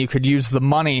loot, and then you could use the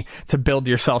money to build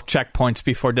yourself checkpoints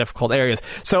before difficult areas.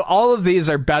 So all of these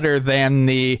are better than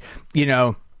the,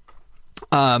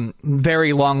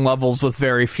 very long levels with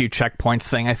very few checkpoints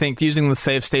thing. I think using the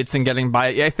save states and getting by,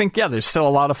 I think, there's still a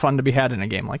lot of fun to be had in a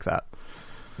game like that.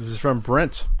 This is from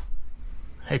Brent.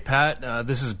 Hey, Pat,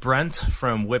 this is Brent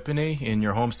from Whippany in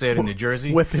your home state of New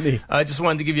Jersey. Whippany. I just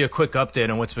wanted to give you a quick update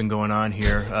on what's been going on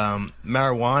here.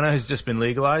 Marijuana has just been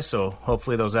legalized, so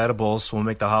hopefully those edibles will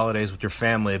make the holidays with your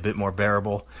family a bit more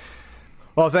bearable.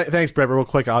 Well, thanks, Brent. Real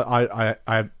quick, they're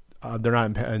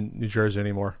not in New Jersey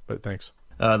anymore, but thanks.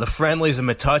 The Friendlies in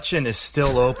Metuchen is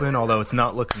still open, although it's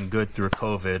not looking good through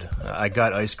COVID. I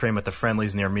got ice cream at the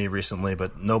Friendlies near me recently,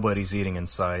 but nobody's eating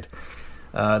inside.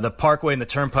 The Parkway and the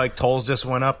Turnpike tolls just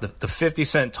went up. The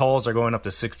 50-cent tolls are going up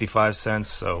to 65 cents,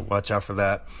 so watch out for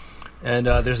that. And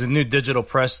there's a new digital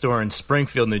press store in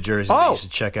Springfield, New Jersey that you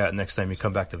should check out next time you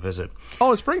come back to visit.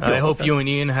 Oh, in Springfield. I hope you and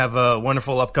Ian have a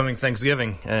wonderful upcoming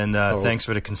Thanksgiving, and thanks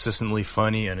for the consistently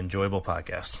funny and enjoyable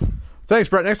podcast. Thanks,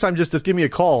 Brett. Next time, just give me a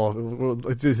call.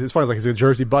 It's funny, like it's a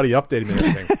Jersey buddy updating me and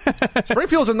everything.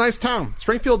 Springfield's a nice town.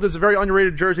 Springfield is a very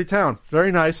underrated Jersey town.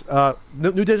 Very nice.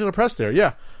 New digital press there.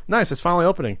 Yeah, nice. It's finally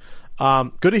opening.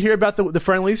 Good to hear about the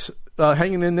Friendlies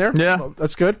hanging in there. Yeah,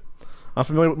 that's good. I'm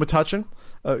familiar with Metuchen.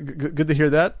 Good to hear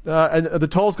that. And the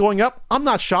tolls going up. I'm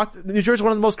not shocked. New Jersey is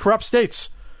one of the most corrupt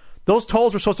states. Those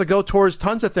tolls were supposed to go towards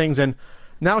tons of things, and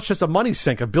now it's just a money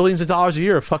sink of billions of dollars a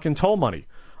year of fucking toll money.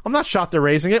 I'm not shocked they're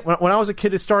raising it. When I was a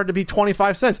kid, it started to be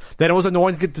 25 cents. Then it was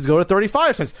annoying to go to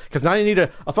 35 cents because now you need a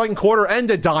fucking quarter and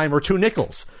a dime or 2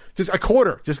 nickels. Just a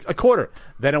quarter.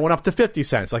 Then it went up to 50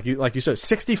 cents, like you said,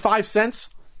 65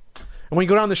 cents. And when you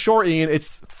go down the shore, Ian,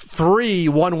 it's 3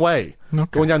 one way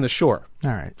going down the shore. All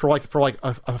right, for like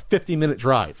a 50-minute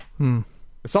drive.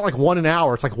 It's not like 1 an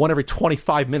hour. It's like 1 every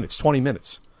 25 minutes, 20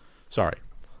 minutes. Sorry.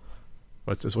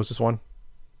 What's this one?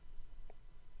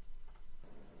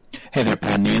 Hey there,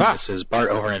 Pad News. This is Bart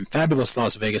over in fabulous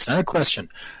Las Vegas. I have a question.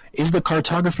 Is the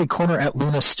cartography corner at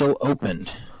Luna still open?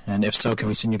 And if so, can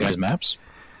we send you guys maps?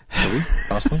 Maybe,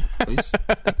 possibly, please.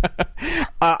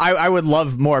 I would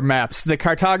love more maps. The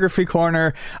cartography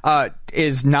corner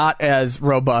is not as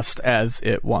robust as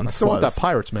it once was. I still want that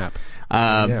Pirates map.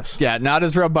 Yes. Yeah, not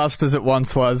as robust as it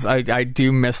once was. I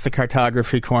do miss the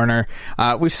cartography corner.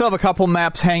 We still have a couple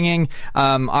maps hanging.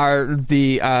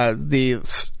 The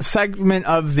segment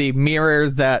of the mirror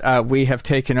that we have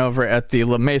taken over at the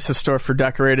La Mesa store for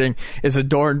decorating is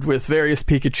adorned with various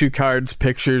Pikachu cards,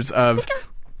 pictures of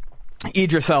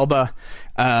Idris Elba.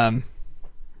 I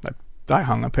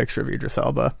hung a picture of Idris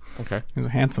Elba. Okay. He was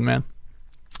a handsome man.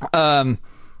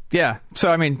 Yeah, so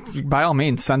I mean, by all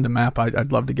means, send a map.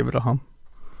 I'd love to give it a home.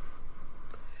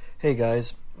 Hey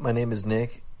guys, my name is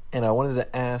Nick, and I wanted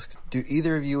to ask, do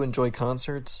either of you enjoy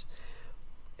concerts?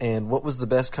 And what was the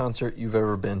best concert you've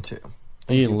ever been to?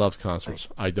 Ian loves concerts.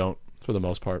 I don't, for the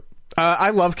most part.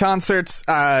 I love concerts.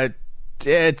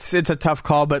 It's a tough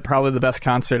call, but probably the best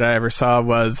concert I ever saw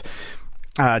was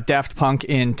Daft Punk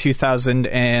in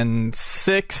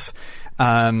 2006.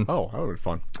 That would have been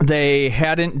fun. They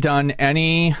hadn't done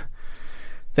any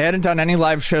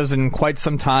live shows in quite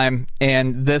some time,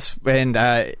 and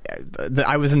I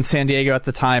was in San Diego at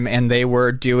the time, and they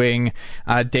were doing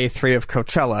day 3 of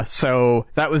Coachella. So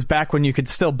that was back when you could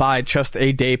still buy just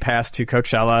a day pass to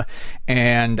Coachella,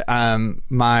 and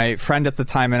my friend at the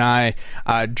time and I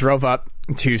drove up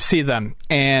to see them.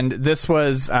 And this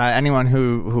was anyone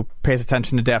who pays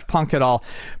attention to Daft Punk at all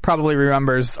probably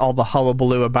remembers all the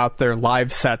hullabaloo about their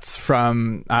live sets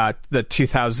from the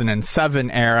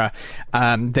 2007 era.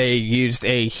 They used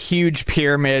a huge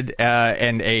pyramid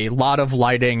and a lot of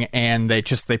lighting, and they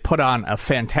put on a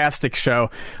fantastic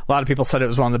show. A lot of people said it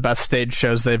was one of the best stage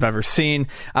shows they've ever seen.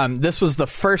 This was the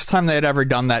first time they had ever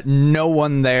done that. No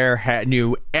one there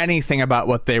knew anything about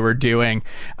what they were doing.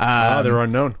 They were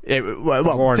unknown.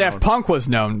 Well, Daft Punk was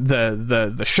known.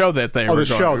 The show that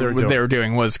they were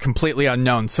doing was completely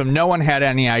unknown, so no one had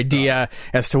any idea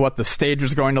as to what the stage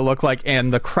was going to look like,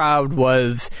 and the crowd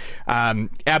was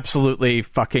absolutely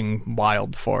fucking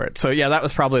wild for it. So yeah, that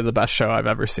was probably the best show I've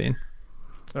ever seen.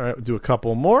 All right, we'll do a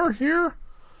couple more here.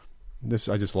 I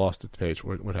just lost the page.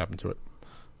 What happened to it?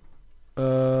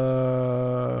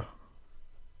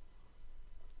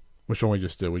 Which one we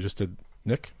just did? We just did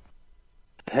Nick.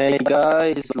 Hey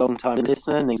guys, long time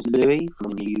listener, name's Louis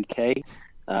from the UK.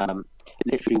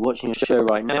 Literally watching a show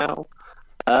right now.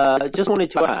 Just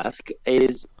wanted to ask,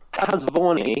 has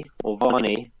Vani,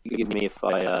 forgive me if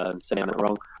I saying that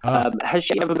wrong, has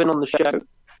she ever been on the show?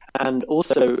 And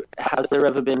also, has there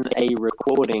ever been a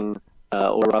recording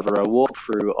or rather a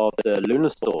walkthrough of the Luna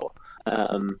store?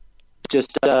 If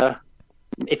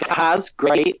it has,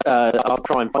 great. I'll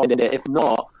try and find it. If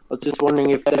not, I was just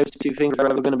wondering if those two things are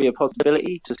ever going to be a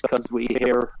possibility, just because we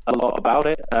hear a lot about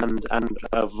it, and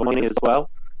Vonnie as well,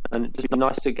 and it'd just be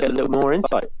nice to get a little more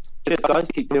insight. Cheers, guys.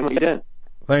 Keep doing what you're doing.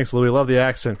 Thanks, Louis. Love the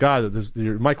accent. God,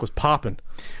 your mic was popping.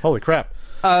 Holy crap.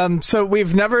 So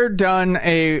we've never done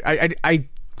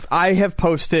I have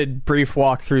posted brief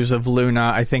walkthroughs of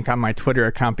Luna, I think, on my Twitter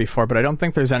account before, but I don't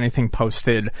think there's anything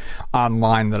posted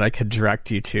online that I could direct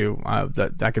you to,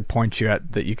 that I could point you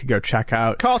at, that you could go check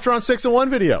out. Caltron 6-in-1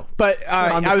 video. But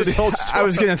I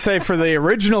was going to say, for the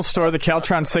original store, the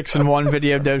Caltron 6-in-1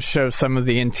 video does show some of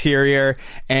the interior,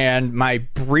 and my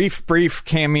brief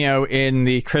cameo in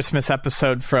the Christmas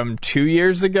episode from 2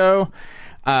 years ago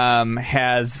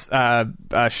has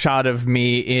a shot of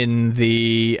me in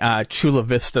the Chula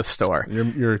Vista store.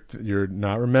 You're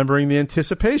not remembering the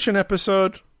Anticipation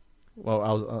episode. Well,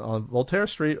 I was on Voltaire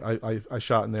Street. I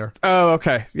shot in there. Oh,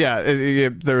 okay. Yeah,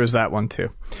 there was that one too.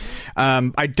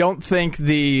 I don't think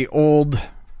the old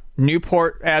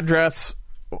Newport address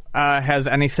has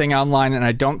anything online, and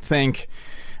I don't think.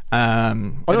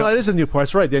 No, that is in Newport.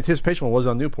 That's right. The Anticipation one was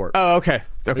on Newport. Oh, okay.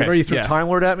 Remember you threw Time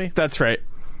Lord at me? That's right.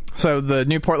 So the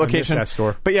Newport location, that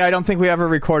store. But yeah, I don't think we ever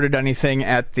recorded anything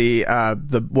at the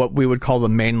what we would call the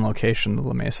main location, the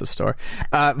La Mesa store.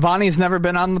 Vonnie's never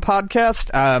been on the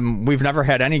podcast. We've never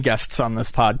had any guests on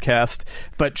this podcast,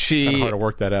 but she kind of hard to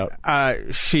work that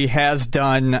out. She has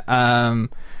done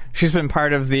She's been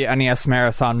part of the NES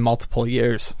Marathon multiple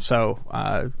years, so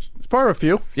she's part of a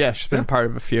few. Yeah, she's been part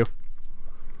of a few.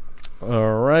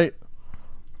 All right.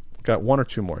 Got one or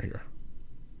two more here.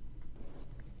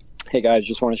 Hey guys,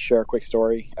 just wanted to share a quick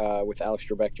story with Alex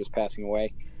Trebek just passing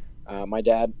away. My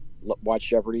dad watched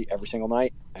Jeopardy every single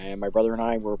night, and my brother and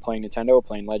I were playing Nintendo,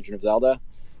 playing Legend of Zelda,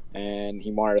 and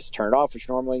he wanted us to turn it off, which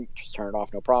normally just turn it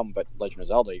off, no problem. But Legend of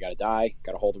Zelda, you got to die,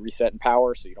 got to hold the reset and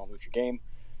power so you don't lose your game.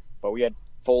 But we had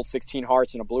full 16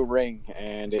 hearts and a blue ring,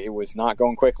 and it was not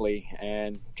going quickly,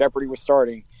 and Jeopardy was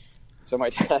starting. So my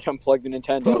dad unplugged the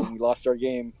Nintendo, and we lost our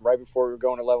game right before we were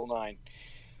going to level 9.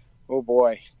 Oh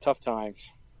boy, tough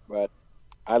times. But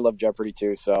I love Jeopardy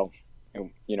too, so,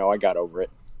 I got over it.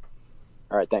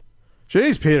 All right, thanks.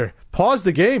 Jeez, Peter, pause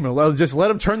the game and just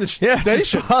let him turn the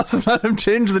station. Pause and let him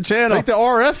change the channel. Take the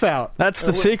RF out. That's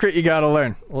the secret you got to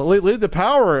learn. Leave the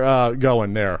power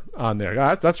going there on there.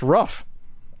 That's rough.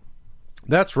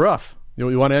 That's rough.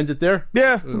 You want to end it there?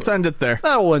 Yeah, let's end it there.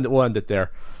 We'll end it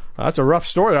there. That's a rough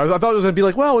story. I thought it was going to be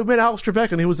like, well, we met Alex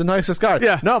Trebek and he was the nicest guy.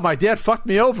 Yeah. No, my dad fucked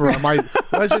me over on my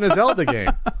Legend of Zelda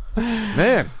game.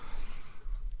 Man.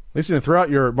 At least you didn't throw out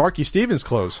your Marky Stevens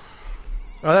clothes.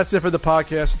 That's it for the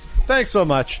podcast. Thanks so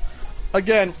much.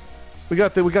 Again, we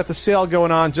got the sale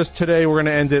going on just today. We're going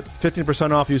to end it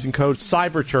 15% off using code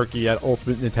CyberTurkey at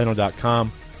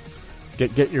UltimateNintendo.com.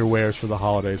 Get your wares for the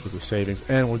holidays with the savings.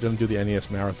 And we're going to do the NES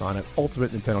Marathon at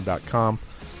UltimateNintendo.com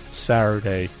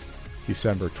Saturday,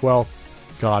 December 12th.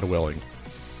 God willing.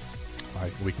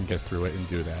 We can get through it and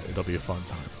do that. It'll be a fun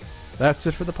time. That's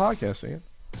it for the podcast, Ian.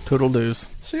 Toodle-doos.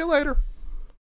 See you later.